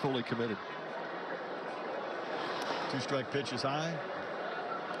do it. Fully committed. 2-strike pitch is high.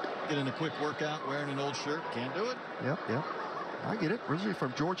 Get in a quick workout wearing an old shirt. Can't do it. Yep. I get it. Originally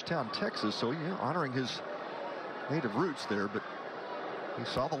from Georgetown, Texas, so honoring his native roots there, but he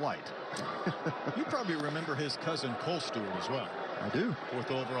saw the light. You probably remember his cousin Cole Stewart as well. I do.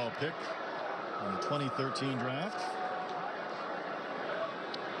 4th overall pick in the 2013 draft.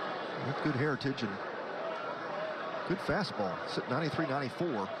 With good heritage and good fastball.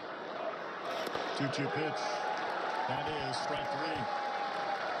 93-94. 2-2 pitch. That is strike 3.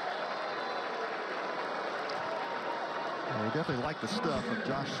 Well, we definitely like the stuff of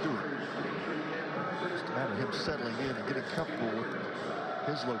Josh Stewart. Just a matter of him settling in and getting comfortable with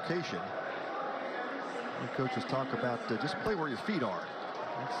his location. The coaches talk about just play where your feet are.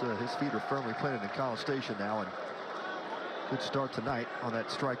 His feet are firmly planted in College Station now, and good start tonight on that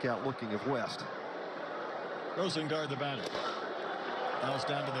strikeout looking of West. Rosengard the batter. Now it's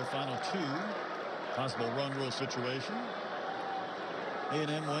down to their final 2. Possible run rule situation.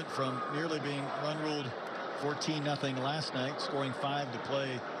 A&M went from nearly being run ruled 14-0 last night, scoring 5 to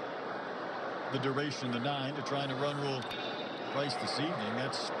play the duration of the 9, to trying to run rule Rice this evening.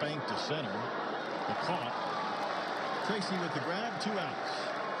 That's spanked to center. The caught. Tracy with the grab, 2 outs.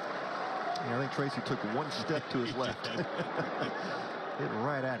 Yeah, I think Tracy took one step to his left. Hit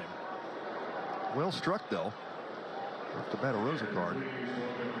right at him. Well struck, though. Off the bat of Rosengard.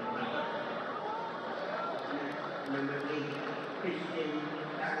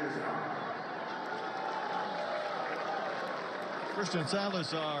 Christian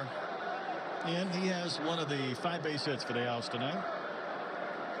Salazar in. He has one of the 5 base hits for the Owls tonight.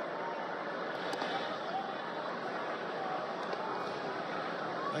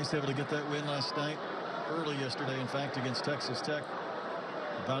 Nice able to get that win last night. Early yesterday, in fact, against Texas Tech.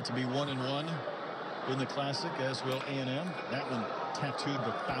 About to be 1-1 in the Classic, as will A&M. That one tattooed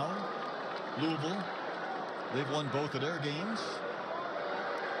with foul. Louisville, they've won both of their games.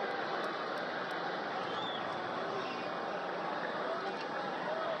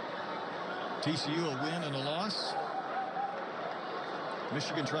 TCU a win and a loss.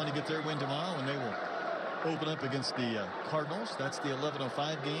 Michigan trying to get their win tomorrow, and they will open up against the Cardinals. That's the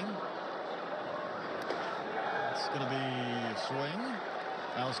 11:05 game. It's going to be a swing.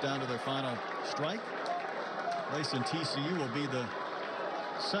 Owls down to their final strike. Rice and TCU will be the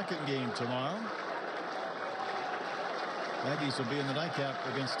second game tomorrow. Aggies will be in the nightcap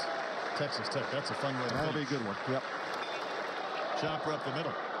against Texas Tech. That's a fun way to That'll be a good one. Yep. Chopper up the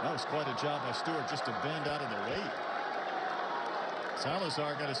middle. That was quite a job by Stewart just to bend out of the way.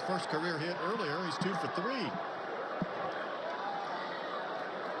 Salazar got his first career hit earlier. He's 2 for 3.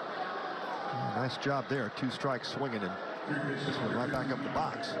 Nice job there. 2 strikes swinging, and this one right back up the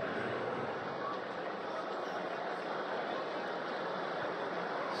box.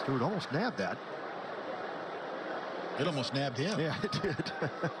 Stewart almost nabbed that. It almost nabbed him. Yeah, it did.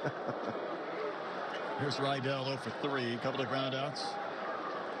 Here's Rydell 0 for 3. A couple of ground outs.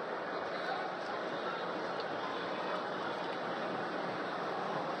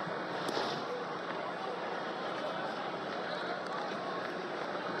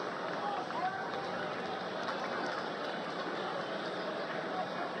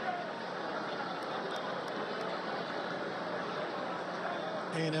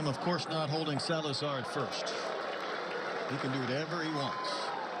 A&M, of course, not holding Salazar at first. He can do whatever he wants.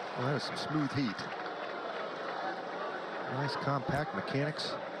 Well, that is some smooth heat. Nice compact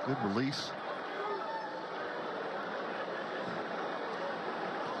mechanics. Good release.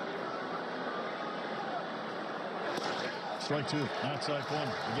 Strike 2. Outside one.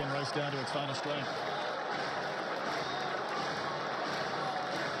 Again, Rice down to its final strike.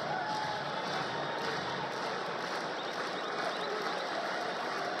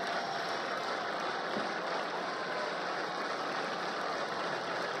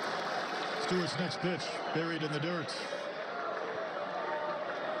 Stewart's next pitch buried in the dirt.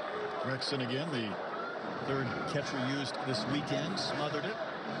 Rexon again, the third catcher used this weekend, smothered it.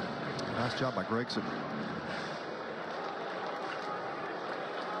 Nice job by Gregson.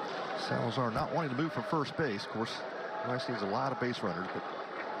 Salazar not wanting to move from first base. Of course, Rice needs a lot of base runners, but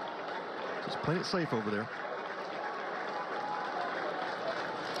just playing it safe over there.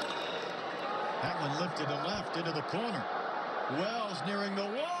 That one lifted to left into the corner. Wells nearing the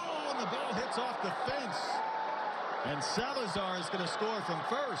wall, and the ball hits off the fence. And Salazar is going to score from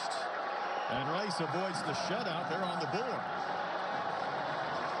first. And Rice avoids the shutout. They're on the board.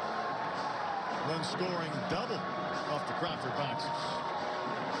 Run scoring double off the Crawford boxes.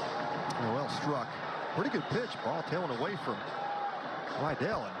 Well struck. Pretty good pitch. Ball tailing away from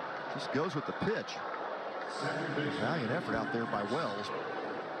Rydell, and just goes with the pitch. Valiant effort out there by Wells.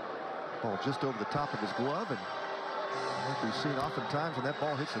 Ball just over the top of his glove, and like we've seen oftentimes when that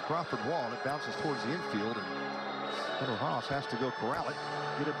ball hits the Crawford wall, it bounces towards the infield, and Henry Haas has to go corral it,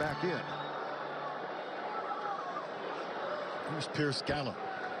 get it back in. Here's Pierce Gallo.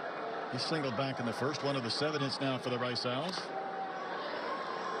 He singled back in the first. One of the 7 hits now for the Rice Owls.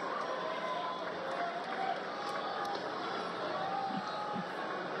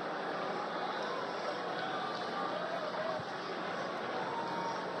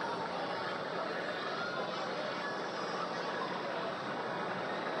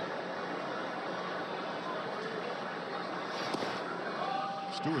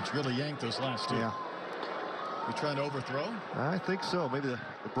 Stewart's really yanked those last 2. Yeah. You trying to overthrow? I think so. Maybe the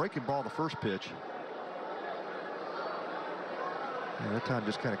breaking ball, the first pitch. And that time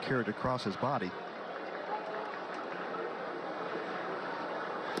just kind of carried across his body.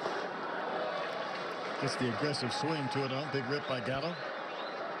 Gets the aggressive swing to it on. Big rip by Gallo.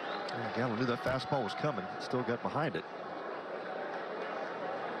 Yeah, Gallo knew that fastball was coming. Still got behind it.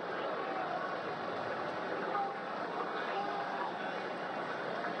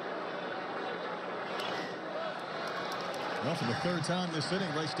 Well, for the 3rd time this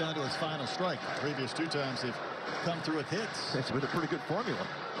inning, Rice down to its final strike. The previous 2 times they've come through with hits. It's been a pretty good formula.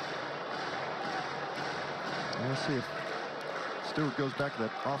 Let's see if Stewart goes back to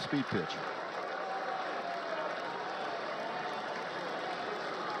that off-speed pitch.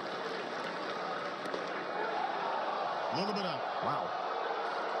 A little bit up. Wow.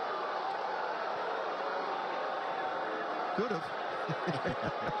 Could have.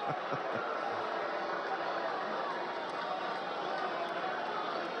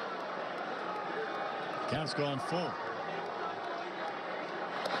 Count's gone full.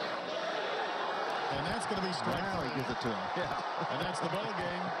 And that's going to be strike. Now he gives it to him. Yeah. And that's the ball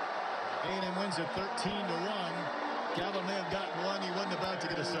game. A&M wins it 13-1. Galvin may have gotten one. He wasn't about to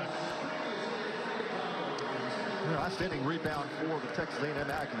get a second. Outstanding rebound for the Texas A&M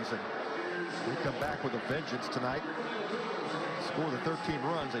Aggies. And they come back with a vengeance tonight. Score the 13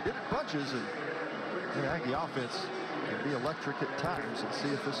 runs. They did it in bunches. And the Aggie offense can be electric at times. And see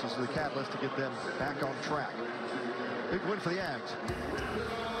if this is the catalyst to get them back on track. Big win for the Ags.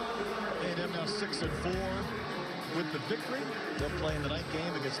 A&M now 6-4 with the victory. They'll play in the night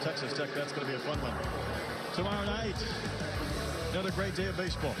game against Texas Tech. That's going to be a fun one. Tomorrow night, another great day of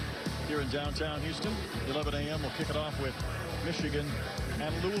baseball here in downtown Houston. 11 a.m. We'll kick it off with Michigan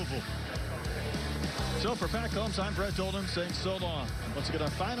and Louisville. So for Pat Combs, I'm Brett Dolden saying so long. Let's get our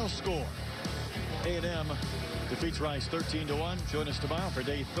final score. A&M defeats Rice 13-1. Join us tomorrow for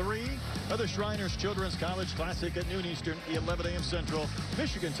day 3 of the Shriners Children's College Classic at noon Eastern, 11 a.m. Central.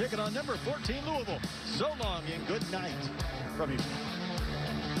 Michigan taking on number 14 Louisville. So long and good night from Houston.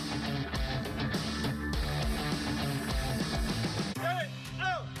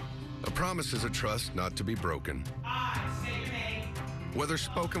 A promise is a trust not to be broken. Whether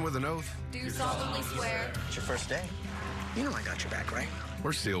spoken with an oath, Do solemnly swear. It's your first day. You know I got your back, right?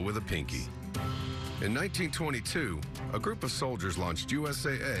 Or sealed with a pinky. In 1922, a group of soldiers launched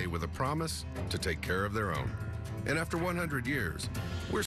USAA with a promise to take care of their own. And after 100 years, we're